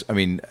 you guys,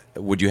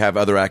 would you have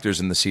other actors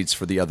in the seats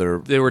for the other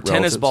There were tennis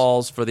relatives?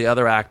 balls for the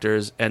other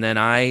actors, and then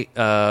I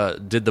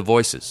did the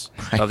voices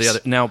of the other.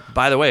 Now,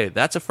 by the way,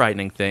 that's a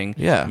frightening thing.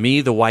 Yeah.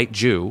 Me, the white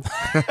Jew,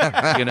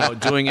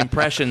 doing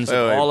impressions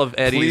of all of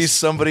Eddie's. Please,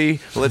 somebody,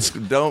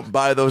 don't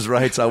buy those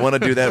rights. I want to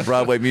do that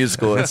Broadway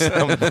musical at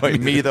some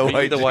point. Me, the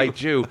white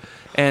Jew.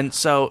 And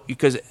so,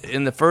 because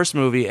in the first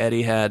movie,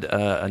 Eddie had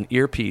an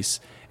earpiece,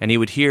 and he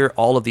would hear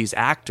all of these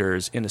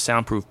actors in the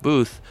soundproof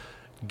booth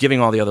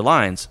giving all the other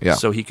lines,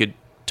 so he could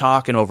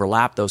talk and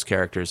overlap those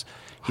characters.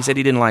 He said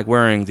he didn't like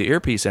wearing the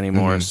earpiece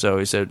anymore, so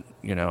he said,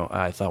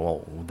 I thought,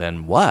 well,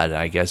 then what?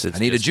 I guess it's I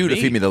need a just Jew to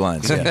feed me the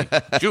lines. Yeah.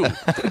 Jew.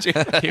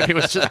 He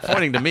was just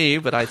pointing to me,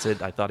 but I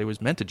said I thought he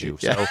was meant to Jew.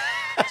 So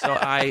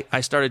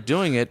I started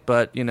doing it,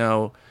 but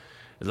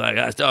it's like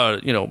I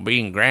started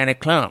being Granny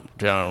Clump,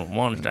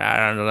 one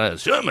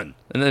Sherman,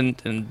 and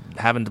then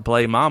having to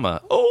play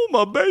Mama. Oh,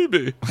 my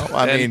baby.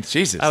 I mean,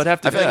 Jesus. I would have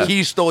to. I feel like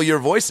he stole your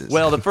voices.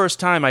 Well, the first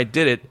time I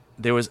did it,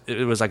 it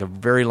was like a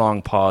very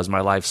long pause.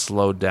 My life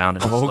slowed down.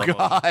 Oh,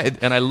 God.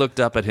 And I looked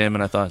up at him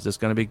and I thought, is this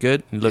going to be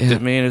good? He looked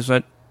at me and he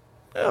went,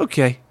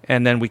 okay.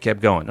 And then we kept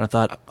going. And I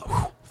thought,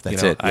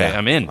 that's it. Yeah.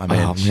 I'm in. I'm in.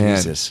 Oh, man.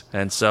 Jesus.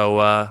 And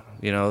so,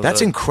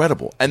 That's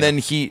incredible. And then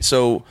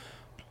so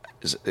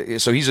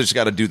he's just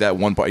got to do that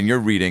one part. And you're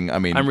reading,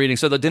 I'm reading.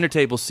 So the dinner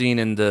table scene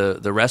in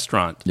the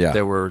restaurant, Yeah.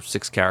 there were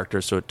 6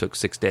 characters, so it took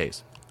 6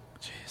 days.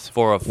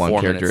 For a One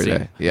 4-minute character a scene.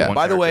 day. Yeah. One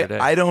By the way, character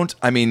a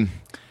day.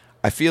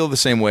 I feel the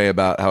same way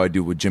about how I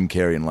do with Jim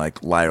Carrey in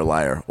like Liar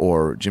Liar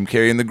or Jim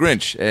Carrey in The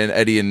Grinch and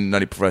Eddie in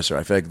Nutty Professor.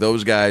 I feel like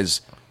those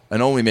guys,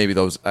 and only maybe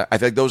those, I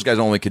feel like those guys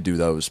only could do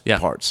those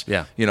parts.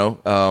 Yeah.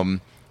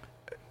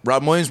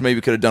 Robin Williams maybe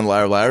could have done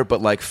Liar Liar,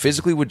 but like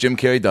physically what Jim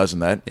Carrey does in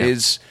that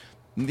is,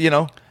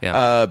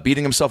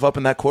 beating himself up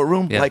in that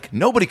courtroom. Yeah. Like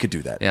nobody could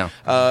do that. Yeah.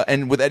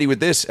 And with Eddie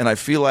with this, and I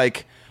feel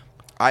like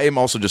I am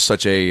also just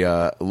such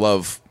a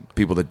love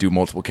people that do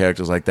multiple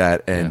characters like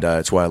that, and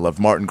it's why I loved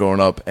Martin growing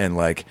up, and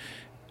like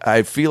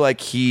I feel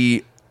like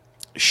he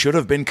should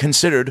have been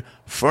considered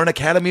for an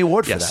Academy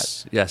Award for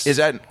that. Yes. Is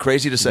that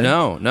crazy to say?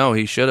 No,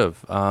 he should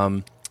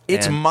have.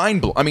 It's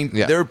mind blowing. I mean,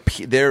 Yeah.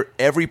 they're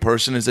every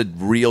person is a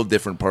real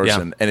different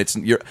person, and it's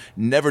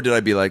never did I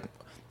be like,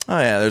 oh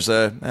yeah,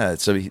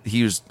 that's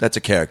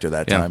a character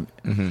that time.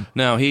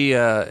 No,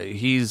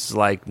 he's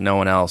like no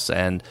one else,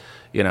 and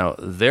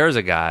there's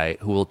a guy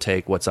who will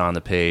take what's on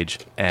the page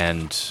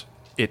and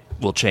it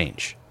will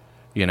change.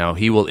 You know,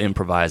 he will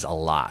improvise a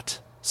lot.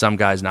 Some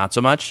guys not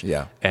so much.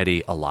 Yeah.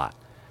 Eddie a lot.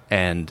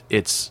 And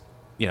it's,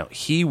 you know,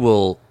 he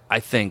will, I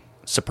think,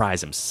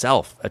 surprise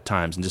himself at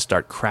times and just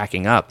start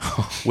cracking up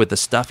with the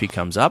stuff he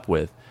comes up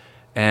with.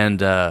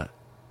 And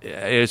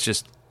it's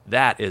just,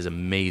 that is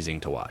amazing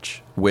to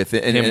watch. With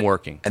it, him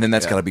working. And then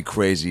that's got to be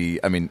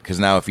crazy. I mean, because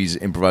now if he's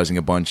improvising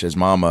a bunch as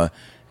Mama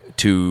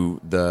to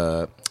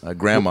the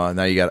grandma,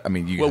 now you got, I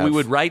mean, you we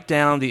would write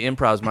down the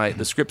improvs.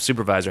 The script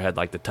supervisor had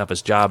like the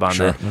toughest job on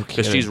that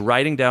because she's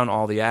writing down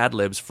all the ad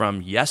libs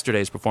from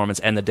yesterday's performance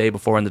and the day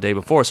before and the day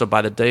before. So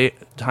by the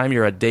time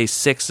you're at day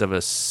 6 of a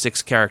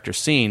 6-character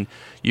scene,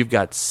 you've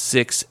got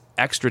 6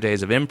 extra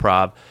days of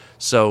improv.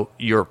 So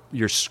your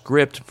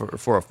script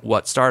for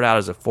what started out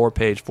as a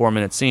 4-page,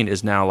 4-minute scene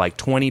is now like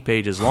 20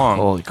 pages long.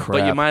 Holy crap.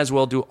 But you might as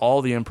well do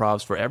all the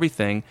improvs for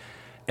everything.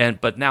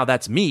 But now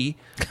that's me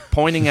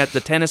pointing at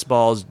the tennis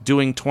balls,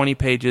 doing 20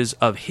 pages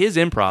of his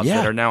improv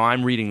that are now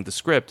I'm reading the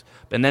script,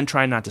 and then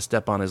trying not to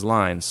step on his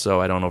lines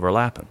so I don't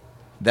overlap him.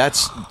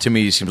 That's, to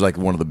me, seems like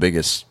one of the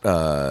biggest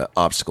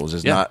obstacles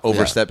is not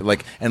overstepping,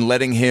 like, and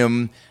letting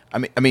him. I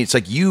mean, it's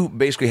like you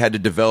basically had to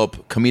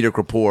develop comedic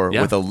rapport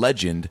with a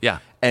legend,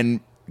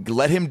 and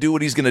let him do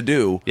what he's going to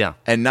do,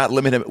 and not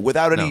limit him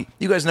without any.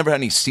 You guys never had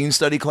any scene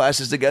study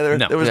classes together.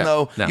 No. There was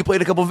no. You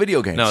played a couple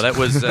video games. No, that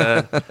was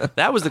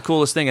that was the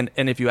coolest thing.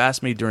 And if you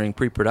asked me during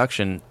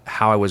pre-production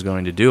how I was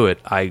going to do it,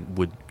 I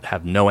would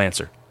have no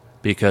answer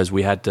because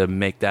we had to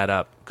make that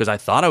up. Because I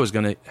thought I was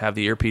going to have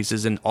the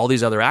earpieces and all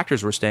these other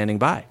actors were standing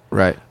by.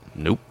 Right.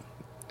 Nope.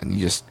 And you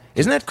just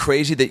Isn't that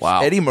crazy that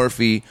Eddie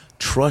Murphy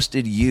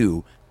trusted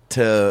you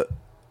to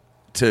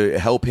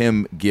help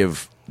him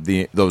give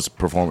those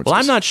performances? Well,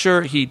 I'm not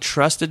sure he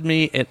trusted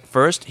me at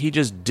first. He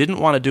just didn't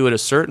want to do it a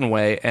certain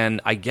way, and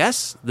I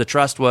guess the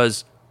trust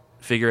was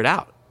figure it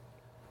out,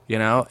 you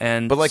know.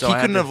 And but like so he I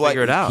had couldn't to have liked.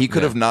 figure it out. He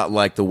could have not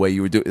liked the way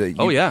you were doing.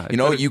 Oh, yeah. You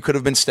know, could've- you could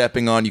have been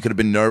stepping on. You could have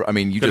been nervous. I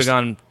mean, you could have just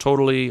gone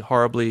totally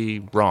horribly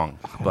wrong.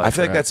 But I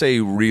feel like that's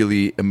a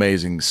really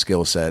amazing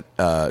skill set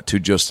to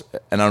just,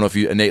 and I don't know if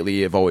you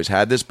innately have always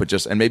had this, but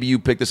just, and maybe you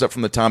picked this up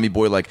from the Tommy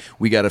Boy, like,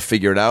 we got to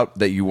figure it out,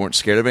 that you weren't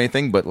scared of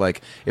anything, but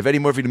like, if Eddie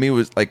Murphy to me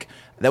was like,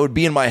 that would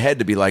be in my head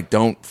to be like,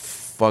 don't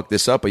fuck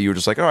this up, but you were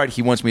just like, all right,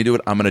 he wants me to do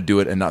it, I'm going to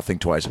do it and not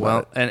think twice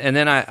about it. And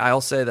then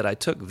I'll say that I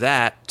took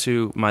that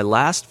to my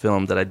last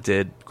film that I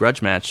did,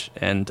 Grudge Match,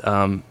 and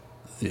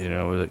you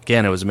know,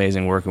 again, it was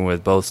amazing working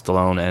with both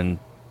Stallone and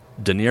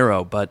De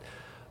Niro, but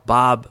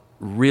Bob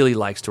really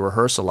likes to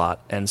rehearse a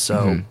lot, and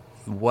so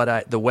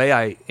the way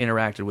I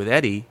interacted with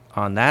Eddie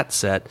on that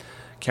set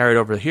carried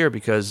over here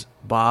because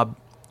Bob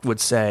would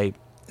say,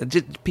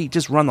 Pete,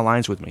 just run the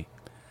lines with me.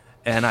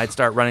 And I'd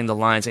start running the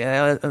lines,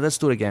 let's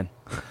do it again.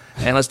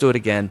 And let's do it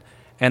again.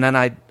 And then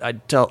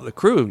I'd tell the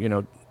crew, you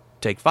know,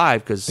 take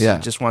 5 because he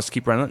just wants to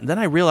keep running. Then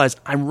I realized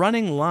I'm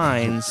running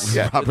lines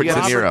with Robert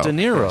De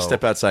Niro.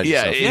 Step outside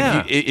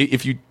yourself.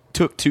 If you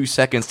took 2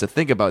 seconds to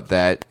think about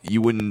that,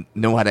 you wouldn't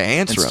know how to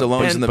answer And him.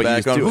 Stallone's in the But you back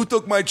just going, do who it.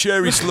 took my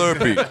cherry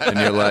Slurpee? And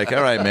you're like,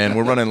 all right, man,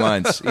 we're running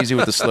lines. Easy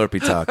with the Slurpee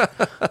talk.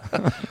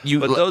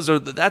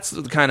 But that's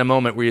the kind of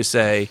moment where you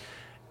say,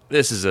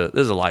 this is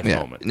a life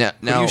moment. Now,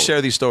 Who do you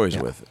share these stories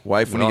with?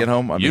 Wife when you get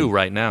home? I You mean,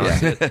 right now.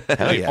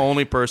 The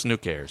only person who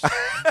cares.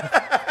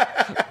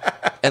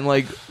 and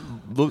like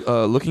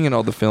looking at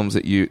all the films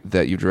that you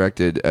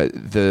directed,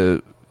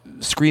 the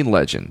screen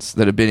legends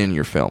that have been in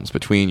your films,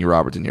 between your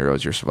Robert De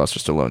Niro's, your Sylvester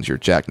Stallone's, your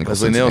Jack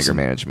Nicholson's, Nielsen.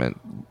 Anger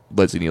Management,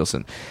 Leslie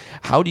Nielsen.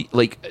 How do you,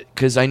 like,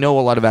 because I know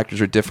a lot of actors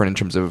are different in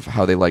terms of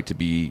how they like to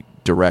be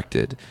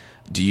directed.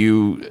 Do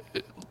you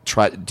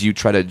try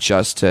to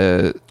adjust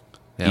to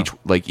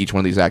each one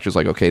of these actors?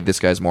 Like, okay, this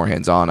guy's more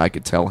hands on. I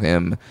could tell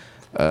him.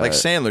 Like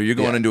Sandler, you're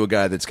going into a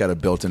guy that's got a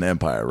built-in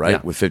empire, right?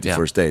 Yeah. With 50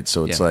 First Dates.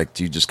 So it's Yeah. like,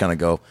 do you just kind of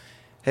go,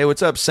 hey,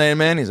 what's up,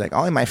 Sandman? He's like,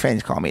 only my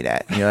friends call me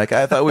that. And you're like,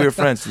 I thought we were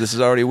friends. This is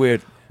already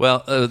weird.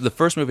 Well, the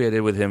first movie I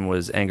did with him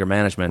was Anger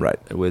Management,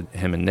 Right. with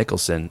him and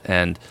Nicholson.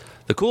 And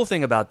the cool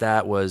thing about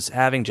that was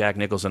having Jack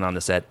Nicholson on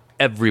the set,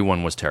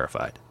 everyone was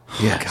terrified.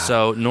 Yeah.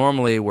 So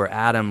normally where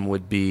Adam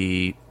would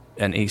be,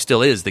 and he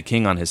still is the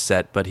king on his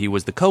set, but he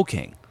was the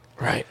co-king.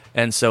 Right.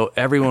 And so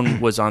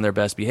everyone was on their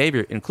best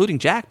behavior, including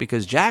Jack,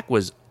 because Jack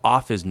was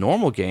off his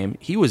normal game.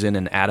 He was in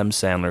an Adam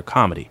Sandler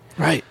comedy.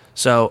 Right.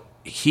 So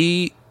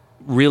he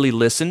really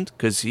listened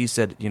because he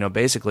said, you know,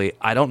 basically,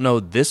 I don't know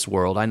this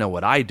world. I know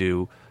what I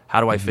do. How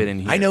do I fit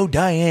in here? I know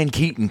Diane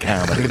Keaton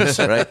comedies,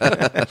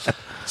 right?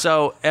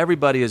 So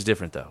everybody is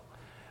different, though.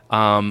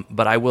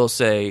 But I will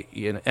say,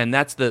 you know, and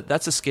that's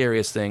the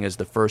scariest thing is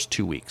the first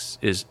 2 weeks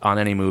is on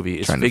any movie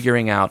is Trying to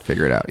figuring out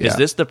figure it out, Is yeah.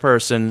 this the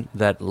person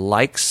that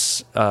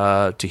likes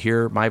to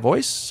hear my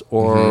voice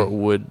or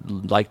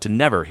would like to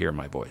never hear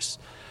my voice?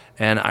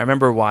 And I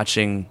remember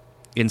watching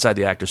Inside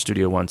the Actors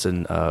Studio once,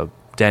 and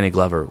Danny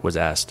Glover was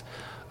asked,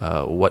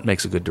 what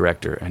makes a good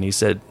director? And he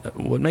said,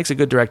 what makes a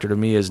good director to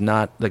me is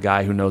not the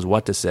guy who knows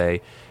what to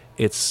say,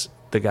 it's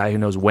the guy who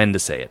knows when to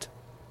say it.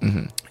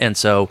 And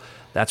so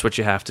that's what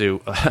you have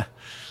to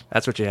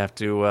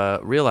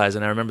realize.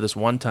 And I remember this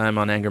one time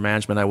on Anger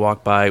Management, I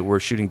walked by, we're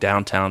shooting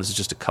downtown, this is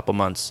just a couple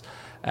months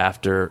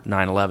after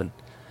 9/11.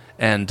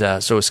 And so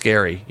it was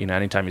scary. You know,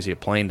 anytime you see a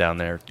plane down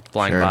there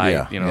flying by,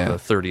 the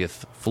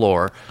 30th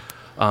floor.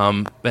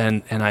 And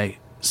I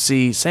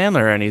see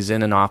Sandler, and he's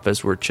in an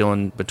office. We're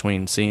chilling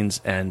between scenes,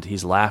 and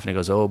he's laughing. He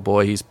goes, "Oh,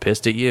 boy, he's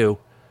pissed at you."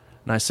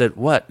 And I said,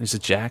 "What?" He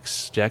said,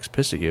 Jack's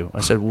pissed at you." I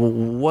said, "Well,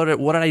 what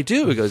did I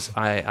do?" He goes,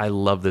 I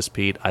love this,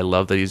 Pete. I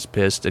love that he's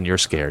pissed and you're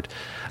scared.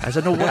 I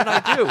said, "No, what did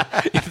I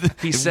do?"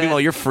 He said,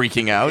 Meanwhile, you're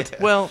freaking out.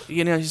 Well,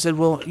 you know, he said,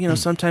 "Well, you know,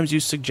 sometimes you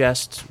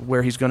suggest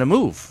where he's going to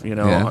move, you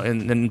know,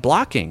 and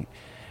blocking."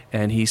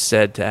 And he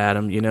said to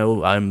Adam, "You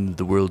know, I'm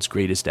the world's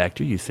greatest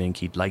actor. You think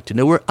he'd like to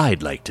know where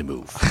I'd like to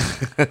move?"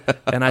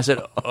 And I said,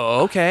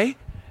 "Oh, okay."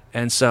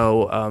 And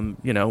so,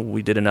 you know,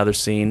 we did another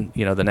scene,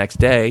 you know, the next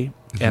day,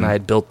 and I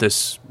had built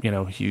this, you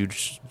know,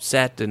 huge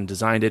set and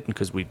designed it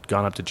because we'd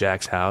gone up to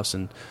Jack's house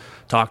and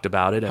talked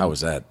about it. And How was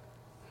that?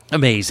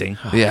 amazing.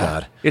 Yeah.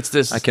 God. It's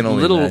this I can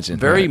only little, imagine.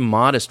 very Right.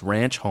 modest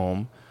ranch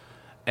home,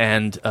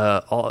 and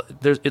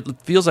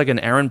it feels like an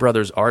Aaron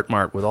Brothers art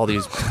mart with all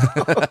these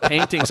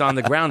paintings on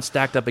the ground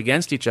stacked up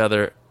against each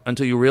other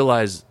until you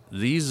realize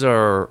these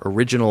are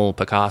original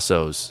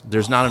Picassos.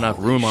 There's not enough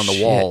room on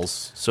the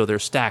walls, so they're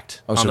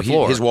stacked Oh, on so the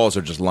floor. his walls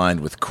are just lined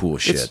with cool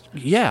shit. It's-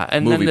 yeah,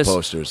 and Movie then this,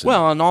 posters and-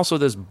 Well, and also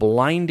this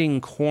blinding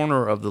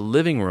corner of the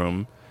living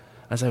room.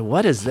 I was like,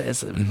 "What is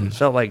this?" It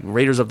felt like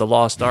Raiders of the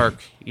Lost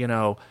Ark, you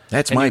know.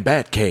 That's And my you-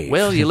 bat cave.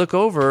 Well, you look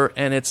over,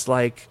 and it's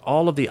like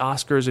all of the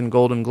Oscars and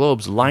Golden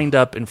Globes lined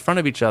up in front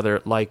of each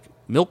other like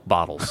milk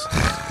bottles.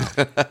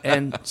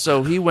 And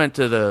so he went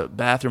to the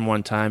bathroom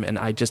one time, and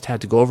I just had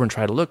to go over and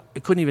try to look. I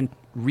couldn't even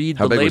read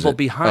How the big was label it?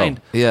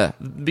 behind Yeah.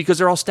 because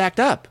they're all stacked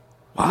up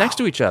next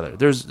to each other.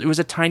 It was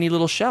a tiny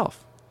little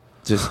shelf.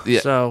 Just yeah.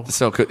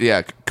 So-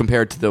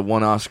 compared to the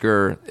one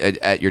Oscar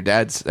at your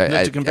dad's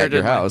at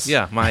your house.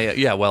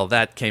 Well,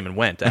 that came and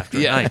went after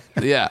a Yeah. night.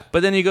 Yeah.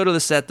 But then you go to the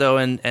set though,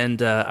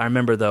 and I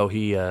remember though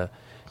he had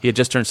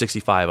just turned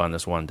 65 on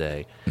this one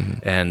day,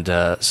 and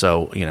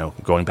so you know,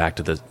 going back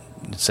to the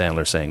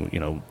Sandler saying, you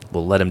know,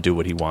 we'll let him do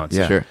what he wants.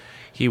 Yeah. Sure.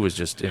 He was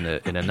just in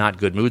a not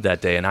good mood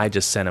that day, and I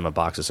just sent him a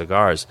box of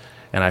cigars,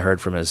 and I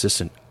heard from his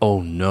assistant,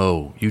 "Oh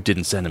no, you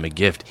didn't send him a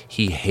gift.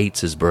 He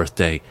hates his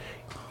birthday.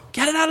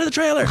 Get it out of the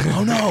trailer."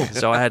 Oh no.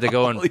 So I had to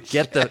go and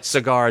get the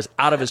cigars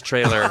out of his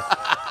trailer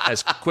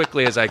as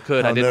quickly as I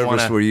could. How I didn't want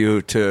nervous to. were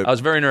you to? I was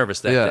very nervous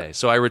that Yeah. day.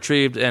 So I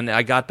retrieved, and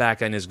I got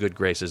back in his good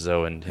graces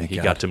though, and he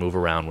God. got to move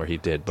around where he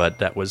did. But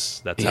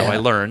that's how I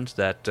learned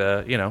that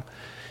you know,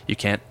 you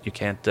can't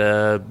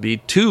be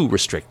too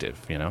restrictive,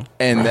 you know.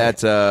 And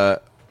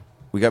that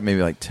we got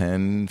maybe like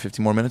 10,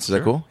 15 more minutes. Is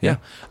that cool? Yeah.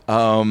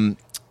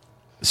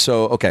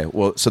 So okay,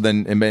 well, so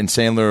then in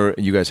Sandler,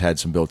 you guys had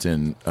some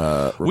built-in. We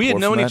had rapport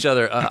known from each that?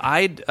 other.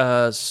 I'd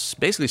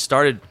basically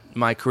started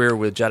my career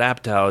with Judd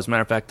Apatow. As a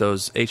matter of fact,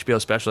 those HBO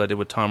specials I did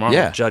with Tom Arnold,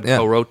 Yeah, Judd yeah.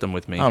 co-wrote them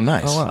with me. Oh,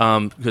 nice.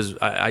 Because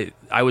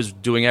I was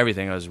doing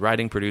everything. I was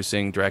writing,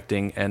 producing,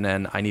 directing, and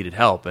then I needed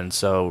help. And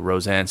so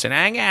Roseanne said,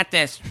 "I got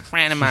this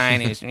friend of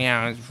mine who's, you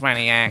know, a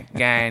funny guy,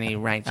 and he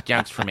writes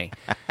jokes for me."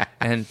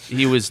 And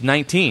he was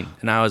 19,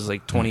 and I was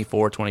like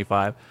 24,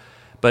 25.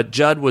 But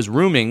Judd was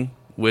rooming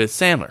with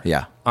Sandler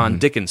Yeah. on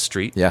Dickens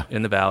Street Yeah.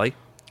 in the Valley.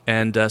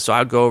 And so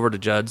I'd go over to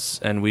Judd's,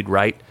 and we'd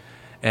write.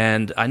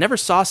 And I never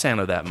saw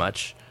Sandler that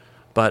much.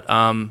 But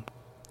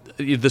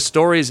the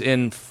stories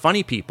in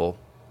Funny People,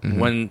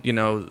 when, you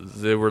know,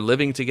 they were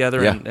living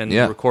together Yeah. and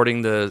Yeah.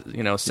 recording the,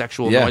 you know,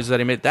 sexual Yeah. noises that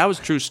he made, that was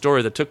a true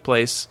story that took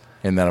place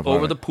In that over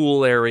apartment. the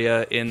pool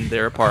area in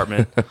their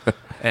apartment.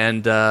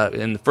 And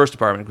in the first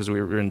apartment, because we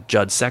were in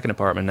Judd's second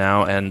apartment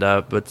now. And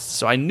but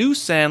so I knew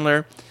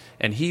Sandler,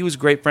 and he was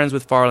great friends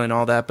with Farley and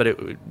all that, but it,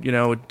 you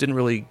know, it didn't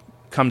really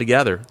come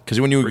together. Because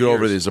when you for go over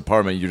to years. his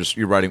apartment,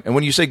 you're writing. And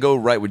when you say go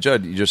write with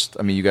Judd,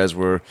 you guys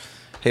were,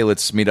 hey,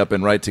 let's meet up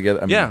and write together.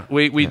 I mean, Yeah,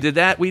 we did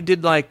that. We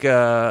did like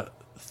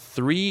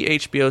 3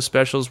 HBO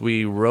specials.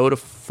 We wrote a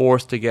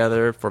 4th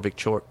together for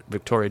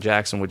Victoria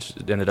Jackson, which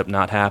ended up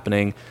not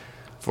happening.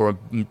 For a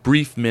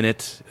brief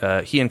minute,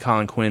 he and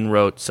Colin Quinn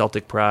wrote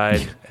Celtic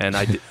Pride, and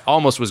I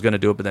almost was going to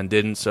do it, but then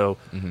didn't. So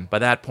by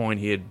that point,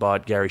 he had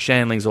bought Gary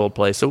Shandling's old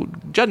place. So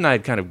Judd and I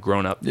had kind of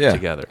grown up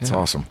together. It's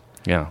awesome.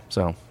 Yeah,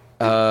 so...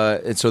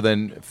 And so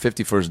then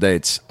 50 First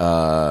Dates,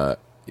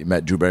 you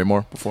met Drew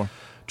Barrymore before?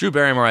 Drew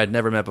Barrymore I'd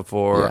never met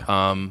before.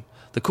 Yeah.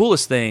 The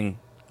coolest thing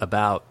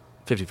about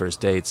 50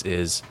 First Dates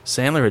is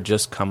Sandler had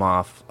just come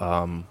off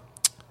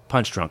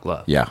Punch Drunk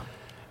Love. Yeah.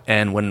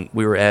 And when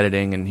we were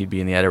editing and he'd be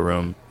in the edit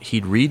room,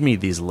 he'd read me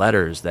these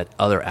letters that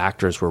other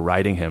actors were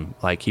writing him.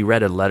 Like he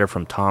read a letter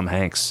from Tom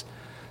Hanks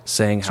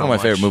saying It's how one of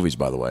my favorite much- movies,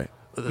 by the way.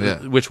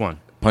 Which one?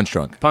 Punch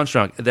Drunk. Punch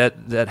Drunk.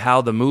 That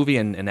how the movie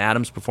and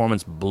Adam's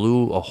performance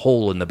blew a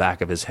hole in the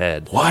back of his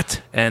head.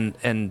 What?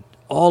 And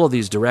all of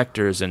these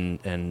directors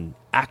and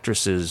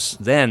actresses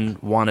then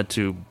wanted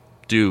to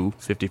do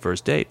 50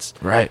 First Dates.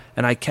 Right.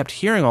 And I kept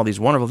hearing all these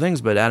wonderful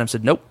things, but Adam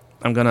said, "Nope,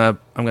 I'm gonna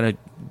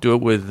do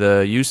it with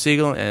you,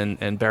 Siegel,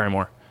 and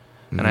Barrymore."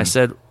 And I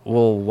said,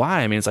 "Well,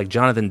 why? I mean, it's like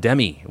Jonathan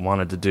Demme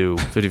wanted to do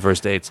 50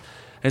 First Dates."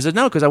 And he said,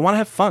 "No, because I want to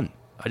have fun.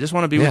 I just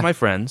want to be with my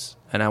friends,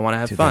 and I want to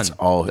have fun. That's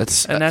all.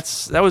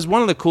 That was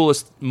one of the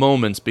coolest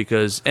moments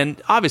because,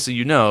 and obviously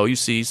you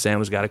see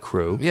Sandler's got a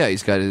crew. Yeah,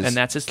 he's got his and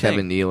that's his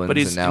Kevin thing. Nealon But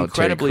he's and now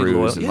Terry incredibly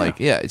Crews loyal. and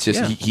it's just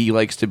Yeah. he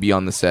likes to be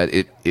on the set.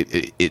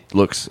 It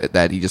looks at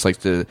that he just likes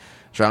to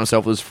surround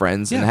himself with his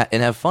friends and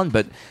have fun.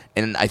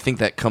 And I think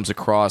that comes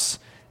across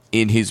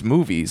in his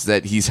movies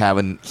that he's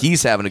having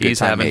a good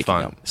time making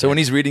fun. them. So when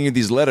he's reading you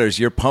these letters,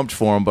 you're pumped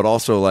for him, but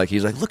also like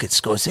he's like, look at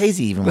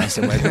Scorsese even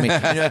messing with me.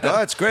 And you're like, oh,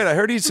 that's great. I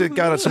heard he's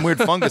got some weird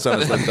fungus on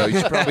his lip, though. You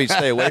should probably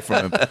stay away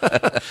from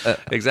him.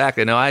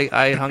 Exactly. No,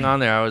 I hung on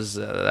there.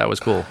 That was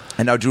cool.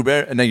 And now Drew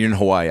Barrymore, and then you're in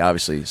Hawaii,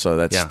 obviously. So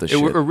that's the shit.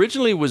 It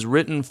originally was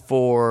written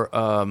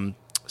for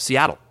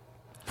Seattle.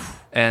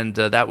 And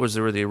that was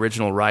where the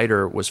original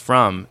writer was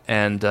from.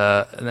 And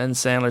then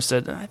Sandler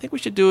said, I think we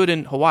should do it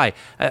in Hawaii.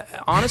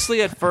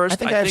 Honestly, at first,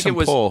 I think it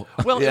was pull.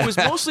 Well, it was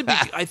mostly,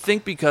 I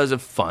think, because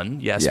of fun,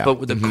 yes. Yeah.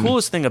 But the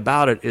coolest thing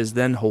about it is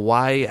then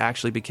Hawaii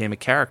actually became a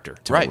character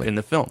in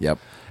the film. Yep.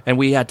 And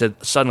we had to,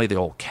 suddenly the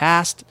whole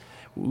cast,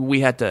 we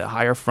had to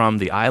hire from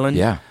the island.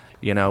 Yeah.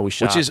 You know, we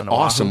shot Which is on Oahu.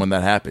 awesome when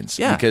that happens.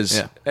 Yeah.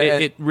 Because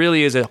it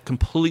really is a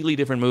completely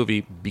different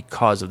movie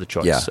because of the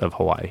choice of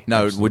Hawaii.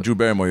 Now, with Drew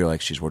Barrymore, you're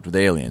like, she's worked with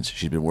aliens.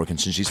 She's been working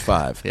since she's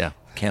 5. Yeah.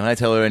 Can I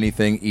tell her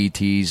anything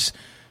E.T.'s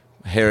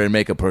hair and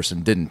makeup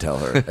person didn't tell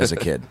her as a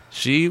kid?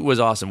 She was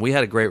awesome. We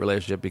had a great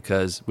relationship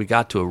because we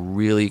got to a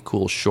really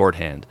cool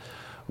shorthand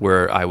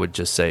where I would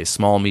just say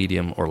small,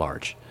 medium, or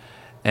large.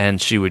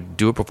 And she would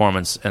do a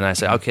performance, and I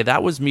say, okay,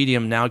 that was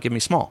medium, now give me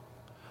small.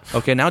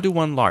 Okay, now do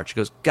one large. She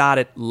goes, got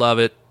it, love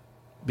it.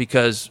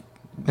 Because,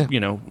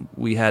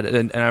 we had,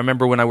 and I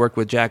remember when I worked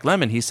with Jack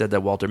Lemmon, he said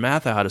that Walter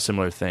Matthau had a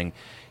similar thing.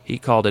 He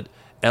called it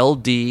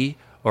LD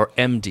or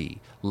MD,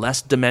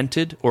 less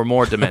demented or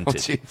more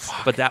demented.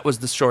 But that was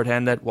the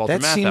shorthand that Walter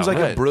Matthau That seems like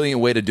a brilliant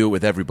way to do it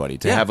with everybody,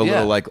 to have a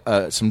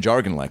little, some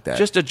jargon like that.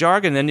 Just a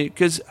jargon, and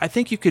because I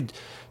think you could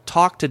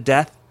talk to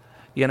death,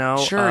 Sure,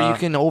 you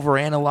can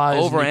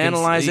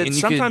overanalyze it.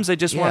 Sometimes they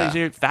just want to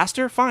hear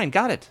faster, fine,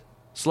 got it.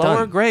 Slower,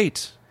 Done.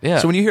 great. Yeah.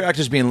 So when you hear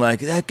actors being like,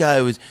 that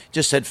guy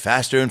just said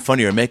faster and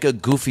funnier, make a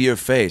goofier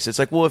face. It's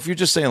like, well, if you're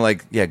just saying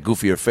like,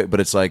 goofier face,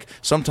 but it's like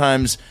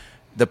sometimes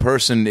the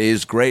person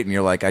is great and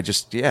you're like,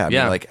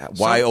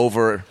 why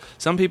over?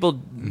 Some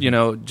people,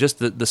 just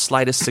the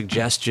slightest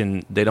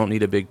suggestion, they don't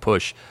need a big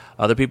push.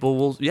 Other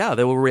people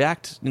they will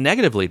react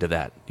negatively to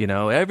that.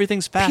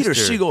 Everything's faster. Peter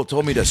Siegel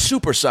told me to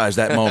supersize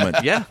that moment.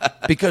 Yeah.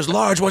 Because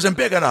large wasn't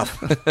big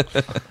enough.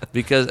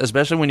 Because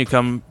especially when you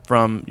come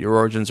from your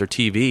origins or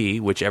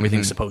TV, which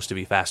everything's supposed to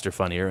be faster,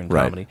 funnier, and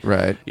comedy.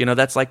 Right.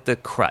 That's like the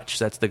crutch.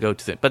 That's the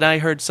go-to thing. But I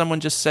heard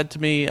someone just said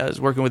to me, I was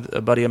working with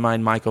a buddy of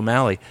mine, Mike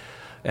O'Malley.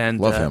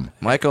 And, Love him.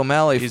 Mike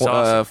O'Malley, he's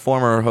awesome.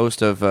 former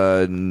host of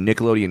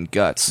Nickelodeon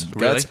Guts.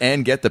 Guts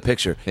and Get the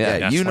Picture.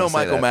 Yeah, you know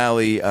Mike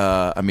O'Malley,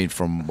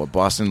 from what,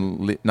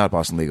 not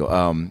Boston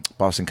Legal,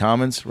 Boston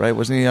Commons, right?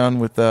 Wasn't he on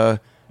with, no.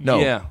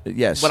 Yeah.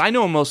 Yes. But I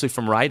know him mostly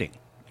from writing.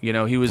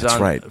 He was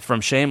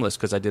from Shameless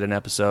because I did an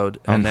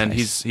episode, and then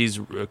he's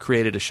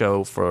created a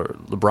show for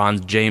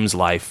LeBron James'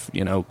 life,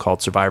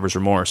 called Survivor's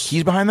Remorse.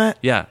 He's behind that?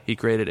 Yeah, he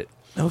created it.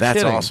 That's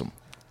kidding. awesome.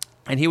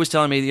 And he was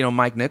telling me,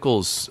 Mike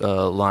Nichols'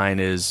 line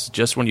is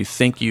just when you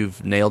think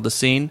you've nailed the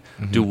scene,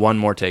 do one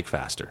more take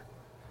faster.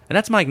 And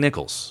that's Mike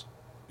Nichols.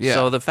 Yeah.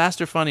 So the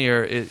faster,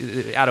 funnier,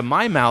 out of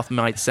my mouth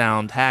might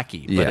sound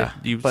hacky, but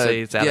if you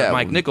say it's out of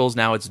Mike Nichols,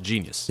 now it's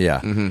genius.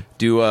 Yeah.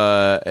 Do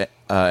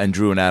and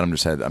Drew and Adam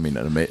just had.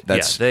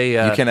 That's you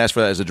can't ask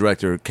for that as a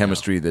director.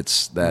 Chemistry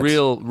that's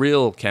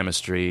real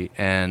chemistry,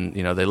 and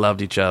they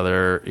loved each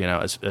other,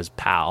 as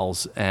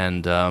pals,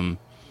 and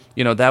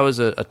that was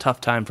a tough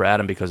time for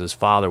Adam because his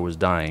father was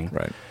dying,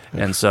 right.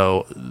 And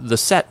so the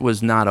set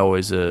was not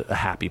always a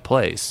happy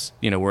place.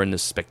 We're in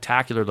this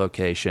spectacular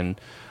location.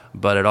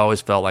 But it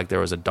always felt like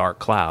there was a dark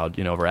cloud,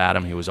 over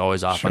Adam. He was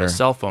always off on his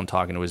cell phone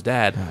talking to his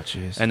dad. Oh,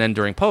 jeez. And then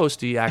during post,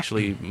 he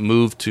actually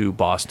moved to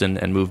Boston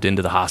and moved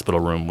into the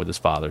hospital room with his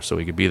father so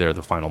he could be there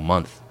the final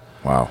month.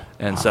 Wow.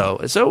 And so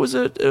it was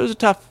a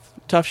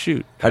tough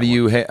shoot. How do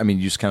you?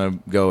 You just kind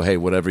of go, hey,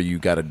 whatever you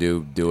got to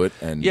do it.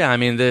 And yeah,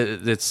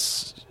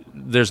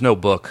 there's no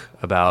book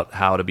about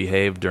how to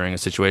behave during a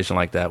situation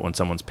like that when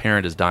someone's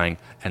parent is dying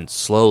and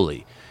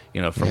slowly,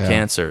 from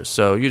cancer.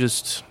 So you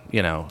just. You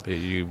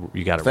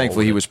got to.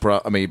 Thankfully, he was.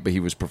 But he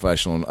was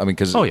professional.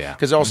 Because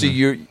because also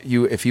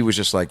you if he was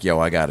just like, yo,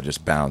 I got to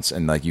just bounce,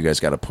 and like you guys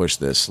got to push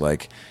this.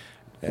 Like,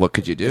 what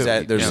could you do?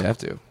 You have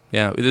to.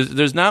 Yeah,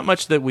 there's not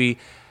much that we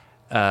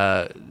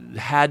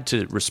had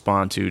to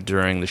respond to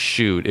during the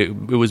shoot. It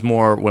was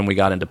more when we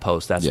got into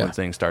post. That's when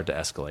things start to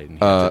escalate, and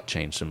you have to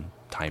change some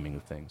timing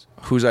of things.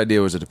 Whose idea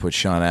was it to put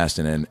Sean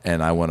Astin in?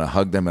 And I want to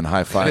hug them and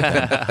high five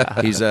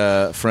them. He's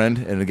a friend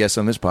and a guest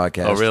on this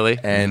podcast. Oh, really?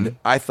 And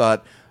I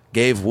thought.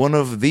 Gave one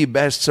of the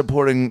best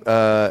supporting,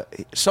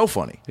 so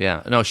funny.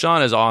 Yeah. No,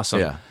 Sean is awesome.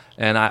 Yeah.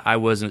 And I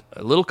was a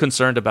little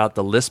concerned about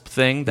the lisp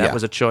thing. That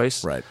was a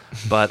choice. Right.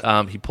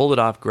 But he pulled it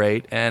off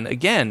great. And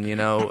again,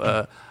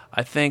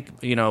 I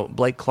think,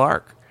 Blake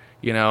Clark,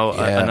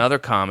 another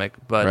comic.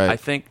 But I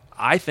think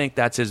I think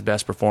that's his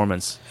best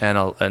performance,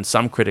 and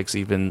some critics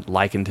even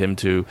likened him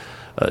to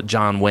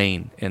John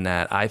Wayne in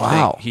that. I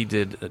think he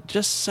did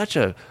just such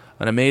an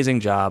amazing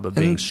job of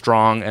being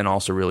strong and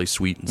also really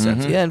sweet and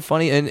sensitive. Yeah, and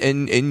funny,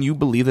 and you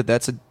believe that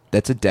that's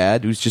a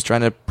dad who's just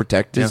trying to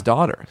protect his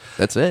daughter.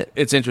 That's it.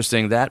 It's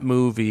interesting. That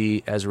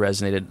movie has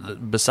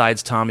resonated.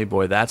 Besides Tommy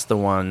Boy, that's the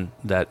one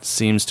that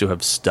seems to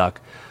have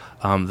stuck.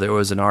 There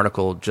was an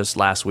article just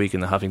last week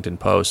in the Huffington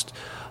Post.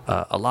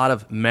 A lot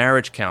of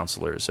marriage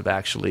counselors have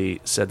actually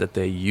said that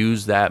they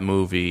use that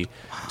movie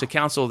to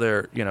counsel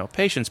their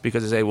patients,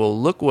 because they say, well,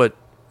 look what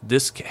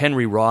this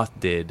Henry Roth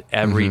did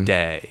every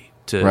day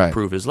to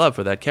prove his love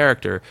for that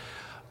character.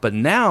 But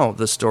now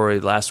the story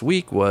last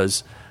week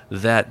was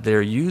that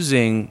they're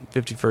using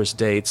 50 First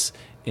Dates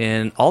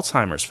in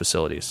Alzheimer's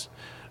facilities,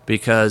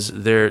 because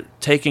they're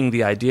taking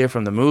the idea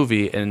from the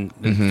movie and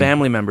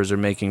family members are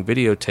making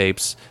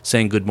videotapes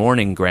saying, "Good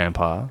morning,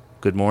 Grandpa.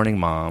 Good morning,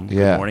 Mom.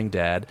 Good morning,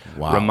 Dad."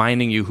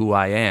 Reminding you who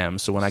I am,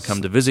 so when I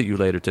come to visit you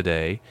later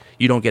today,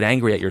 you don't get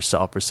angry at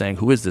yourself for saying,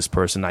 "Who is this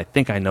person? I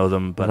think I know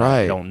them, but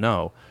I don't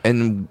know."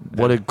 And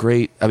what a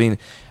great... I mean,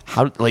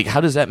 how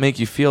does that make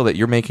you feel that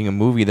you're making a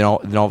movie, then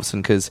all of a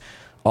sudden... Because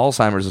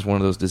Alzheimer's is one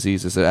of those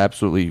diseases that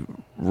absolutely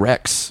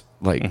wrecks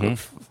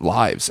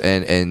lives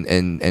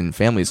and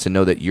families, to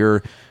know that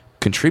you're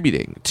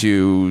contributing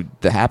to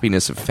the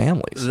happiness of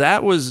families.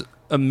 That was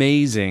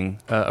amazing.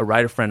 A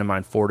writer friend of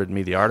mine forwarded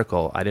me the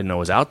article. I didn't know it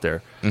was out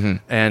there.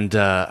 And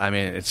I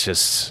mean, it's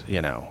just,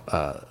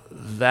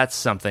 that's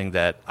something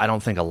that I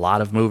don't think a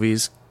lot of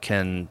movies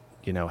can,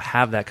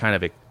 have that kind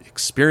of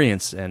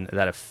experience and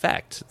that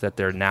effect, that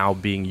they're now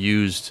being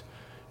used,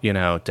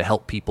 to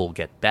help people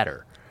get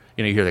better.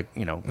 You hear that,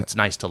 it's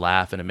nice to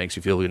laugh and it makes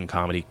you feel good in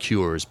comedy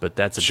cures, but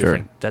that's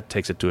that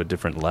takes it to a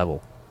different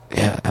level.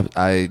 Yeah,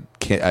 I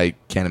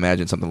can't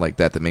imagine something like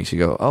that makes you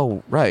go,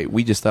 oh, right,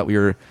 we just thought we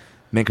were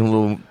making a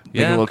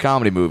little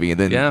comedy movie, and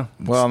then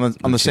Well,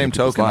 on the same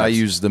token, I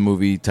use the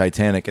movie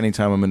Titanic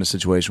anytime I'm in a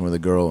situation with a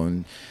girl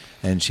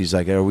and she's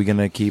like, "Are we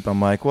gonna keep?"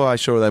 I'm like, "Well, I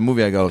show her that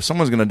movie. I go,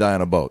 someone's gonna die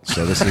on a boat,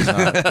 so this is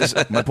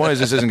not." My point is,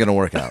 this isn't gonna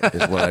work out.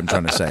 Is what I'm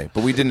trying to say.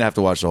 But we didn't have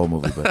to watch the whole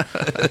movie.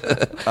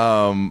 But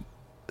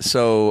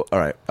so all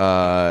right,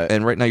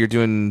 and right now you're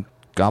doing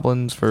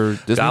Goblins for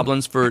Disney?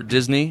 Goblins for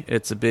Disney.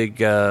 It's a big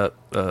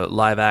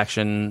live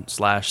action /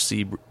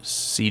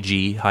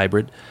 CG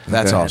hybrid.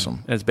 That's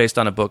awesome. And it's based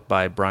on a book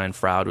by Brian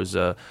Froud, who's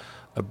a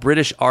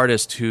British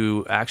artist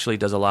who actually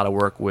does a lot of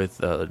work with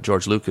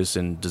George Lucas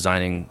in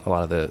designing a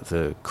lot of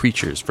the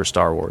creatures for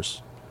Star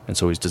Wars. And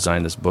so he's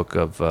designed this book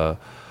of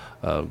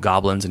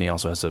goblins, and he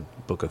also has a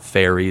book of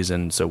fairies,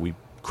 and so we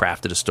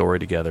crafted a story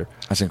together.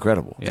 That's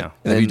incredible. Yeah.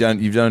 And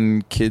you've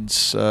done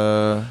kids?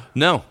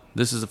 No,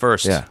 this is the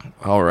first. Yeah.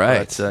 All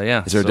right. But,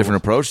 yeah. Is there a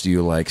different approach? Do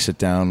you sit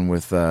down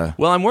with?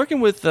 Well, I'm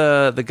working with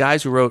the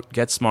guys who wrote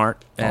Get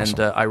Smart, and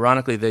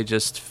ironically, they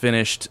just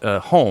finished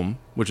Home,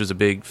 which was a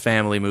big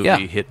family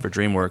movie hit for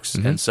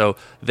DreamWorks, and so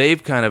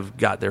they've kind of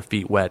got their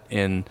feet wet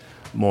in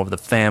more of the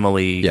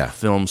family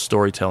film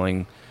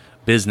storytelling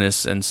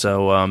business, and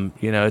so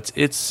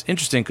it's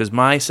interesting because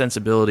my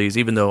sensibilities,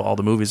 even though all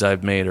the movies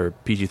I've made are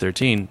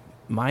PG-13,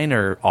 mine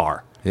are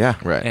R. Yeah,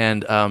 right.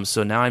 And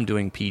so now I'm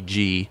doing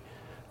PG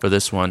for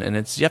this one, and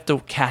you have to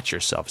catch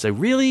yourself. Say,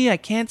 really? I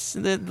can't.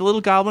 The little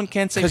goblin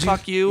can't say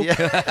 "fuck you."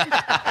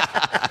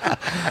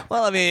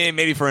 Well, I mean,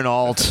 maybe for an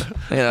alt,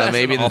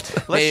 maybe let's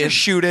just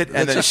shoot it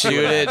and then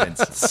shoot it,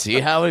 see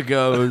how it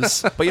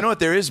goes. But you know what?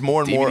 There is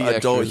more and more DVD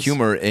adult extras.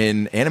 humor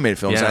in animated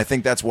films, and I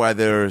think that's why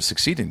they're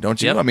succeeding. Don't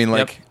you? I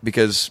mean,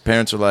 because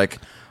parents are like,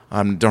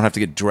 don't have to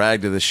get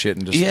dragged to this shit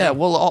and just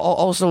well,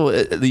 also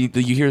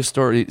you hear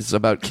stories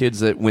about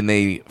kids that when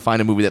they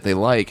find a movie that they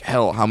like,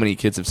 hell, how many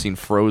kids have seen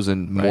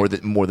Frozen more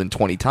than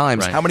 20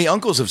 times? How many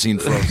uncles have seen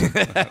Frozen?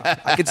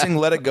 I could sing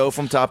 "Let It Go"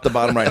 from top to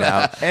bottom right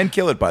now and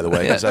kill it, by the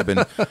way, because I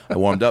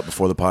warmed up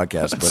before the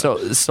podcast.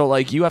 But. So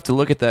like you have to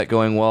look at that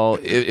going, well,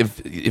 if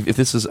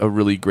this is a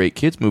really great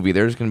kids movie,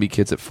 there's going to be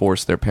kids that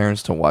force their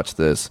parents to watch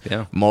this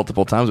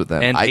multiple times with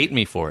them and hate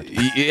me for it.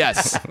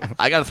 Yes,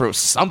 I got to throw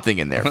something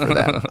in there for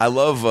that. I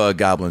love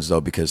Goblins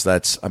though, because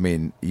that's, I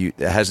mean, it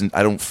hasn't.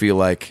 I don't feel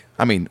like,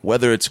 I mean,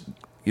 whether it's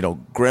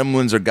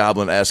Gremlins or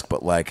Goblin-esque,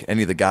 but like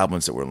any of the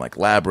goblins that were in like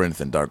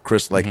Labyrinth and Dark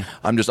Crystal, like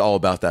I'm just all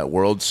about that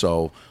world.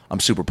 So I'm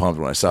super pumped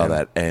when I saw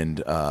that.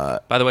 And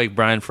by the way,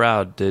 Brian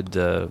Froud did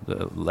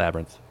the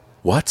Labyrinth.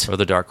 What? Or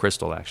the Dark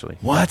Crystal, actually.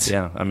 What?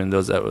 Yeah, I mean,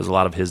 that was a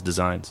lot of his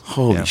designs.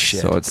 Holy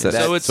shit! So it's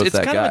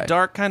kind guy. of a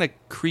dark, kind of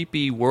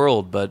creepy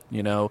world, but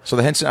So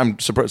the Henson, I'm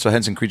surprised. So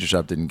Henson Creature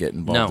Shop didn't get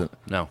involved.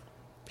 No.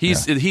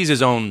 He's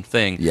his own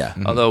thing. Yeah.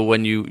 Although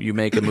when you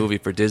make a movie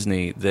for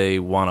Disney, they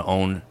want to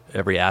own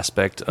every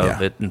aspect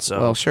of it, and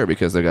so well, sure,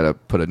 because they got to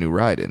put a new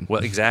ride in.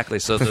 Well, exactly.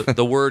 So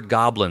the word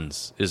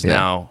goblins is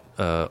now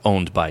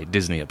owned by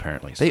Disney.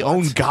 Apparently, they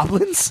own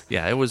goblins.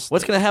 Yeah, it was.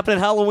 What's going to happen at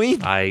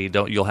Halloween? I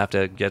don't. You'll have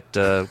to get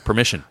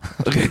permission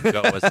to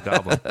go as a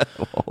goblin.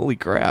 Holy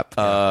crap!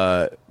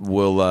 So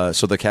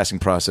the casting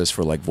process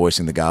for like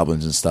voicing the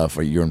goblins and stuff,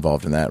 you're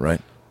involved in that,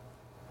 right?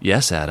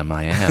 Yes, Adam,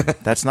 I am.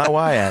 That's not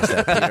why I asked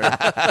that,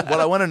 Peter. What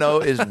I want to know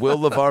is, will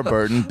LeVar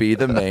Burton be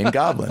the main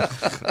Goblin?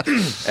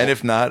 And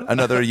if not,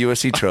 another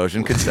USC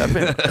Trojan could step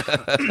in.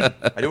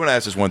 I do want to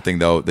ask this one thing,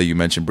 though, that you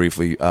mentioned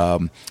briefly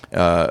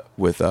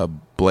with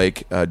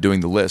Blake doing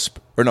the lisp.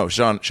 Or no,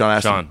 Sean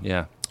Astin. Sean,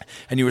 yeah.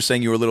 And you were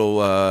saying you were a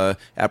little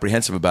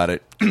apprehensive about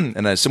it.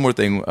 And a similar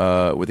thing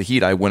with the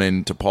Heat, I went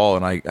in to Paul,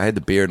 and I had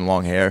the beard and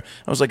long hair.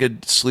 I was like a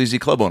sleazy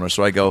club owner.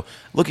 So I go,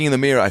 looking in the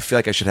mirror, I feel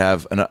like I should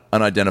have an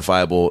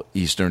unidentifiable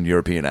Eastern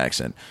European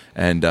accent.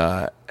 And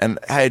I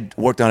had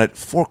worked on it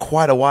for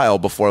quite a while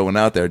before I went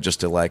out there, just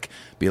to like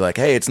be like,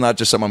 hey, it's not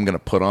just something I'm going to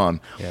put on.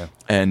 Yeah.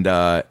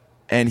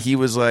 And he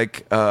was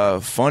like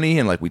funny,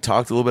 and like we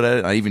talked a little bit at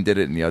it. I even did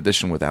it in the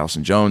audition with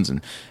Allison Jones,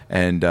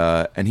 and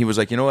he was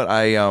like, you know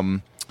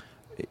what,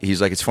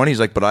 he's like, it's funny. He's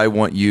like, but I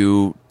want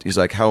you. He's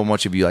like, how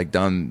much have you like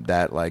done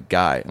that like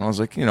guy? And I was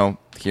like,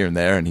 here and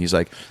there. And he's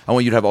like, I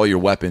want you to have all your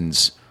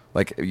weapons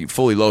like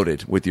fully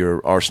loaded with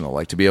your arsenal,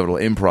 like to be able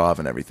to improv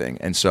and everything.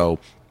 And so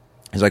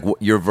he's like,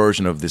 your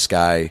version of this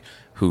guy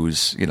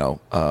who's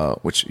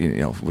which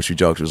we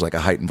joked was like a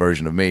heightened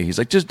version of me. He's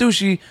like, just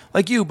douchey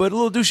like you, but a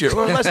little douchier,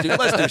 or less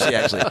douchey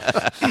actually.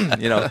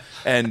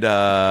 And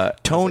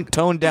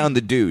tone down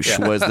the douche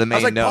was the main I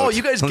was like, note. Paul,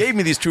 you guys gave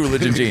me these True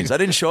Religion jeans. I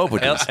didn't show up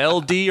with this.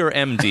 LD or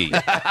MD?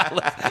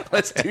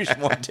 Let's douche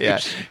more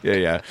douche.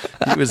 Yeah.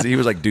 He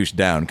was like douche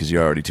down because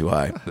you're already too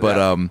high.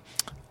 But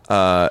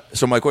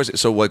so my question,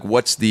 so like,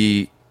 what's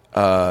the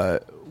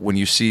when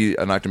you see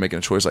an actor making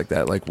a choice like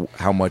that, like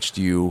how much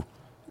do you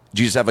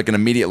just have like an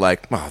immediate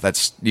like, oh,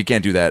 that's, you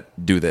can't do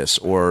that, do this,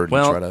 or you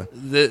try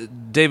to...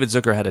 David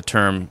Zucker had a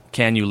term,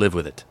 can you live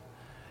with it?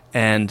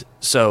 And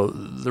so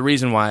the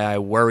reason why I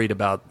worried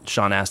about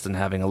Sean Astin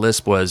having a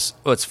lisp was,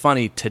 it's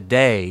funny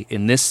today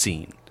in this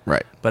scene.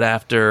 Right. But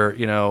after,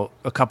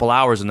 a couple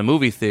hours in the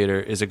movie theater,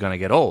 is it going to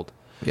get old?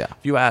 Yeah. If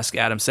you ask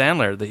Adam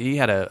Sandler, he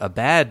had a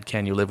bad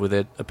can you live with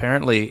it,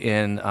 apparently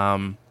in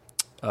The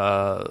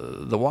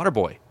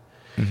Waterboy.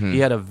 Mm-hmm. He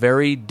had a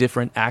very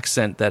different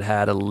accent that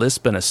had a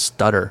lisp and a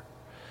stutter,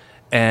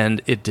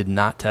 and it did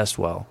not test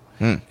well.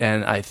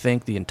 And I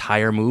think the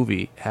entire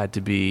movie had to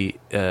be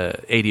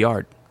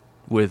ADR'd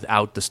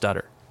without the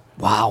stutter.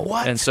 Wow,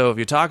 what? And so if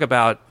you talk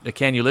about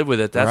Can You Live With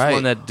It, that's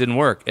one that didn't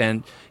work.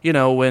 And,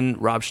 when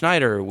Rob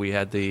Schneider, we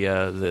had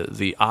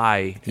the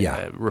I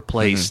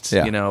replaced,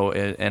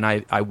 Mm-hmm. and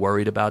I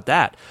worried about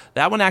that.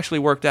 That one actually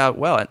worked out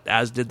well,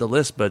 as did the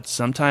list. But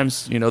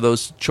sometimes,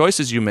 those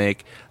choices you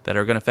make that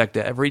are going to affect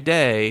every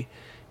day,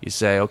 you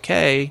say,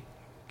 okay,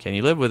 can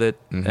you live with it?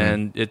 Mm-hmm.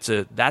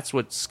 And that's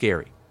what's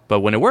scary.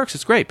 But when it works,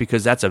 it's great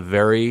because that's a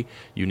very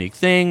unique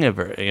thing,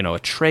 a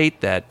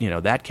trait that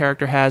that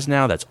character has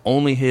now that's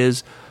only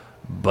his.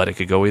 But it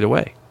could go either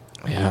way.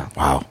 Yeah.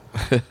 Wow.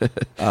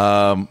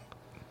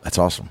 That's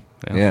awesome.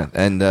 Yeah.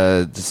 And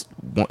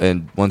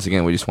once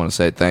again, we just want to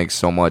say thanks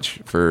so much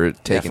for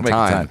taking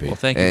time. Well,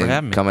 thank you for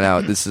having me. Coming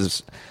out. This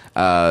is,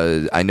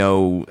 I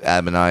know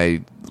Adam and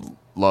I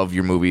love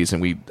your movies,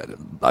 and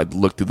I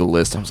looked through the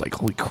list. I was like,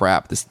 holy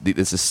crap, this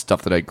is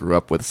stuff that I grew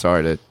up with.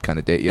 Sorry to kind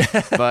of date you,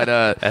 but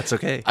that's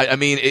okay. I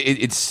mean,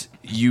 it's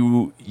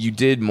you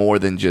did more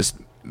than just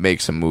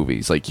make some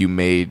movies. Like you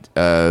made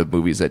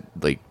movies that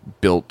like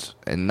built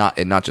and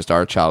not just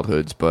our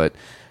childhoods, but,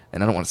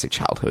 and I don't want to say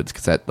childhoods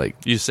because that like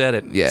you said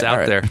it. Yeah, it's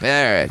out there.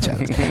 All right,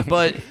 childhoods.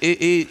 But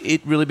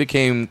it really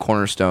became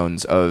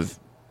cornerstones of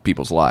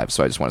people's lives.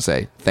 So I just want to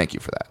say thank you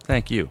for that.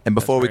 Thank you. And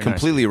before we That's very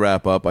completely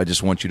wrap up, I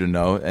just want you to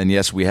know, and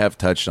yes, we have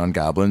touched on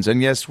goblins,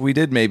 and yes, we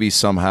did maybe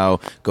somehow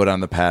go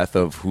down the path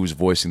of who's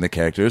voicing the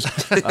characters.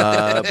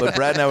 But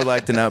Brad and I would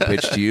like to now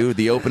pitch to you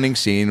the opening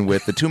scene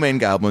with the two main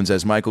goblins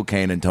as Michael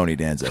Caine and Tony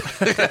Danza.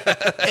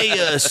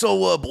 Hey,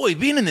 boy,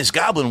 being in this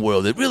goblin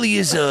world, it really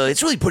is,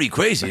 it's really pretty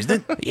crazy,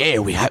 isn't it? Yeah,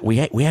 we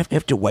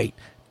have to wait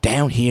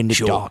down here in the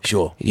dark.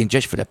 Sure. And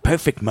just for the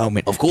perfect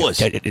moment. Of course.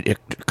 To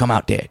come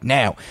out there.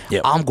 Now,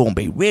 I'm going to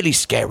be really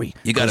scary.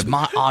 You gotta because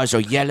my eyes are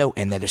yellow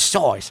and they're the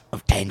size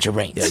of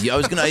tangerines. Yeah,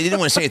 I didn't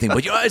want to say anything,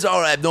 but your eyes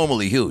are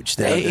abnormally huge.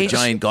 The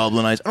giant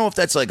goblin eyes. I don't know if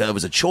that's like it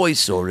was a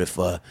choice or if...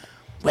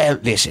 Well,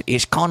 listen,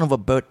 it's kind of a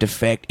birth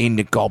defect in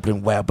the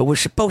goblin world, but we're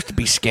supposed to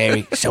be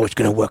scary, so it's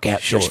going to work out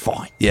just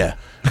fine. Yeah.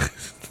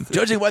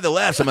 Judging by the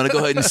laughs, I'm going to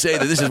go ahead and say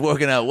that this is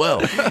working out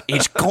well.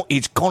 It's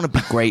going to be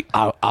great.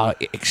 I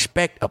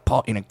expect a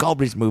part in a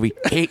Goblins movie.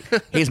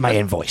 Here's my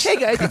invoice. Hey,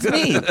 guys, it's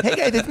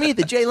me.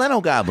 The Jay Leno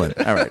goblin.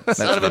 All right.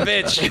 Son of a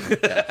bitch.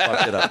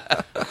 Fucked it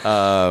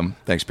up.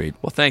 Thanks, Pete.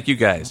 Well, thank you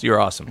guys. You're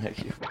awesome.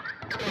 Thank you.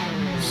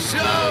 So,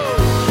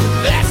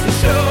 that's the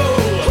show.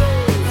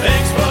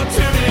 Thanks for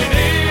tuning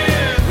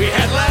in. We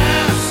had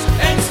laughs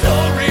and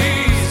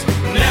stories.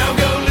 Now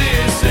go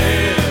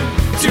listen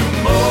to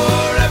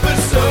more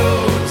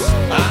episodes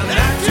on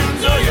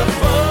iTunes or your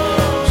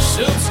phone.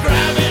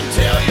 Subscribe and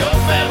tell your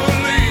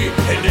family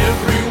and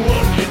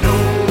everyone you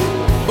know.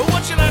 But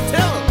what should I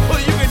tell them? Well,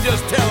 you can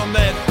just tell them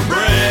that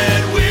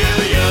Brad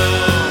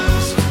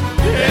Williams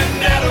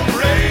and Adam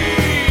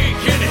Ray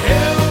can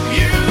help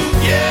you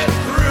get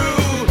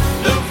through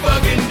the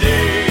fucking day.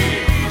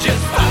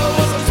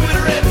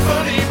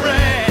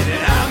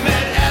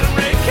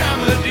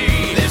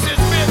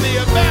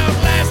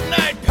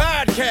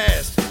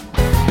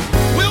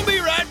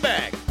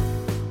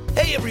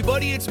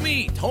 it's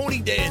me,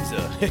 Tony Danza.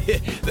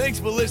 Thanks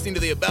for listening to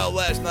the About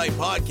Last Night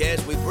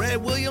podcast with Brad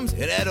Williams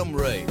and Adam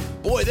Ray.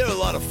 Boy, they're a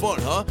lot of fun,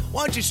 huh?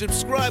 Why don't you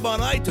subscribe on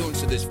iTunes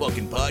to this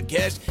fucking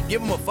podcast?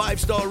 Give them a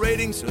 5-star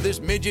rating so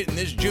this midget and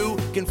this Jew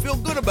can feel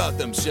good about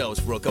themselves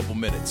for a couple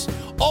minutes.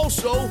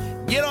 Also,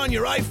 get on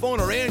your iPhone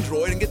or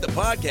Android and get the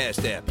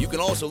podcast app. You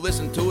can also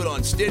listen to it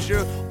on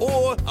Stitcher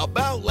or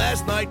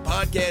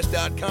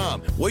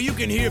AboutLastNightPodcast.com, where you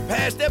can hear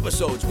past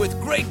episodes with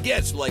great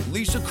guests like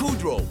Lisa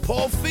Kudrow,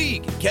 Paul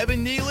Feig,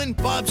 Kevin Nealon,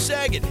 Bob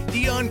Saget,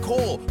 Dion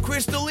Cole,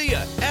 Chris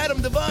D'Elia,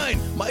 Adam Devine,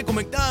 Michael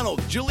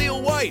McDonald,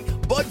 Jaleel White,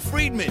 Bud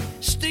Friedman,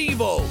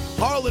 Steve-O,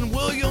 Harlan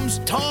Williams,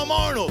 Tom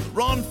Arnold,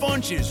 Ron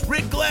Funches,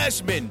 Rick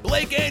Glassman,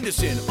 Blake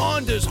Anderson,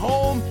 Anders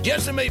Holm,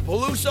 Jessime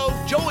Peluso,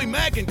 Joey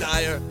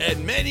McIntyre,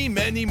 and many,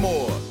 many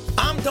more.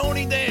 I'm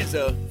Tony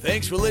Danza.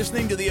 Thanks for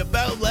listening to the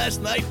About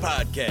Last Night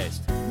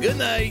podcast. Good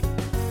night.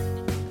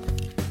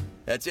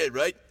 That's it,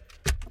 right?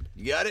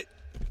 You got it?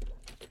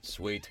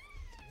 Sweet.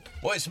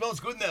 Boy, it smells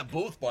good in that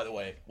booth, by the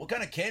way. What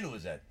kind of candle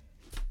is that?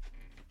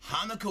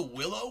 Hanukkah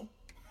willow?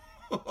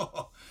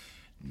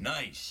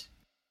 Nice.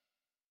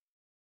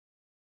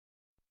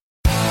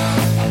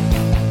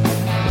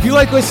 If you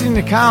like listening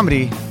to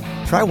comedy,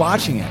 try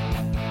watching it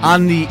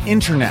on the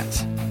internet.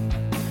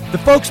 The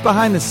folks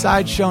behind the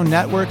Sideshow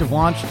Network have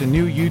launched a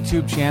new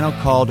YouTube channel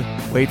called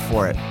Wait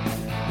For It.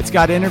 It's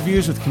got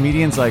interviews with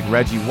comedians like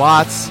Reggie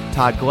Watts,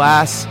 Todd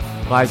Glass,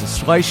 Liza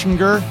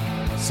Schlesinger.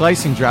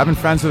 I've been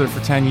friends with her for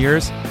 10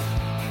 years.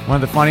 One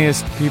of the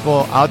funniest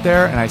people out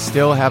there, and I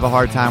still have a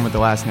hard time with the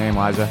last name,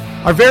 Liza.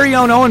 Our very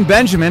own Owen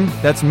Benjamin,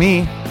 that's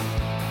me,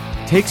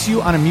 takes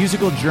you on a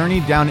musical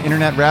journey down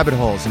internet rabbit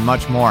holes and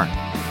much more.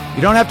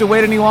 You don't have to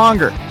wait any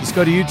longer. Just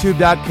go to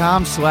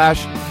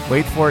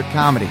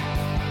youtube.com/waitforitcomedy.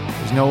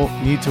 There's no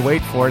need to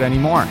wait for it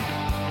anymore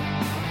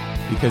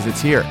because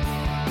it's here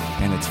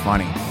and it's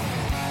funny.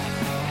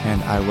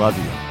 And I love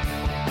you.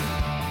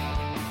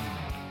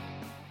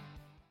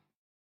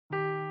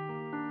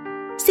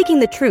 Seeking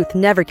the truth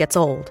never gets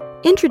old.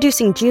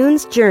 Introducing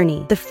June's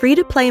Journey, the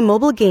free-to-play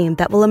mobile game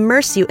that will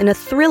immerse you in a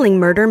thrilling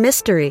murder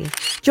mystery.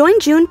 Join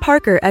June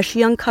Parker as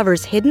she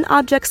uncovers hidden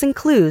objects and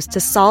clues to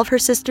solve her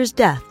sister's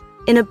death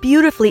in a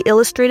beautifully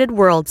illustrated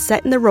world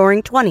set in the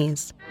Roaring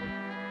 '20s.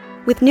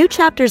 With new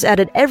chapters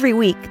added every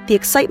week, the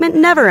excitement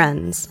never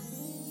ends.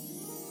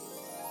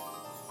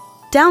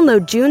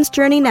 Download June's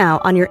Journey now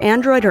on your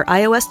Android or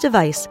iOS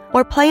device,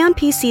 or play on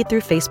PC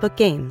through Facebook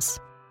Games.